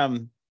 It's,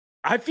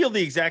 I feel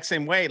the exact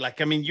same way.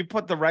 Like, I mean, you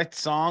put the right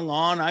song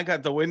on, I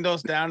got the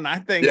windows down, and I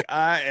think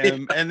I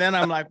am, and then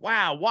I'm like,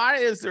 wow, why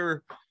is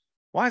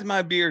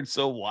my beard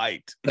so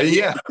white?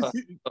 Yeah.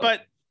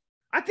 But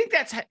I think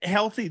that's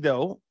healthy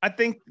though. I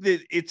think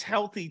that it's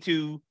healthy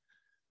to,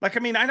 like, I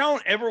mean, I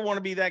don't ever want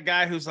to be that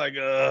guy who's like,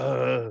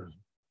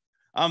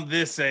 I'm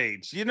this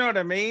age. You know what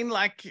I mean?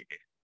 Like,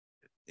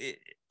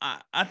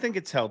 I think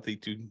it's healthy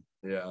to.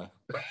 Yeah.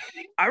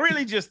 I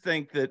really just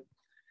think that,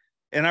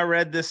 and I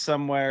read this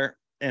somewhere,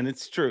 and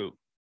it's true.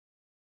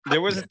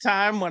 There was a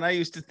time when I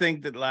used to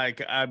think that,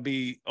 like, I'd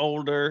be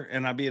older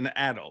and I'd be an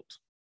adult.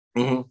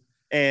 Mm-hmm.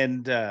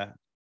 And that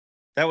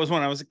was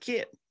when I was a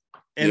kid.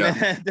 And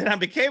then I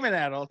became an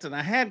adult and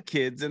I had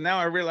kids. And now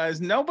I realize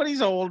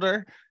nobody's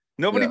older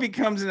Nobody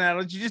becomes an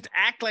adult. You just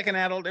act like an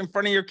adult in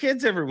front of your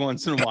kids every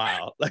once in a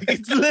while. Like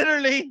it's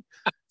literally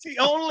the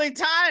only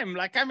time.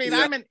 Like, I mean,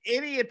 I'm an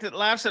idiot that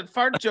laughs at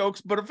fart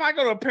jokes, but if I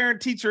go to a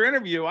parent-teacher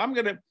interview, I'm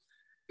going to,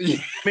 I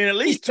mean, at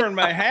least turn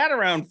my hat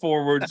around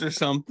forwards or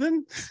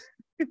something.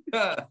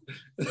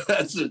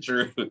 That's the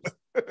truth.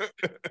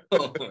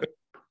 Oh,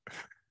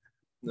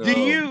 no. Do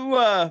you,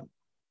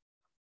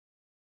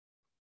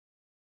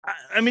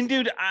 I mean,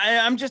 dude,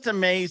 I'm just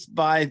amazed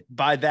by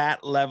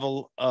that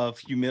level of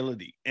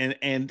humility, and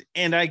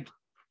I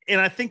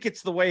think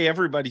it's the way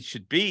everybody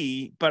should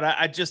be. But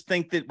I just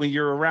think that when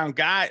you're around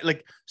guys,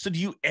 like, so do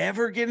you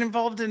ever get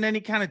involved in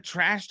any kind of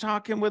trash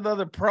talking with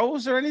other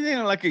pros or anything?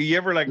 Like, are you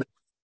ever like,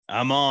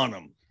 I'm on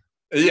them?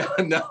 Yeah,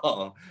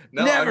 no,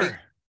 never. I mean,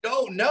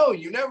 no,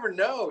 you never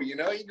know. You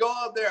know, you go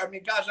out there. I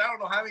mean, gosh, I don't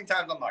know how many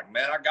times I'm like,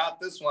 man, I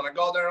got this one. I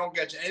go out there, I don't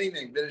catch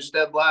anything, finish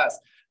dead last.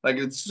 Like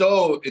it's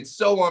so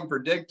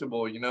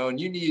unpredictable, you know, and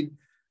you need,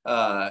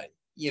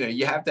 you know,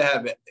 you have to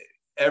have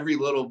every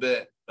little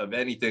bit of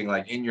anything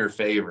like in your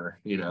favor,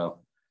 you know,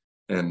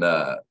 and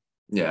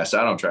yeah, so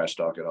I don't trash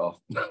talk at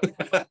all.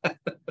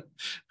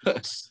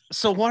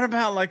 So what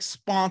about like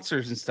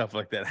sponsors and stuff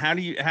like that? How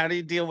do you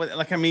deal with it?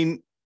 Like, I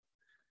mean,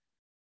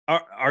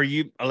 are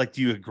you like,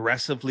 do you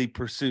aggressively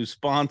pursue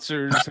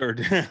sponsors or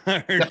do you?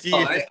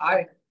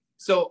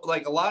 So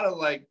like a lot of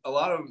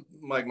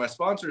my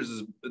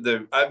sponsors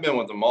I've been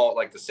with them all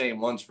like the same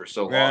ones for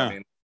so long. Yeah. I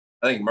mean,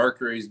 I think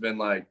Mercury's been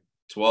like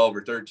 12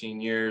 or 13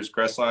 years.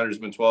 Crestliner's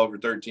been 12 or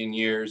 13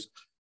 years.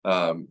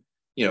 You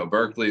know,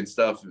 Berkeley and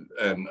stuff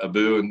and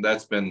Abu, and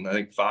that's been I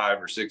think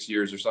 5 or 6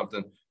 years or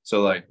something.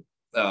 So like,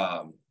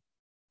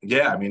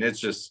 yeah, I mean, it's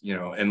just, you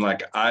know, and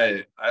like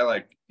I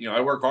like, you know, I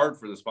work hard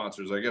for the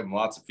sponsors. I give them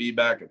lots of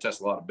feedback. I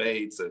test a lot of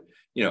baits.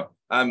 You know,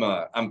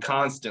 I'm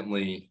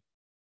constantly.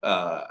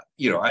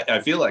 You know, I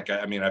feel like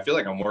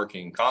I'm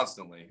working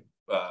constantly,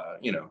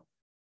 you know,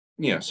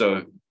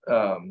 so,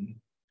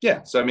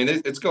 yeah, so, I mean,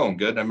 it's going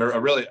good. I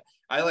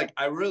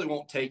really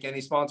won't take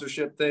any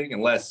sponsorship thing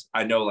unless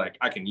I know, like,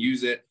 I can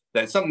use it.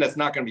 That's something that's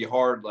not going to be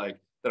hard, like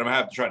that I'm gonna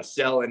have to try to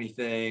sell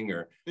anything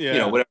or, you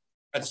know, whatever.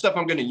 That's stuff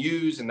I'm going to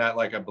use and that,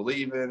 like, I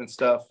believe in and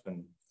stuff.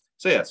 And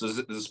so, yeah, so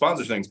the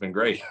sponsor thing's been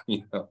great.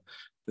 You know,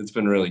 it's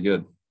been really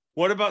good.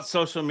 What about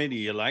social media?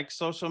 You like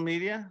social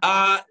media?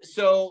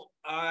 So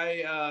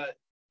I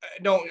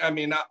don't, I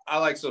mean, I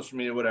like social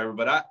media, whatever,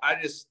 but I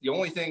just, the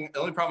only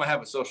problem I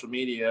have with social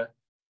media,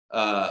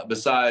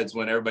 besides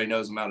when everybody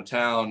knows I'm out of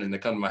town and they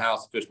come to my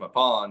house to fish my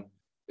pond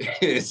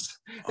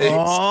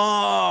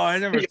I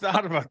never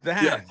thought about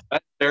that. Yeah,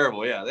 that's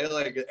terrible. Yeah. They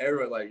like,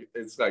 everyone, like,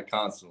 it's like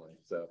constantly.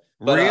 So,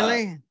 but,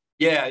 really?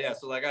 Yeah.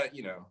 So like,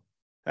 you know,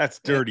 that's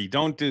dirty.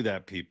 Don't do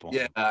that, people.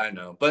 Yeah, I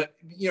know. But,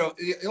 you know,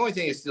 the only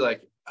thing is to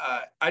like,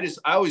 I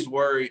always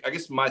worry. I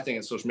guess my thing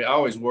is social media. I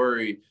always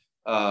worry,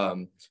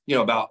 you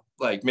know, about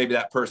like maybe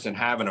that person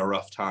having a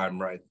rough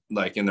time, right?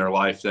 Like in their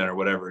life then or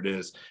whatever it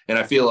is. And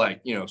I feel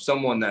like, you know,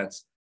 someone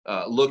that's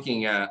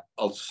looking at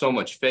so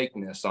much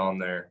fakeness on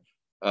there,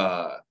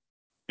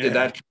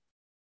 that,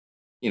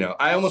 you know,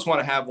 I almost want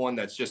to have one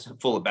that's just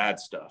full of bad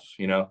stuff,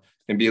 you know,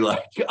 and be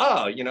like,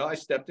 oh, you know, I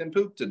stepped in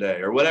poop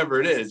today or whatever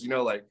it is, you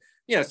know, like,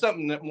 you know,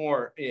 something that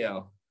more, you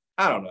know,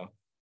 I don't know.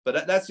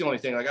 But that's the only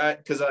thing. Like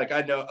because like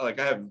I know, like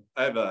I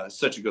have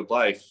such a good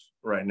life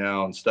right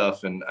now and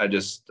stuff, and I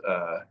just,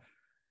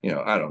 you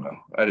know, I don't know.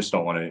 I just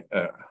don't want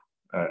to.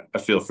 I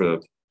feel for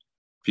the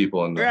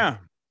people in the.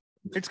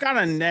 It's got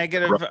a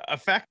negative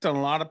effect on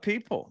a lot of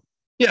people.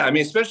 Yeah, I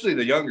mean, especially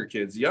the younger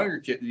kids, the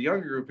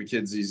younger group of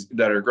kids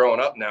that are growing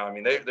up now. I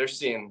mean, they're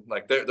seeing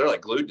like they're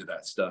like glued to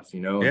that stuff,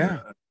 you know.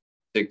 Yeah.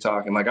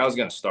 TikTok, and like I was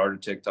gonna start a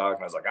TikTok,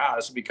 and I was like,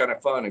 this would be kind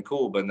of fun and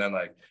cool. But then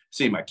like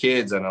see my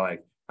kids, and I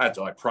have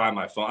to like pry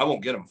my phone. I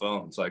won't get them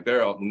phones. Like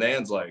they're all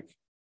Nan's like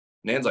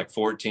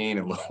 14,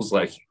 and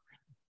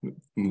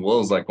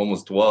Will's like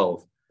almost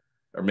 12,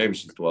 or maybe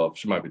she's 12.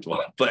 She might be 12.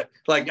 But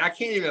like I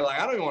can't even I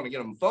don't even want to get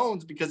them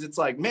phones because it's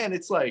like, man,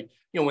 it's like,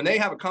 you know, when they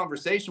have a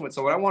conversation with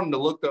someone, I want them to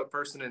look the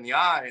person in the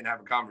eye and have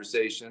a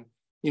conversation,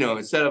 you know,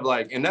 instead of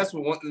like, and that's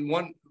what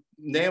one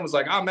Nan was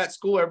like, I'm at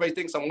school, everybody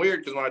thinks I'm weird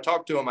because when I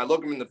talk to him, I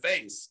look him in the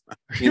face.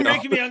 You're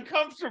making me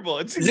uncomfortable.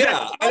 It's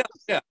exactly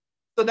yeah.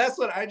 So that's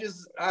what I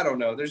don't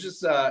know. There's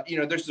just, you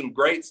know, there's some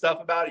great stuff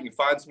about it. You can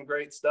find some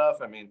great stuff.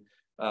 I mean,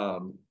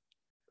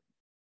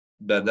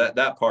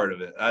 that part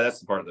of it, that's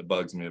the part that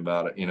bugs me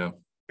about it, you know?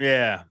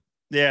 Yeah.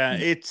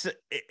 It's,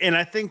 and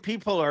I think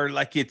people are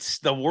like, it's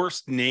the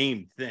worst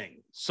named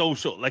thing.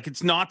 Social, like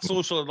it's not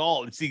social at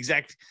all. It's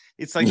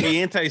it's like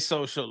the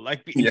antisocial,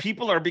 like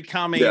people are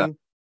becoming,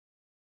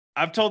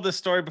 I've told this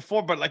story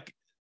before, but like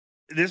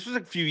this was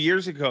a few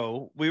years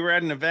ago. We were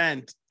at an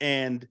event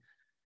and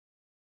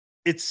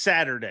it's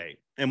Saturday.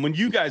 And when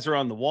you guys are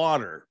on the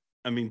water,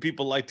 I mean,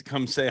 people like to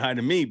come say hi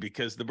to me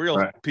because the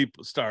real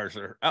people stars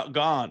are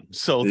gone.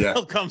 So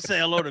they'll come say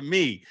hello to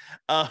me.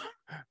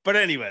 But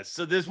anyways,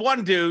 so this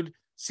one dude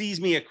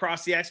sees me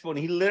across the expo and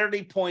he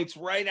literally points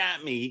right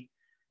at me.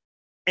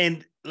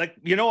 And like,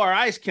 you know, our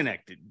eyes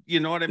connected,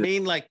 you know what I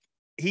mean? Like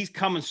he's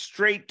coming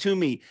straight to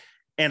me.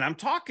 And I'm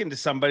talking to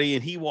somebody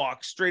and he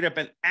walks straight up.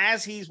 And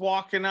as he's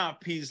walking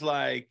up, he's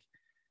like,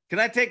 can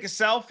I take a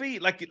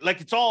selfie? Like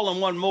it's all in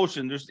one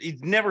motion.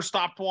 He's never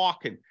stopped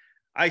walking.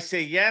 I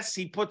say, yes.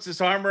 He puts his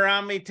arm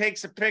around me,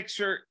 takes a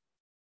picture.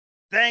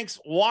 Thanks.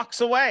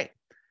 Walks away.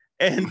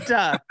 And,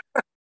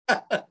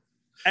 and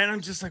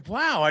I'm just like,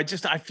 wow, I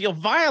feel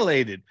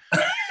violated.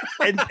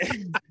 and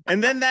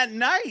then that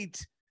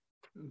night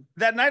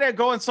I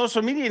go on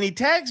social media and he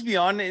tags me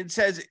on and it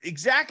says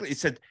exactly, it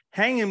said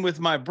hanging with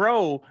my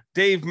bro,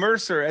 Dave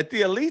Mercer at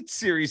the Elite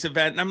Series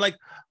event. And I'm like,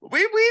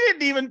 we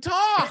didn't even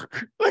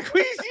talk. Like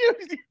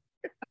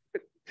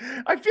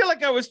I feel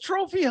like I was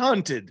trophy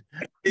hunted.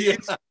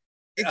 It's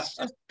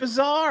just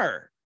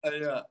bizarre.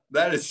 Yeah,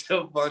 that is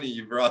so funny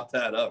you brought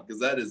that up because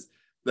that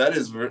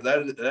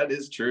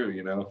is true,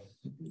 you know,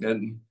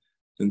 and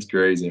it's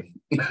crazy.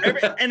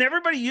 And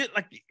everybody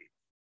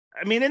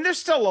and there's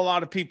still a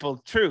lot of people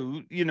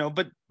too, you know,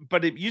 but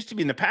it used to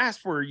be in the past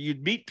where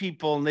you'd meet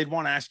people and they'd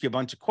want to ask you a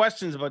bunch of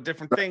questions about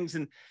different things.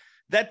 And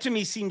that to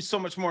me seems so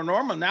much more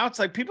normal. Now it's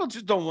like people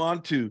just don't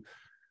want to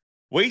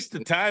waste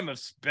the time of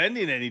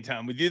spending any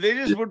time with you. They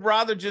just would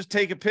rather just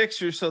take a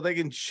picture so they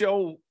can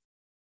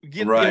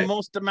get the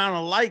most amount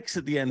of likes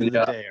at the end of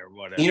the day or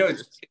whatever. You know,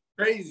 it's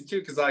crazy too,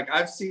 because like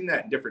I've seen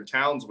that in different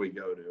towns we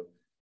go to.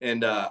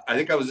 And I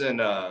think I was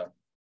in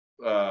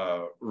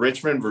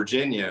Richmond,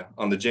 Virginia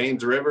on the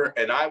James River,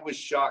 and I was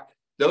shocked.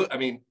 Though, I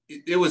mean,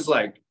 it was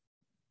like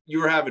you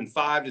were having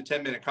 5 to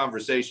 10 minute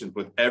conversations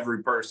with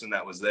every person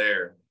that was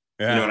there.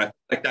 Yeah. You know, and I feel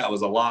like that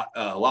was a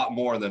lot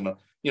more than a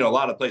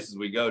lot of places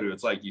we go to.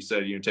 It's like you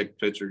said, take a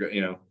picture,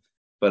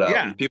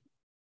 but people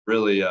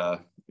really, I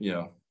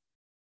know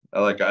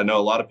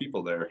a lot of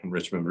people there in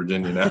Richmond,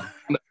 Virginia now.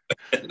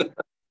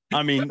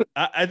 I mean,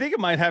 I think it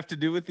might have to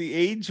do with the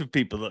age of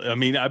people. I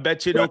mean, I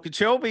bet you in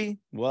Okeechobee,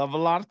 we'll have a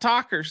lot of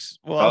talkers.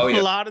 We'll have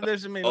a lot of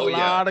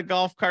lot of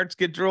golf carts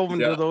get driven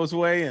to those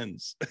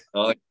weigh-ins.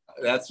 Oh,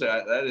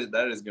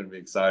 that is going to be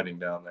exciting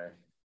down there.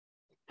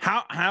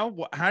 How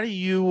do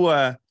you?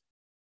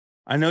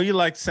 I know you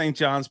like St.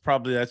 John's.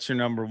 Probably that's your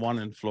number one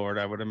in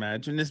Florida, I would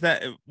imagine.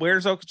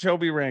 Where's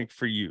Okeechobee ranked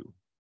for you?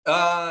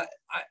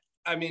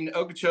 I mean,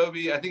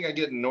 Okeechobee, I think I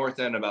get in North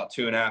End about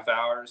 2.5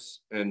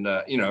 hours, and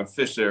I've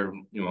fished there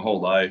my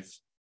whole life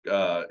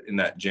in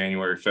that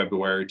January,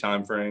 February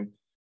timeframe.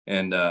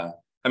 And I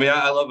mean,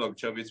 I love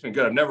Okeechobee. It's been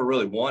good. I've never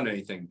really won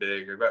anything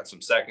big. I've got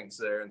some seconds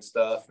there and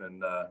stuff.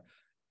 And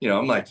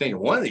I'm like thinking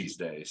one of these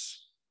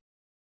days,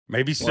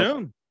 maybe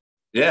soon.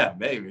 Yeah,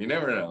 maybe. You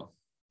never know.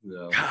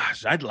 So,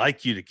 gosh, I'd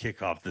like you to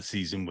kick off the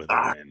season with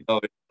a win. Oh,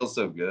 it feels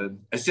so good.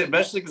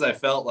 Especially because I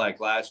felt like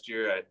last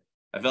year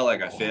I felt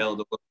like I failed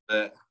a little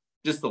bit.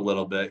 Just a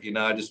little bit,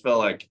 I just felt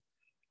like,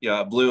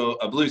 I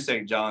blew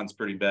St. John's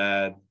pretty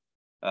bad.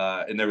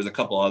 And there was a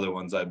couple other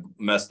ones I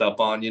messed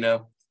up on,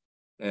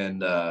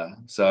 and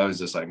so I was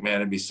just like, man,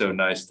 it'd be so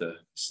nice to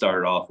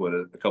start off with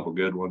a couple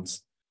good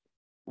ones.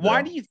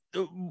 Why do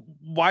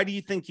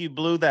you think you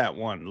blew that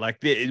one?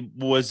 Like,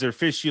 was there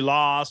fish you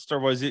lost,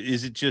 or is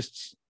it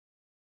just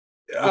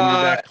when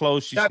you're that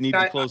close, you need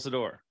to close the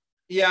door?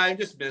 Yeah, I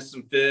just missed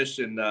some fish,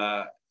 and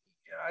I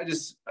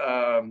just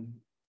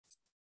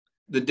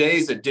the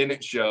days that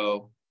didn't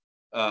show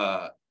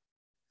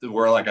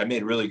were like I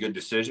made really good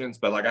decisions,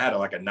 but like I had a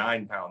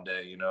 9-pound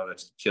day,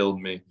 that's killed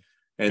me.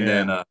 And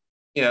then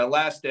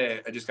last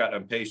day I just got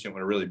impatient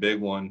with a really big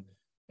one,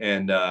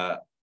 and I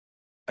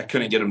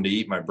couldn't get them to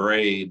eat my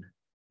braid.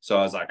 So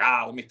I was like,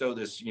 let me throw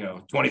this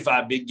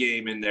 25 big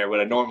game in there, what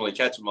I normally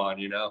catch them on,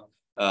 and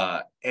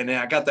then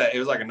I got that. It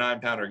was like a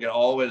 9-pounder, get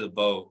all the way to the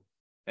boat,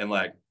 and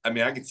I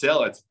could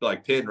tell it's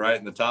like pinned right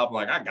in the top. I'm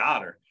like, I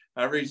got her.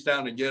 I reached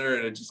down to get her,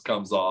 and it just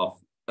comes off.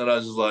 And I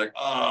was just like,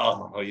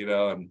 so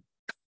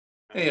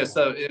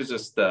it was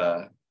just,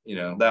 that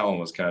one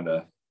was kind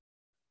of,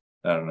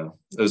 I don't know.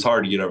 It was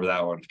hard to get over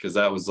that one because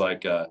that was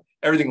like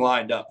everything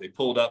lined up. They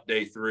pulled up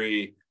day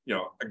 3,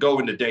 I go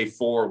into day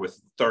 4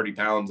 with 30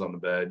 pounds on the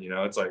bed.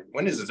 It's like,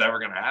 when is this ever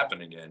going to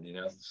happen again?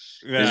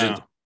 Yeah.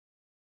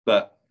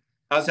 But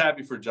I was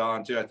happy for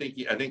John too. I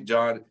think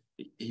John,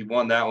 he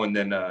won that one.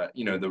 Then,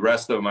 the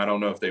rest of them, I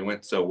don't know if they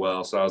went so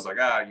well. So I was like,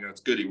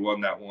 it's good he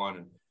won that one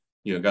and,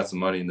 got some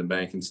money in the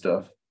bank and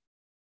stuff.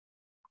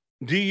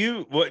 Do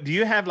you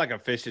have like a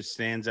fish that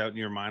stands out in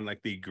your mind,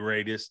 like the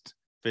greatest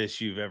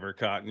fish you've ever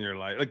caught in your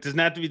life? Like, doesn't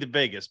have to be the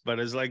biggest, but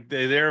it's like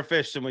they're a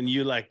fish. And when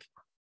you that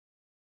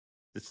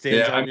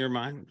stands out in your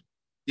mind.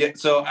 Yeah.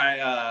 So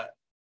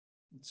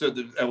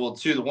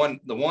the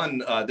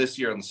one this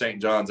year on the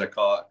St. John's I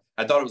caught,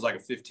 I thought it was like a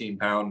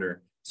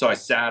 15-pounder. So I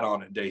sat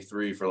on it day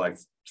 3 for like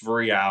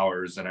 3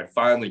 hours, and I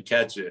finally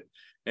catch it.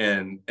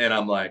 And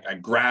I'm like, I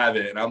grab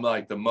it, and I'm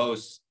like the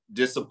most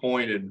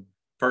disappointed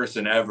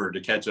person ever to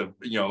catch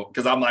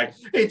because I'm like,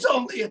 it's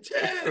only a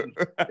 10.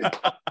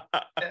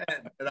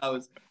 And I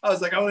was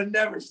like, I would have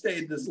never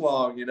stayed this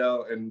long,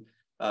 and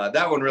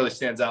that one really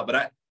stands out.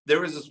 But there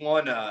was this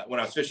one when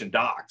I was fishing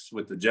docks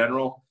with the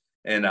General,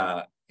 and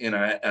and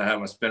I have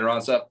my spinner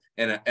on stuff,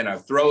 and I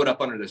throw it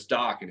up under this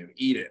dock and it would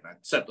eat it. And I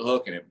set the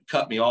hook and it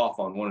cut me off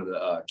on one of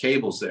the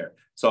cables there.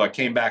 So I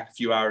came back a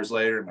few hours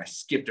later and I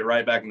skipped it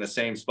right back in the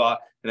same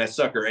spot, and that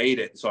sucker ate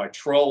it. So I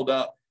trolled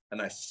up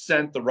and I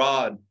sent the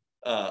rod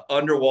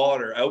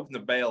underwater. I opened the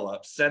bail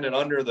up, sent it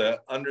under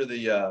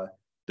the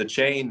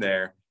chain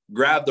there,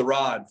 grabbed the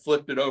rod,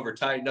 flipped it over,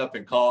 tightened up,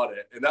 and caught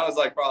it. And that was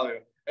like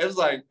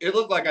it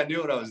looked like I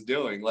knew what I was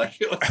doing. Like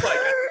it was like.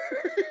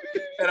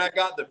 And I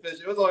got the fish.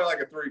 It was only like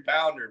a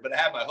 3-pounder, but it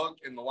had my hook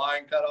and the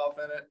line cut off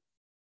in it.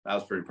 I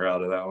was pretty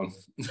proud of that one.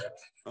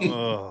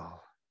 Oh,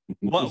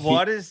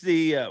 what's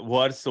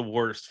the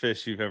worst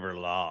fish you've ever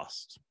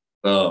lost?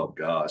 Oh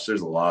gosh,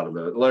 there's a lot of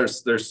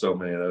those. There's so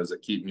many of those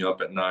that keep me up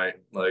at night.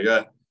 Like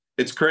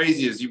it's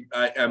crazy.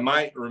 I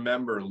might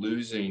remember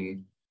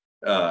losing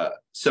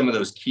some of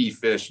those key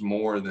fish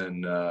more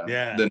than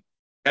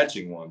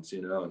catching ones.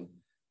 And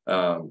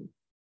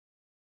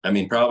I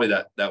mean, probably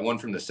that one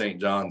from the St.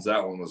 John's,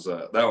 that one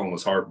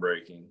was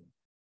heartbreaking.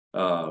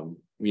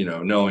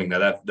 Knowing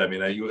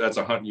that's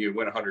a hunt, you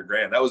win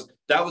 $100,000.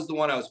 That was the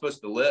one I was supposed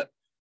to lip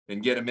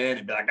and get him in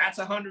and be like, that's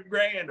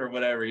 $100,000 or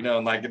whatever,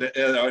 and like,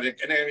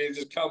 it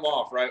just come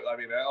off, right? I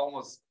mean, I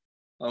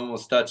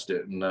almost touched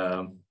it. And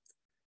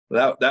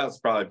that's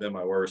probably been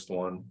my worst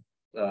one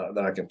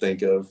that I can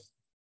think of.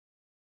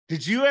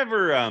 Did you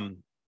ever,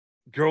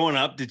 growing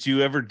up,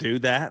 do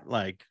that?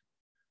 Like,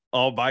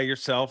 all by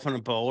yourself on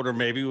a boat, or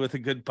maybe with a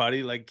good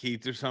buddy like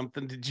Keith or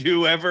something? Did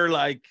you ever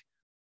like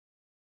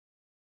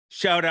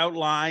shout out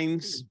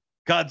lines,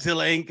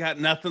 Godzilla ain't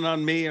got nothing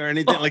on me, or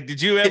anything? Like, did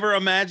you ever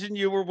imagine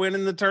you were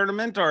winning the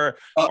tournament, or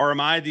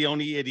am I the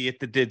only idiot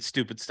that did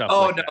stupid stuff?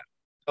 Oh, like no. That?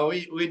 Oh,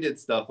 we did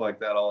stuff like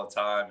that all the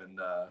time. And,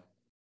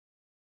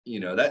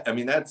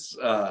 that's,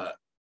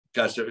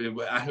 gosh,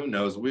 who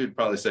knows? We would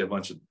probably say a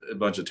bunch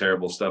of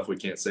terrible stuff we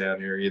can't say on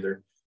here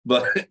either,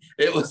 but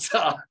it was,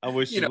 I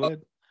wish you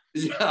would.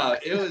 Yeah,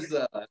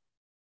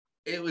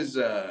 it was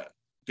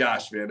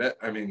gosh, man,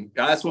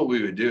 that's what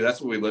we would do.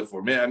 That's what we live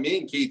for, man. Me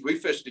and Keith, we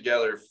fished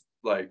together.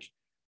 Like,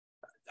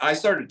 I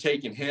started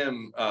taking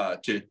him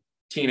to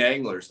teen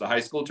anglers, the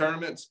high school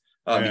tournaments,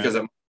 because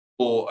I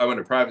went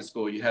to private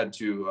school. You had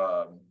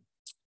to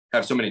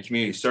have so many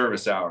community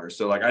service hours,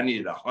 so like I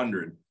needed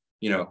 100,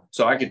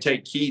 so I could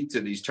take Keith to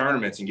these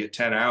tournaments and get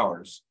 10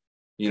 hours,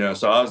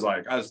 so I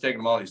was taking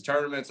him all these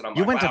tournaments, and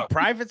you went to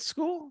private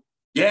school?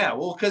 Yeah,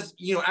 well, because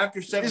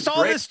after 7th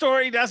grade, this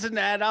story doesn't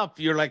add up.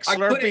 You're like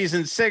Slurpees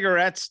and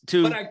cigarettes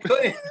too. But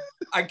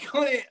I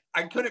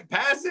couldn't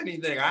pass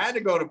anything. I had to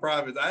go to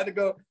private. I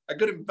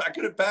couldn't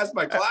pass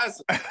my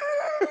classes. I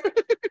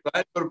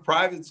had to go to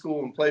private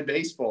school and play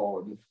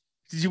baseball.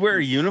 Did you wear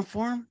a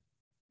uniform?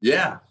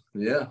 Yeah.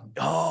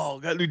 Oh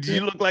God, did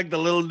you look like the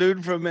little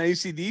dude from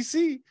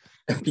AC/DC?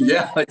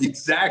 Yeah,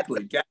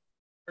 exactly.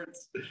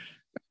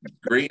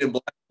 Green and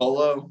black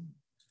polo.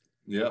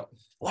 Yeah.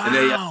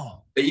 Wow.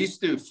 They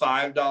used to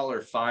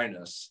 $5 fine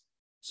us.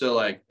 So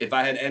like if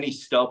I had any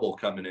stubble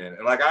coming in,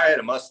 and like I had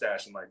a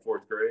mustache in like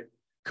 4th grade.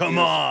 Come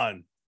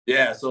on.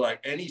 Yeah. So like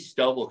any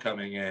stubble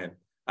coming in,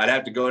 I'd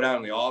have to go down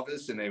in the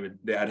office and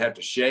I'd have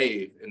to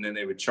shave, and then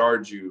they would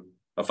charge you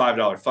a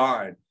 $5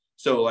 fine.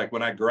 So like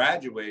when I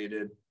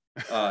graduated,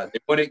 they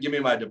wouldn't give me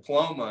my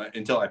diploma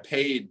until I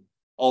paid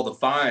all the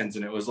fines,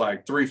 and it was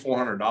like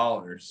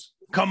 $300-400.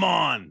 Come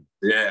on.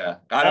 Yeah.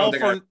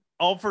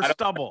 All for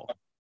stubble.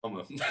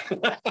 Well,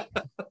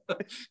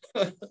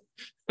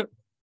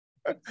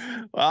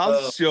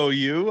 I'll show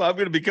you. I'm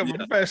going to become a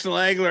professional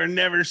angler and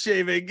never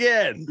shave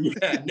again.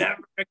 Yeah,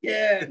 never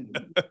again.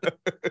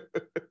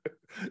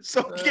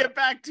 So get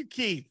back to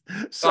Keith.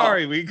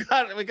 Sorry, we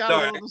got a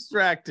little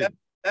distracted.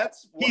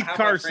 That's Keith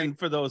Carson,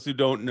 for those who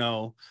don't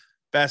know,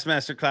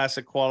 Bassmaster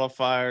Classic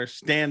qualifier,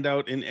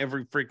 standout in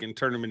every freaking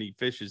tournament he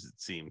fishes, it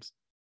seems.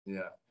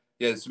 Yeah.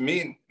 It's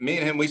me and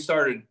him. We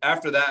started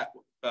after that.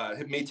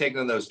 Me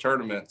taking those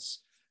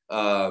tournaments.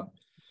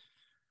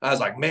 I was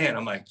like,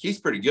 man, he's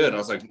pretty good. I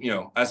was like,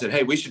 I said,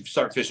 hey, we should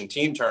start fishing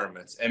team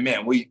tournaments. And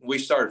man, we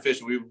started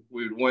fishing. We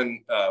would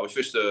win. We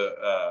fished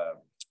the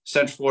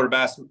Central Florida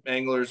Bass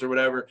Anglers or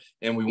whatever,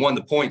 and we won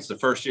the points the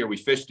first year we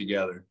fished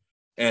together.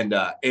 And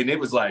it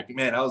was like,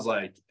 man, I was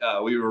like,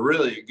 we were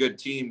really a good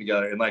team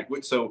together. And like,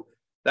 so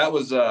that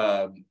was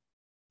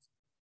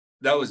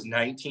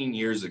 19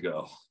 years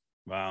ago.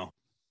 Wow.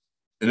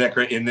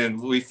 And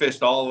then we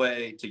fished all the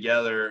way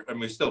together. I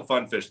mean, we still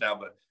fun fish now,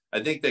 but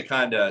I think they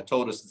kind of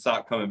told us to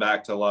stop coming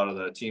back to a lot of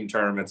the team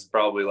tournaments,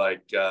 probably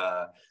like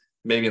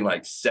maybe in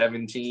like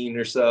 17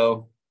 or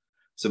so.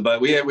 So,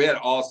 but we had an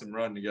awesome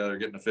run together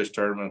getting to fish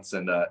tournaments.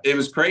 And it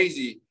was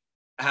crazy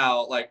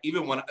how like,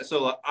 even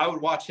I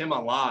would watch him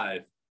on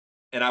live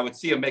and I would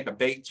see him make a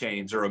bait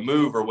change or a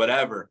move or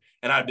whatever.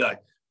 And I'd be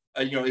like,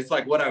 it's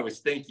like what I was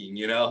thinking,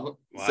 Wow.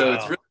 So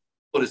it's really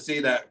cool to see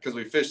that, because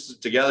we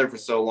fished together for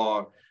so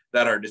long,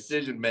 that our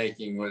decision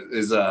making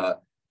is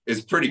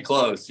pretty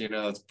close.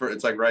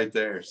 It's like right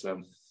there.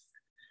 So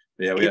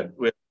yeah, we had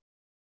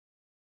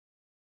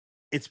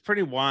it's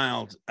pretty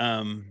wild.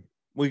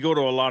 We go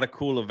to a lot of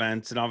cool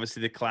events, and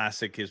obviously the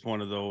Classic is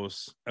one of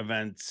those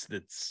events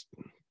that's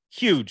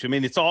huge. I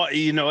mean, it's all,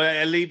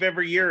 I leave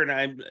every year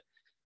and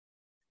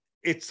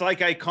it's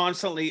like I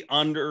constantly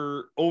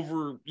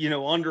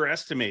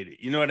underestimate it.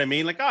 You know what I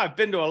mean? Like, oh, I've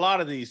been to a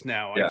lot of these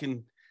now. Yeah.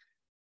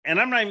 And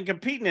I'm not even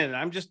competing in it.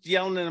 I'm just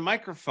yelling in a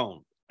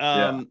microphone.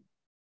 Yeah.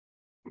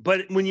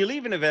 But when you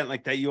leave an event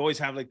like that, you always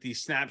have like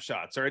these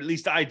snapshots, or at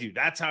least I do.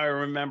 That's how I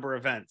remember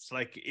events.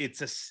 Like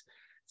it's a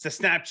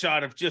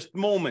snapshot of just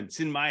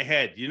moments in my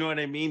head. You know what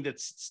I mean? That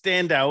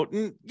stand out.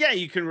 And yeah,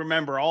 you can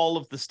remember all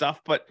of the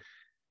stuff, but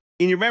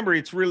in your memory,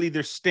 it's really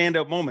their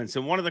standout moments.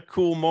 And one of the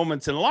cool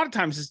moments, and a lot of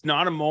times it's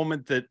not a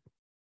moment that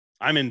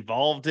I'm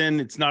involved in.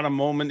 It's not a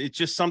moment. It's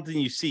just something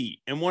you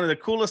see. And one of the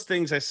coolest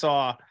things I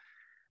saw,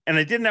 and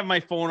I didn't have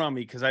my phone on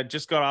me because I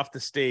just got off the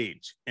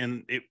stage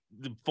and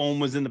the phone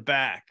was in the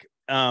back.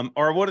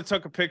 Or I would have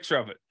took a picture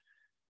of it.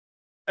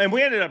 And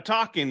we ended up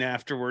talking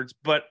afterwards,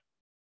 but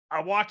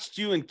I watched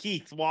you and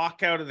Keith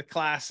walk out of the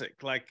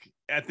classic. Like,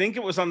 I think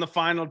it was on the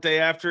final day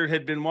after it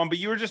had been won, but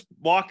you were just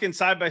walking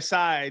side by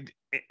side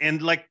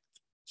and like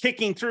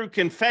kicking through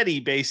confetti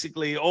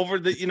basically over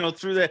the,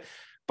 through the,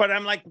 but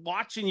I'm like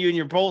watching you and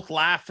you're both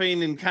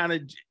laughing and kind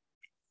of,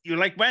 you're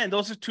like, man,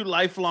 those are two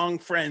lifelong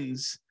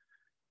friends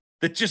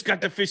that just got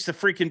to fish the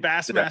freaking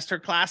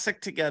Bassmaster Classic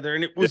together.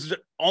 And it was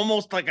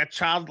almost like a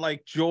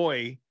childlike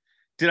joy.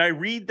 Did I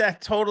read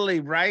that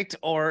totally right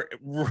or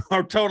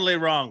totally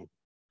wrong?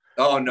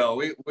 Oh, no,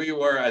 we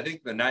were, I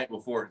think the night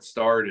before it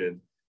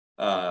started,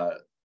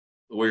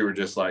 we were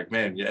just like,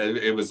 man, yeah,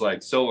 it was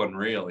like so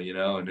unreal,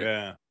 and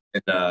yeah.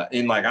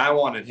 And like, I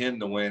wanted him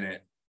to win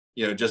it,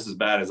 just as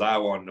bad as I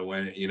wanted to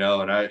win it,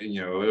 and I, we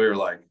were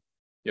like,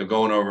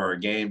 going over our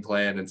game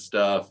plan and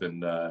stuff.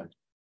 And,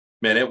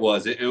 man, it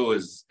was, I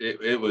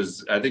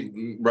think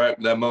right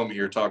that moment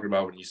you were talking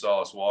about when you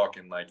saw us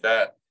walking like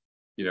that,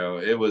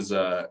 it was,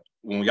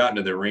 when we got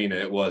into the arena,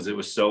 it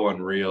was so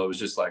unreal. It was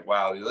just like,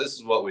 wow, this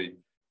is what we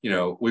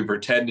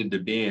pretended to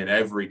be in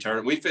every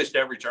tournament. We fished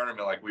every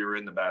tournament like we were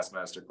in the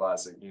Bassmaster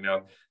Classic,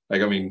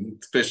 like, I mean,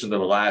 fishing to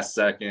the last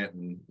second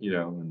and,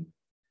 yeah,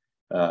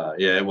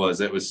 it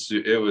was, I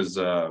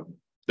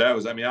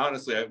mean,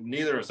 honestly,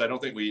 neither of us, I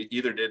don't think we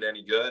either did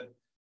any good.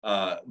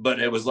 But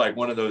it was like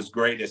one of those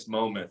greatest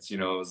moments, it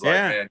was like,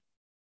 man,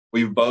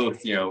 we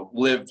both,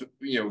 lived,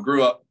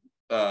 grew up,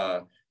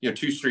 2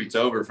 streets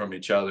over from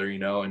each other,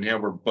 and yeah,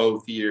 we're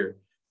both here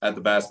at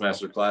the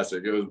Bassmaster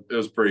Classic. It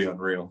was pretty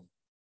unreal.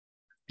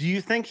 Do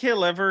you think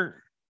he'll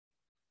ever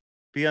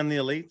be on the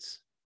elites?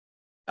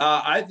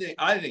 I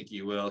think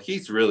he will.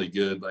 He's really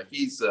good. Like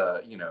he's,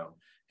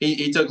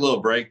 he took a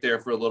little break there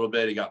for a little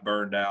bit. He got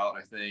burned out,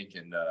 I think.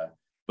 And,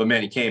 but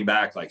man, he came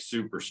back like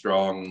super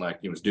strong.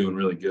 Like he was doing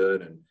really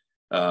good.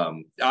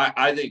 And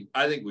I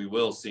think we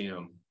will see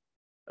him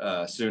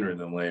sooner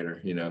than later.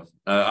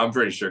 I'm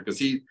pretty sure because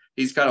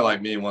he's kind of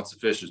like me and wants to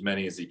fish as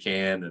many as he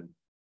can.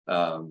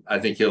 And I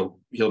think he'll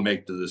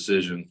make the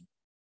decision,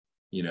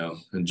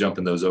 and jump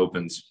in those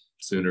opens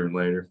sooner and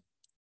later.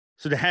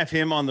 So to have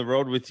him on the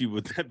road with you,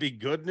 would that be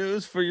good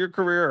news for your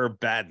career or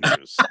bad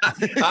news?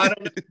 I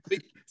don't know.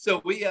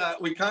 So we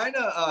kind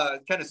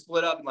of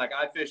split up, and like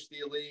I fished the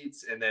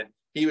elites, and then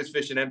he was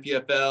fishing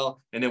MPFL,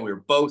 and then we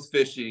were both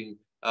fishing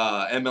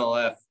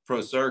MLF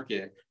Pro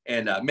Circuit.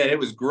 And man, it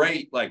was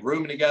great, like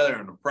rooming together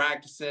and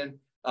practicing.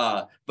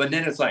 But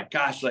then it's like,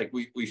 gosh, like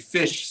we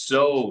fish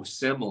so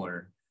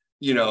similar,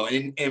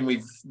 and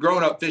we've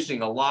grown up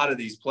fishing a lot of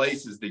these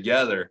places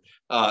together,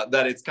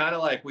 that it's kind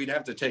of like we'd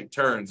have to take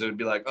turns. It would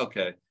be like,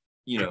 okay,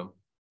 you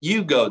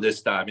go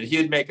this time, and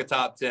he'd make a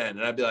top 10,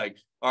 and I'd be like,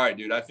 all right,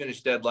 dude, I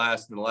finished dead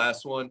last in the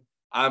last one.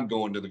 I'm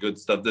going to the good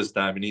stuff this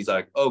time. And he's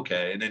like,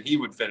 okay. And then he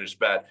would finish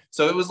bad.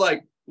 So it was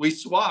like we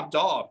swapped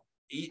off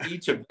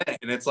each event,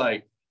 and it's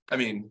like, I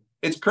mean,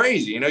 it's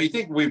crazy. You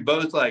think we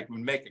both like would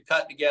make a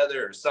cut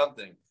together or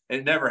something, and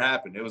it never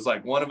happened. It was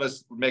like one of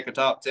us would make a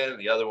top 10 and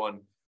the other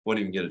one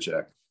wouldn't even get a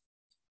check.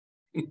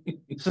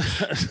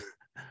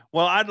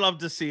 Well, I'd love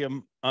to see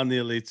him on the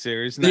Elite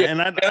Series. And, yeah,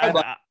 and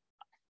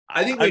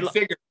I think we'd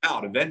figure it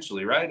out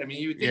eventually, right? I mean,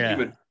 you think you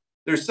would,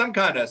 there's some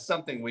kind of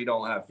something we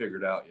don't have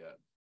figured out yet.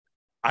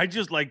 I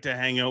just like to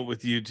hang out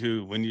with you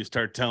too when you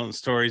start telling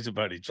stories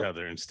about each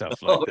other and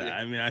stuff like that. Yeah.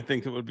 I mean, I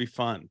think it would be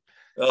fun.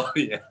 Oh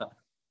yeah.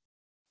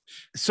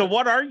 So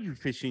what are you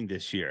fishing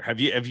this year? Have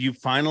you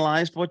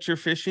finalized what you're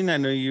fishing? I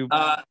know you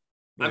I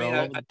mean, all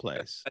over the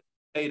place. I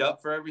paid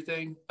up for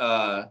everything.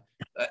 I'm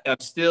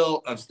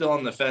still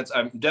on the fence.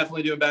 I'm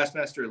definitely doing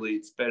Bassmaster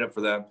Elites, paid up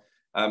for them.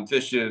 I'm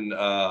fishing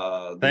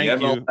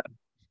Thank you.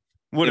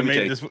 Would have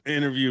made this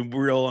interview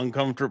real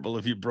uncomfortable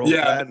if you broke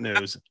that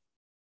news.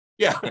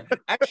 Yeah,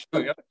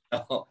 actually,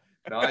 no,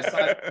 I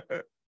signed up.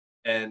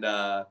 And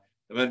I'm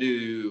going to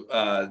do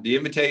the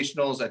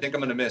invitationals. I think I'm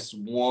going to miss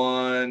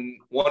one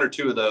or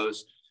two of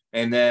those.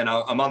 And then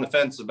I'm on the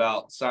fence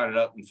about signing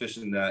up and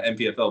fishing the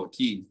MPFL with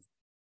Keith.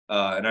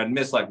 And I'd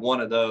miss like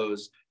one of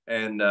those.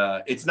 And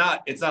it's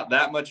not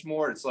that much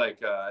more. It's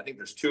like, I think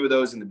there's 2 of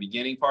those in the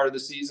beginning part of the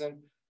season.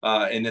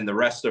 And then the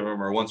rest of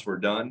them are once we're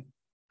done.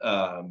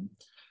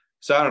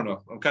 So I don't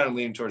know. I'm kind of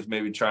leaning towards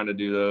maybe trying to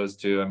do those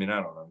too. I mean,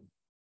 I don't know.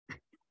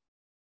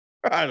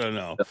 I don't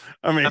know.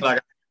 I mean,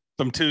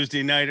 Some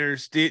Tuesday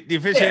nighters. Do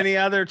you fish any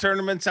other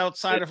tournaments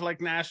outside of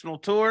like national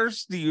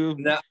tours? Do you?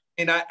 No,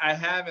 and I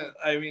haven't.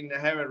 I mean, I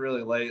haven't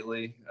really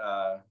lately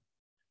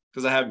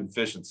because I haven't been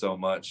fishing so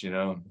much.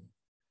 I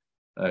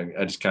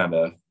just kind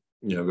of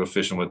go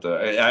fishing with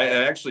I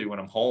actually, when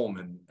I'm home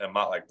and I'm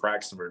not like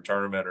practicing for a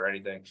tournament or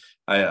anything,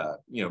 I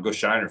go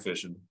shiner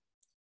fishing.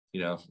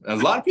 A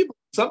lot of people,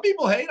 some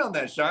people hate on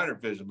that shiner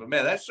fishing, but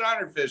man, that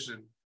shiner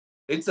fishing,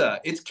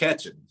 it's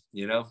catching.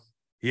 Yeah.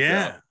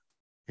 So,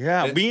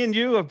 yeah. Me and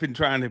you have been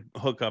trying to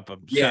hook up a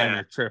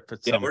shiner trip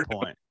at some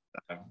point.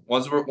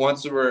 Once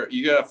we're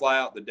you got to fly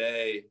out the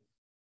day.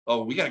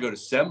 Oh, we got to go to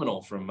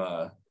Seminole from.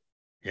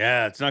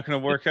 Yeah, it's not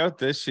going to work out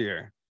this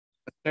year.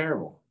 That's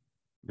terrible.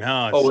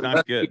 No, it's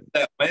not good.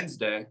 That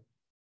Wednesday.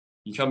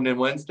 You coming in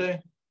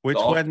Wednesday? Which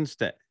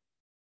Wednesday?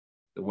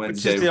 The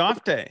Wednesday. Which is the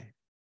off day.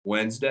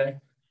 Wednesday.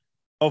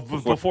 Oh,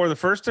 before the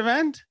first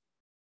event?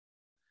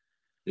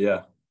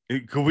 Yeah.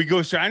 Could we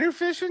go shiner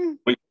fishing?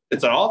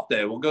 It's an off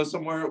day. We'll go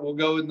somewhere. We'll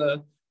go in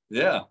the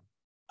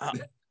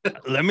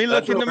let me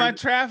look into my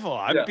travel.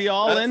 I'd be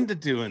all into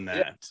doing that.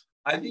 Yeah.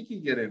 I think you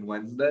get in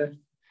Wednesday.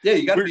 Yeah,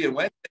 you got to be in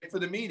Wednesday for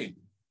the meeting.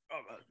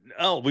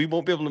 Oh, we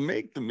won't be able to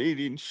make the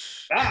meeting.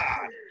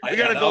 I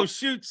got to go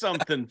shoot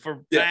something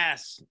for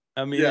bass.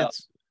 I mean,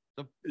 it's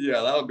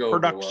that'll go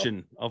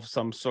production of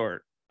some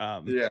sort.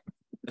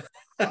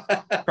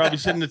 Probably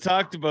shouldn't have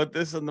talked about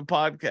this on the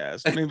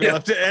podcast. Maybe I'll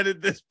have to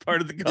edit this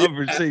part of the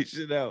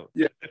conversation out.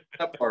 Yeah,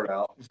 that part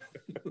out.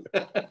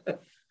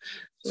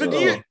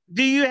 So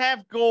do you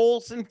have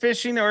goals in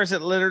fishing, or is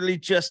it literally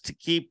just to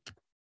keep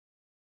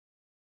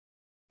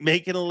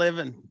making a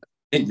living?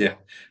 Yeah.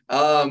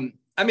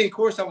 I mean, of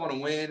course I want to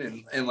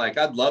win and like,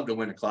 I'd love to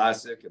win a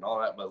classic and all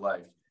that, but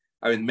like,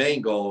 I mean, the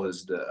main goal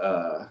is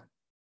to,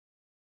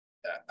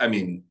 I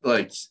mean,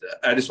 like,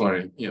 I just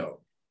want to,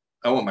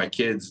 I want my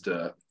kids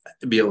to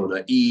be able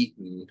to eat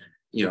and,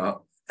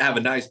 have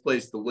a nice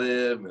place to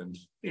live and,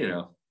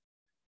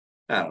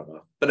 I don't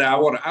know, but I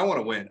want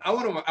to win. I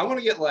want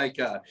to get like,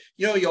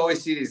 you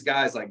always see these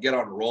guys like get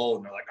on a roll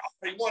and they're like, oh,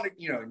 they want to,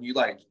 and you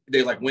like,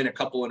 they like win a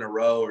couple in a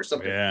row or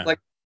something. Yeah.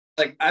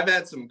 Like I've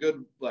had some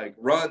good like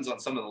runs on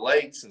some of the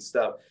lakes and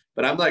stuff,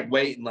 but I'm like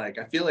waiting. Like,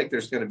 I feel like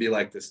there's going to be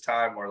like this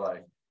time where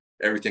like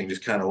everything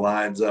just kind of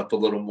lines up a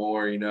little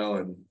more, and,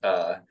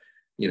 I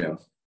don't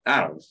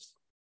know,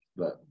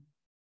 but.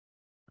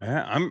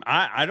 Yeah,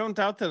 I don't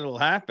doubt that it'll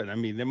happen. I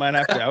mean, they might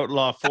have to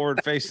outlaw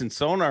forward facing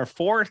sonar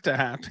for it to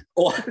happen.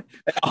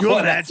 You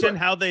imagine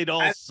how they'd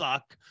all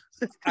suck.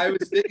 I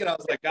was thinking, I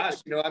was like, gosh,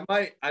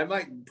 I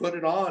might put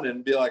it on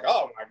and be like,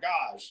 oh my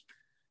gosh.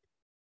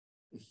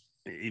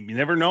 You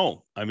never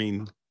know. I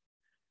mean,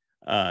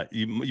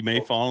 you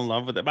may fall in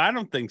love with it, but I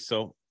don't think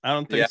so.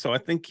 I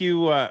think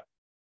you,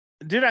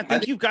 dude, I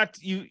think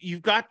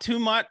you've got too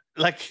much,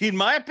 like, in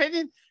my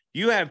opinion,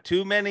 you have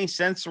too many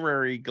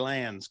sensory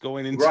glands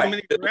going in so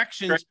many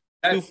directions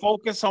to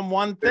focus on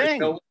one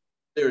thing.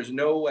 There's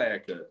no way I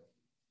could.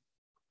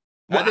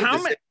 Well,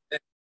 how many?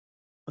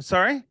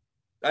 Sorry?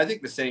 I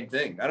think the same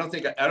thing. I don't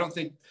think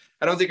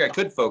I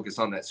could focus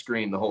on that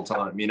screen the whole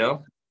time,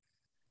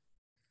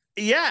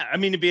 Yeah, I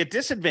mean, it'd be a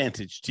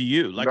disadvantage to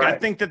you. Like, I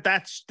think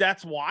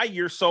that's why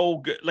you're so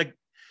good. Like,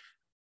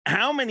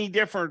 how many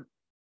different,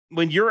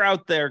 when you're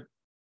out there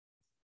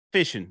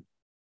fishing,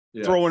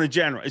 throwing a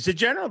general, is the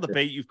general the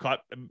bait you've caught?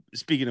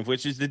 Speaking of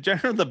which, is the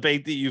general the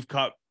bait that you've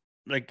caught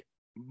like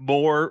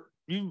more?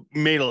 You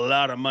made a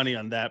lot of money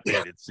on that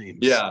bait, it seems.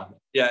 Yeah.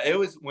 It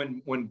was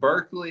when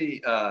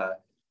Berkeley,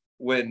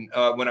 when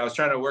I was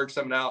trying to work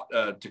something out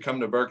to come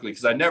to Berkeley,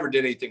 because I never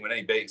did anything with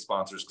any bait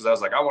sponsors, because I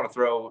was like, I want to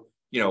throw,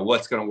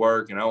 what's going to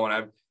work, and I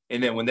want to.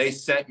 And then when they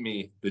sent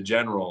me the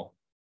general,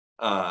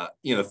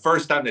 the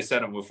first time they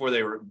sent them before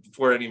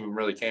it even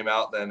really came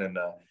out, then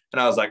and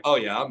I was like, oh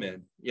yeah, I'm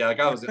in. Yeah, like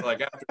I was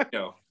like after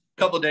a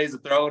couple of days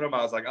of throwing them,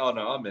 I was like, oh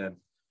no, I'm in.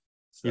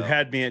 So. You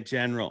had me at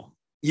general.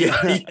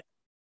 Yeah.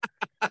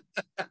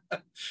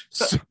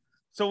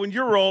 So when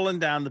you're rolling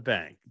down the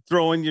bank,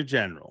 throwing your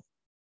general,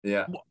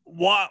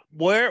 what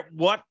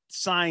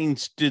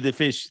signs do the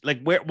fish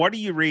like? What are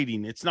you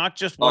reading? It's not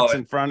just what's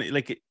in front of you,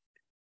 like.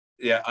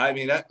 Yeah, I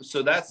mean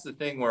that's the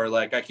thing where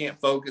like I can't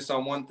focus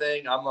on one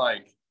thing. I'm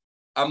like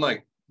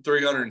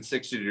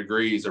 360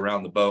 degrees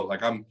around the boat.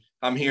 Like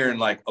I'm hearing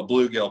like a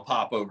bluegill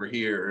pop over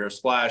here or a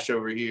splash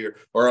over here,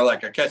 or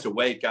like I catch a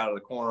wake out of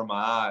the corner of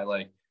my eye.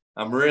 Like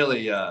I'm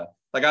really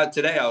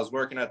today I was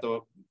working at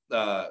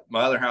my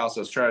other house. I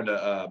was trying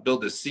to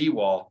build this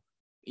seawall,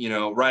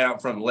 right out in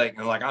front of the lake,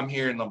 and like I'm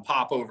hearing them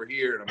pop over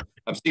here, and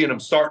I'm seeing them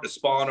start to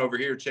spawn over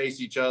here,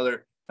 chase each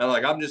other. And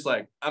like, I'm just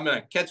like, I'm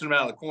catching them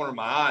out of the corner of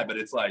my eye, but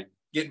it's like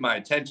getting my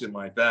attention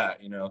like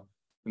that, And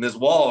this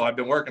wall, I've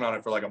been working on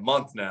it for like a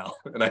month now,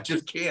 and I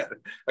just can't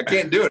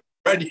do it.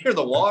 Right near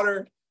the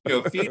water,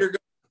 feeder going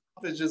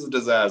off, it's just a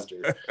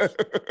disaster.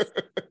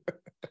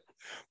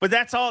 But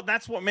that's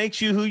what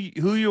makes you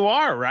who you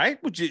are, right?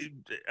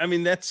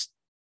 That's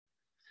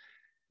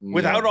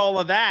without all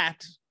of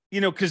that,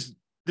 because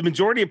the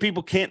majority of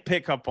people can't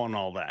pick up on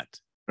all that.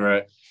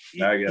 Right.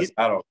 I guess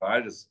I don't know.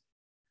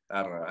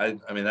 I don't know.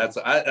 I mean,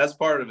 that's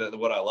part of it.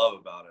 What I love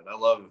about it. I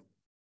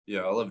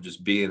love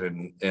just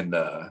being in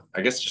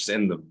I guess just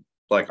in the,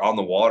 like, on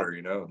the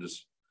water,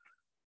 just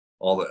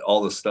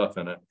all the stuff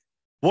in it.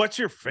 What's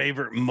your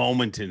favorite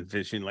moment in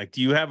fishing? Like,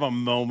 do you have a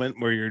moment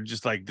where you're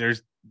just like,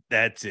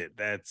 that's it.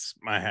 That's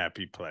my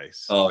happy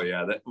place. Oh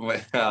yeah.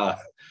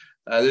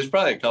 There's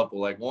probably a couple.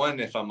 Like,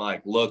 one, if I'm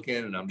like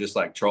looking and I'm just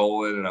like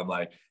trolling and I'm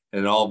like,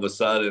 and all of a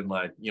sudden,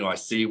 like, I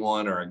see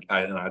one, or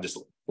I just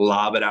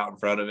lob it out in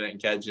front of it and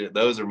catch it.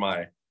 That's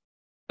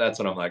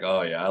when I'm like,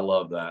 oh yeah, I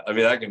love that. I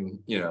mean, I can,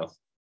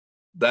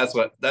 that's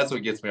what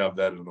gets me out of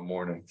bed in the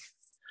morning.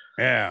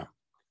 Yeah.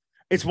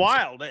 It's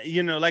wild,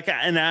 like,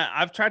 and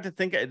I've tried to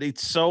think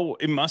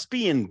it must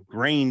be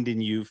ingrained in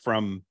you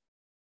from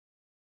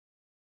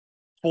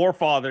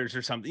forefathers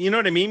or something. You know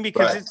what I mean?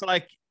 Because It's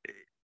like,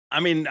 I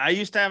mean, I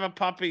used to have a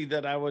puppy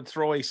that I would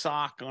throw a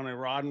sock on a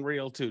rod and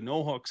reel to,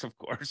 no hooks, of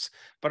course,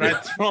 but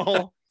I'd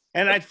throw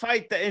and I'd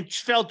fight that. It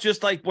felt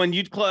just like when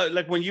you'd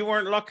like when you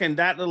weren't looking,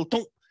 that little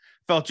thunk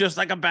felt just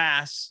like a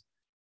bass.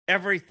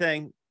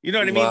 Everything, you know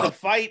what I mean? The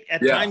fight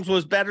at times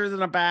was better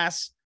than a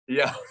bass.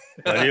 Yeah.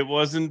 But it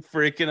wasn't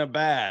freaking a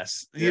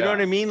bass. You know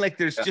what I mean? Like,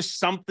 there's just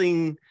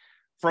something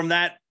from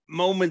that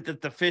moment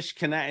that the fish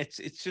connect.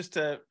 It's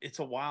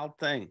a wild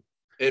thing.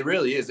 It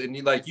really is. And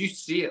you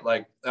see it,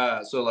 like,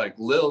 so like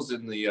Lil's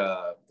in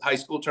the high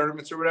school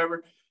tournaments or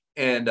whatever.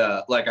 And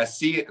like, I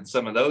see it in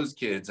some of those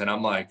kids, and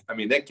I'm like, I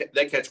mean, they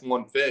catch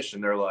one fish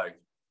and they're like,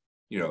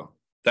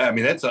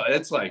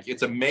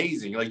 it's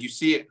amazing. Like, you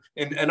see it,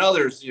 and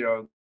others,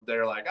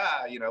 they're like,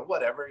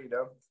 whatever,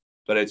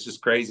 but it's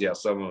just crazy how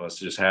some of us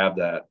just have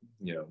that,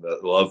 the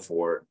love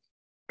for it.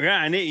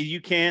 Yeah. And you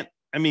can't,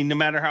 I mean, no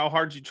matter how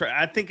hard you try,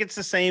 I think it's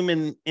the same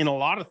in a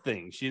lot of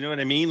things, you know what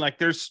I mean? Like,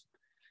 there's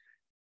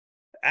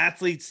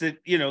athletes that,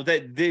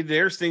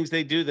 there's things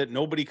they do that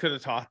nobody could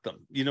have taught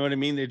them. You know what I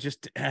mean? They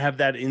just have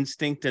that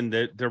instinct, and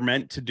they're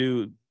meant to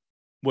do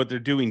what they're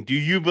doing. Do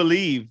you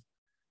believe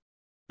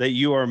that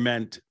you are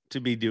meant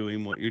to be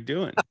doing what you're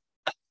doing?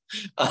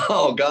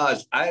 Oh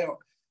gosh. I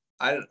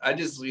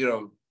just,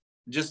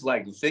 just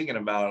like thinking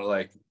about it,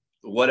 like,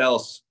 what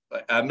else?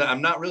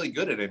 I'm not really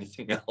good at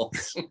anything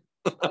else.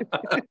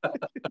 I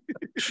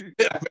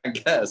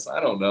guess, I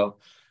don't know.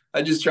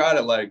 I just try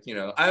to, like,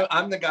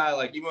 I'm the guy,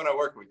 like, even when I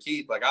worked with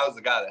Keith, like, I was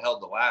the guy that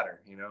held the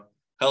ladder,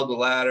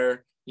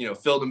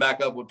 filled them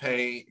back up with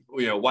paint,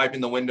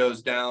 wiping the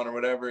windows down or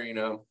whatever,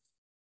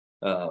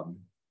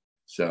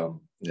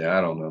 so yeah,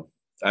 I don't know.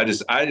 I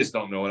just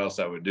don't know what else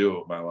I would do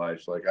with my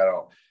life. Like,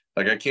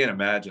 I can't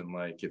imagine,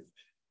 like, if,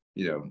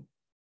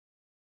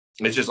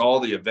 it's just all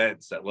the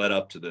events that led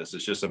up to this.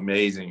 It's just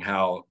amazing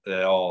how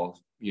it all,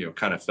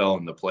 kind of fell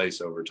into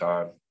place over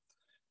time.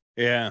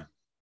 Yeah.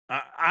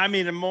 I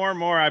mean, and more and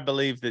more, I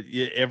believe that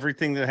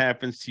everything that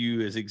happens to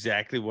you is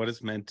exactly what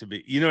it's meant to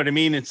be. You know what I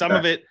mean? And some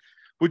of it,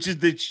 which is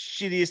the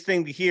shittiest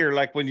thing to hear,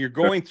 like when you're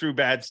going through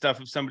bad stuff,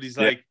 if somebody's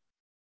like,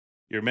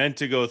 you're meant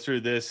to go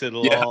through this,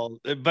 it'll all,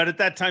 but at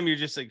that time, you're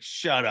just like,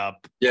 shut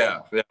up. Yeah.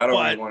 I don't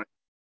really want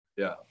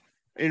to. Yeah.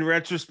 In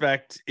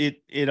retrospect,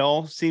 it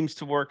all seems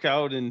to work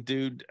out. And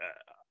dude,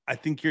 I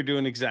think you're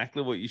doing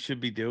exactly what you should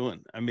be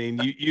doing. I mean,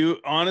 you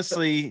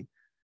honestly,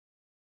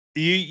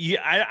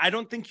 I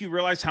don't think you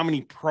realize how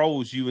many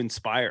pros you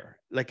inspire.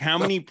 Like, how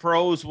many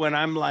pros, when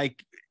I'm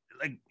like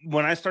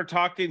when I start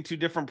talking to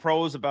different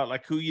pros about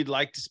like who you'd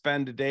like to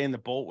spend a day in the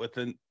boat with,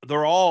 and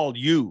they're all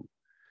you.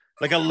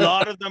 Like, a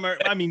lot of them are,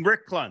 I mean,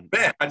 Rick Clun.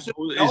 Man,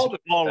 all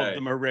of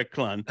them are Rick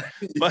Clun.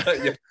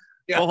 But,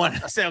 but when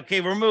I say, okay,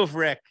 remove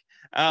Rick.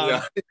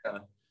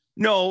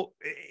 No,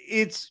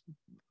 it's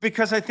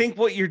because I think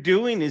what you're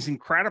doing is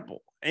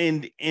incredible.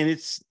 And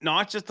it's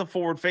not just the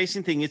forward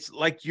facing thing. It's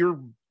like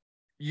you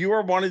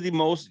are one of the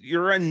most,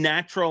 you're a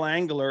natural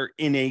angler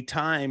in a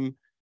time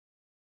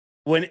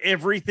when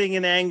everything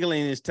in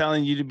angling is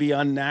telling you to be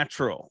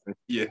unnatural.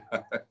 Yeah.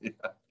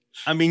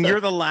 I mean,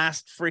 you're the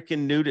last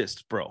freaking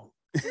nudist, bro.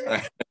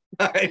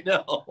 I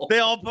know. They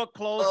all put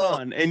clothes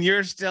on and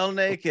you're still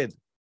naked.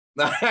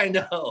 I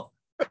know.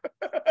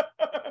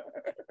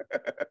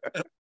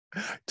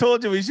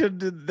 Told you we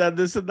should have done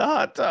this in the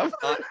hot tub.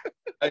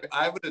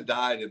 I would have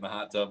died in the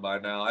hot tub by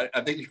now.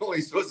 I think you're only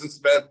supposed to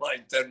spend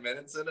like 10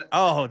 minutes in it.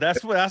 Oh,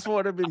 that's what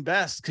would have been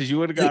best, because you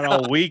would have got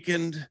all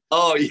weakened.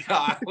 Oh yeah,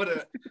 I would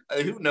have.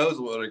 Who knows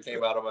what would have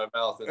came out of my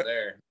mouth in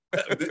there?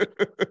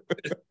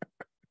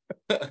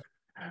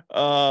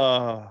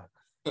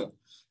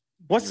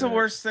 What's the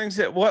worst things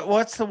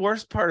what's the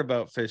worst part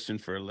about fishing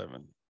for a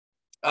living?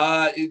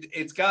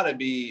 It's got to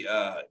be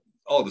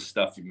all the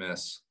stuff you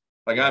miss.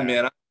 Like, I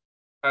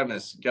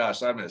miss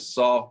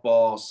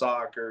softball,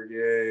 soccer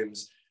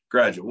games,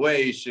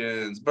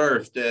 graduations,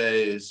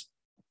 birthdays.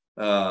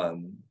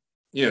 Some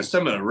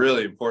of the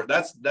really important.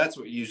 That's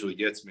what usually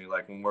gets me.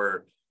 Like, when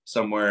we're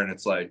somewhere and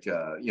it's like,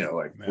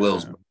 like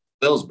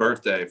Lil's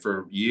birthday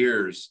for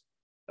years.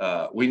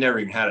 We never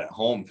even had it at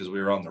home because we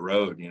were on the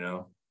road,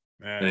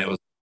 and it was,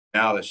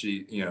 now that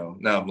she,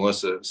 now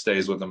Melissa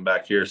stays with them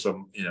back here.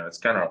 So, it's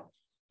kind of,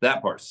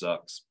 that part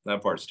sucks.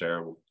 That part's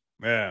terrible.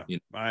 Yeah.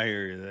 I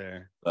hear you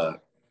there.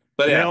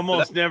 But they yeah,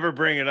 almost never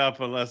bring it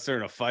up unless they're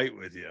in a fight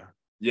with you.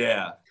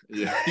 yeah.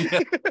 You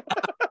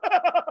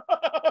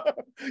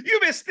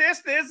missed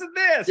this, and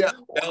this. Yeah.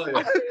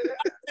 Hell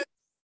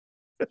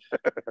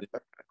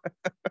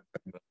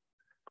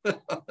yeah.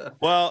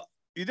 Well,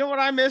 you know what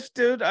I miss,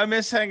 dude? I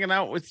miss hanging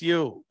out with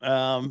you.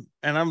 And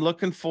I'm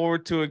looking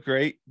forward to a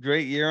great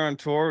year on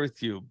tour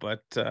with you.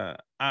 But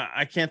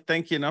I can't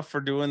thank you enough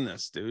for doing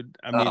this, dude.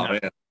 I mean,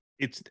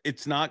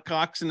 it's not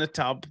Cox in the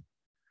tub,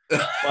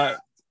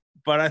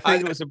 but I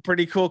think it was a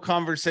pretty cool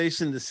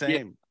conversation the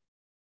same.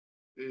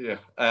 Yeah.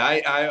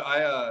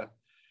 I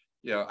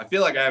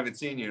feel like I haven't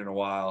seen you in a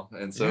while.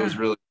 And so it was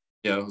really,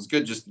 it was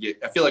good just to get,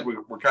 I feel like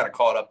we're kind of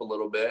caught up a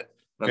little bit.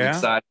 I'm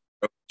excited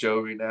for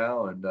Joey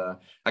now. And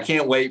I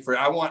can't wait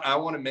I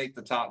want to make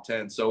the top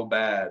 10 so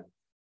bad.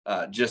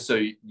 Just so,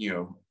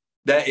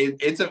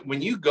 that when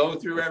you go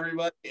through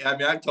everybody, I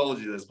mean, I've told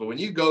you this, but when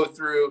you go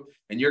through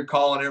and you're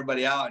calling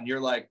everybody out and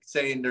you're like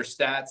saying their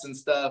stats and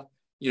stuff,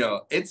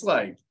 it's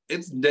like,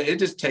 it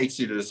just takes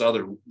you to this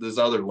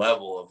other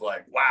level of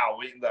like, wow,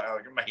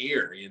 I'm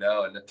here,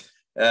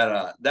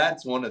 and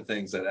that's one of the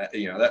things that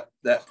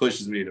that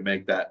pushes me to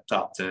make that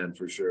top 10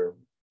 for sure.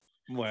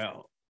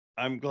 Well,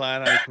 I'm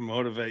glad I can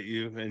motivate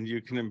you and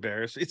you can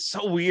embarrass. It's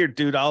so weird,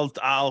 dude.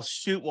 I'll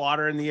shoot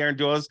water in the air and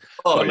do us.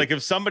 But like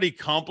if somebody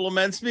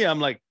compliments me, I'm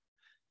like,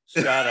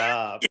 shut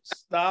up,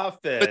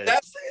 stop it.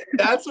 But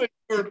that's what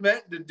you're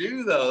meant to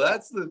do, though.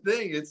 That's the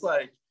thing. It's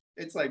like,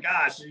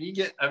 gosh, you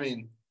get, I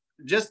mean,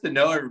 just to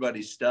know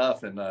everybody's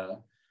stuff, and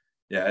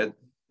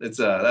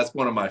that's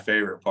one of my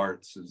favorite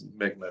parts is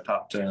making the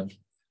top 10.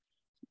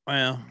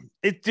 Well,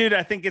 dude,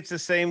 I think it's the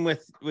same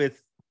with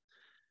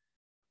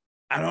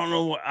I don't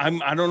know.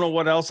 I don't know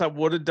what else I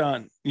would have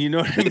done. You know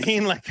what I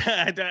mean? Like,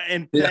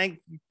 thank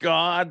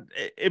God.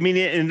 I mean,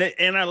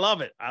 and I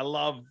love it. I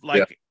love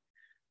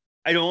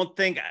I don't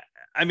think.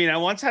 I mean, I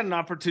once had an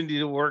opportunity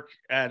to work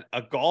at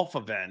a golf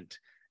event,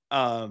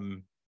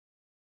 and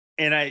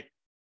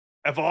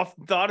I've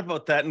often thought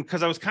about that, and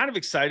because I was kind of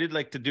excited,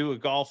 like to do a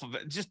golf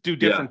event, just do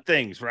different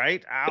things,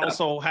 right? I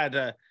also had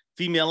a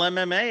female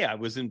MMA. I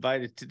was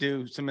invited to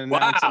do some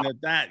announcing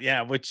of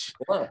that, which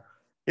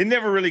it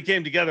never really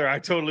came together. I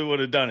totally would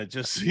have done it,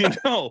 just so you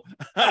know.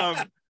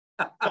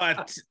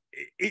 But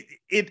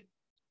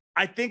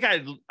I think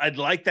I'd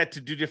like that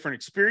to do different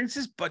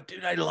experiences. But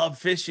dude, I love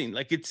fishing.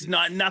 Like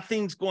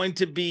nothing's going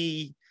to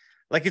be.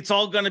 Like, it's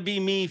all going to be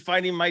me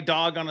fighting my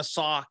dog on a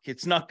sock.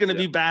 It's not going to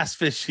be bass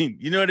fishing.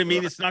 You know what I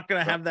mean? It's not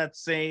going to have that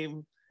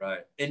same. Right.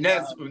 And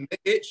that's when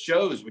it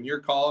shows when you're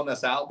calling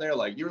us out there,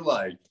 like, you're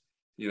like,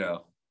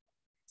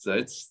 so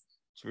it's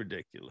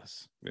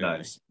ridiculous. Really.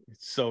 Nice.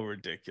 It's so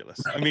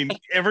ridiculous. I mean,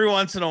 every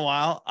once in a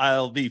while,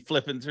 I'll be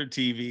flipping through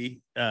TV.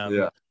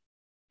 And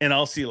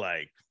I'll see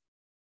like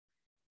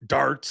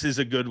darts is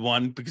a good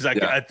one because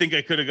I think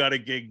I could have got a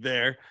gig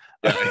there.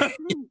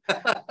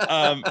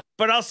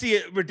 But I'll see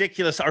it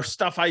ridiculous, or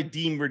stuff I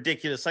deem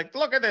ridiculous. Like,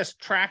 look at this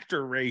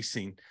tractor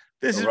racing.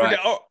 This is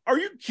are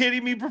you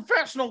kidding me?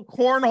 Professional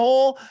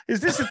cornhole? Is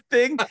this a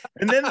thing?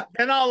 And then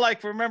I'll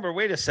like remember,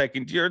 wait a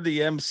second, you're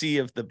the MC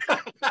of the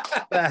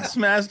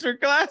Bassmaster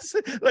class.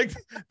 Like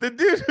the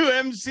dude who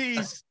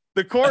MCs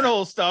the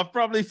cornhole stuff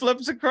probably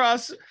flips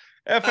across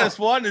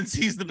FS1 and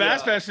sees the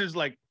Bassmasters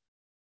like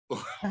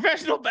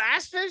professional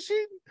bass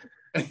fishing.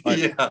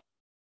 But,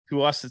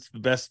 to us, it's the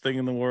best thing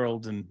in the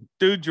world. And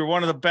dude, you're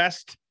one of the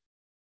best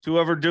to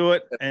ever do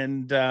it.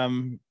 And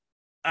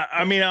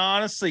I mean,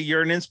 honestly,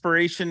 you're an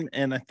inspiration,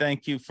 and I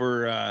thank you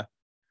for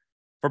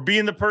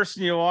being the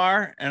person you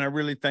are. And I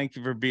really thank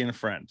you for being a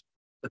friend.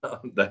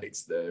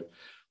 Thanks, Dave.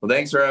 Well,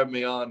 thanks for having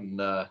me on.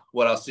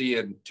 I'll see you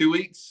in 2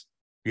 weeks.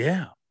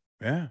 Yeah.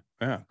 Are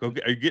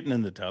you getting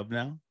in the tub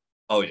now?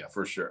 Oh yeah,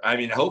 for sure. I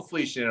mean,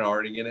 hopefully she didn't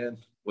already get in,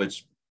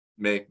 which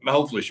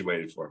hopefully she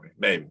waited for me.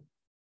 Maybe.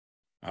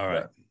 All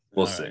right.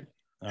 We'll see.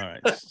 All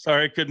right.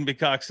 Sorry, I couldn't be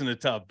Cox in the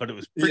tub, but it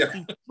was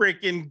pretty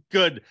freaking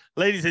good.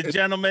 Ladies and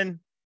gentlemen,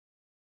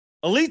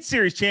 Elite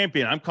Series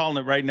champion. I'm calling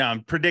it right now.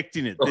 I'm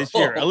predicting it this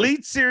year.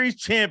 Elite Series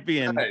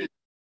champion,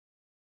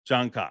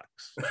 John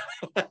Cox.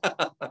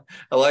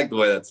 I like the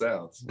way that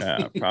sounds.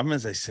 Problem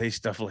is I say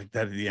stuff like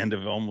that at the end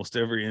of almost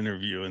every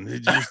interview, and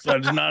there's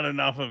not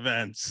enough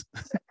events.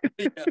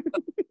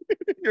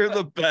 You're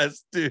the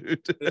best,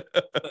 dude.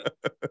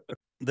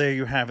 There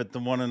you have it, the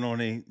one and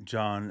only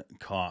John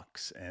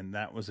Cox. And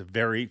that was a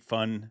very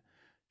fun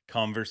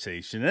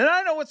conversation. And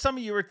I know what some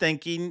of you were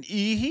thinking.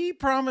 He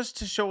promised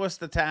to show us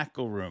the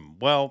tackle room.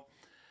 Well,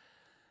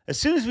 as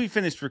soon as we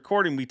finished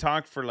recording, we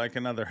talked for like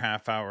another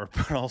half hour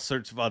about all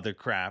sorts of other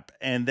crap.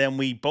 And then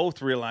we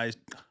both realized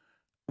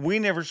we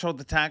never showed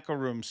the tackle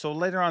room. So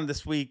later on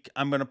this week,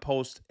 I'm going to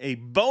post a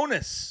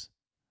bonus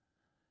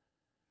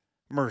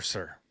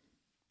Mercer.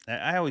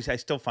 I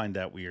still find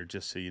that weird,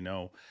 just so you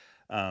know.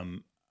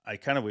 I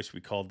kind of wish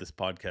we called this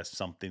podcast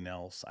something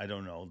else. I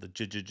don't know, the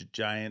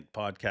Giant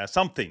podcast,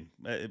 something,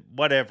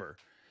 whatever,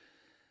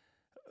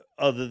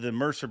 other than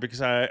Mercer,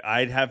 because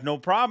I'd have no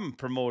problem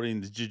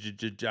promoting the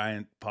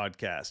Giant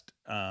podcast.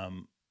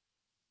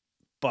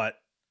 But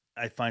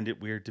I find it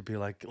weird to be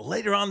like,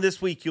 later on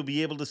this week, you'll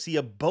be able to see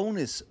a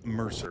bonus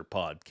Mercer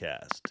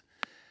podcast.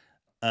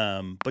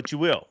 But you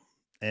will.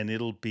 And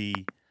it'll be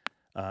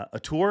a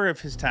tour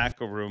of his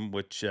tackle room,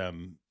 which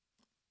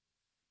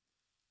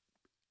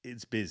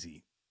it's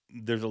busy.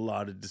 There's a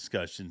lot of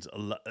discussions.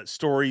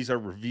 Stories are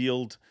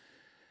revealed.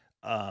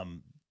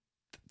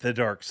 The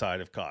dark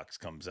side of Cox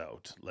comes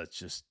out. Let's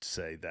just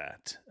say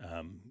that.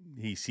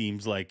 He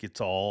seems like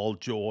it's all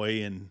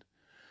joy and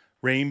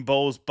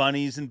rainbows,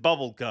 bunnies, and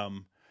bubble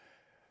gum.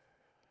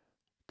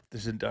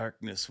 There's a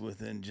darkness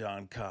within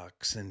John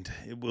Cox, and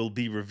it will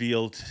be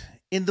revealed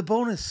in the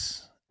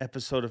bonus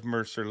episode of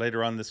Mercer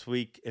later on this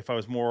week. If I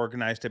was more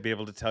organized, I'd be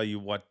able to tell you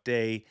what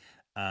day,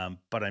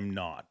 but I'm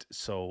not.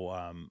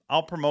 So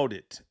I'll promote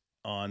it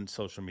on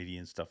social media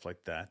and stuff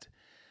like that.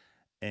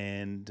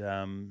 And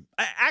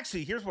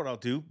actually, here's what I'll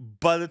do.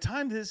 By the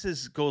time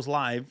this goes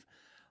live,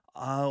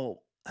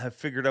 I'll have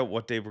figured out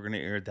what day we're going to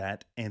air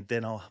that, and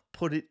then I'll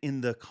put it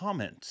in the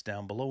comments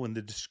down below in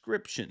the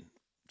description.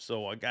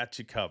 So I got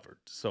you covered.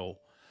 So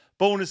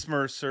bonus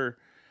Mercer,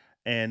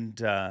 and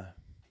I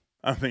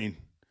mean,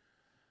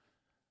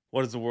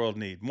 what does the world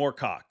need? More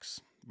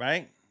Cox,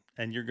 right?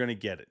 And you're going to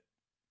get it.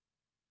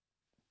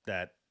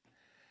 That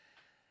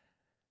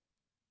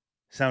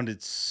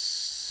sounded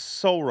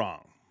so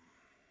wrong.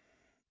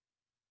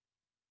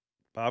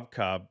 Bob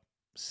Cobb,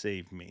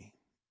 save me.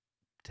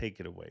 Take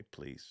it away,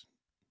 please.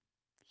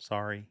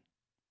 Sorry.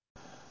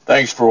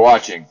 Thanks for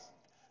watching.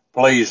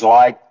 Please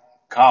like,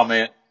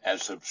 comment, and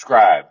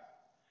subscribe,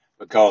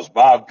 because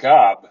Bob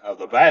Cobb of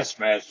the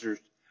Bassmasters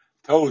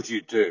told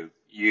you to.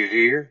 You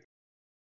hear?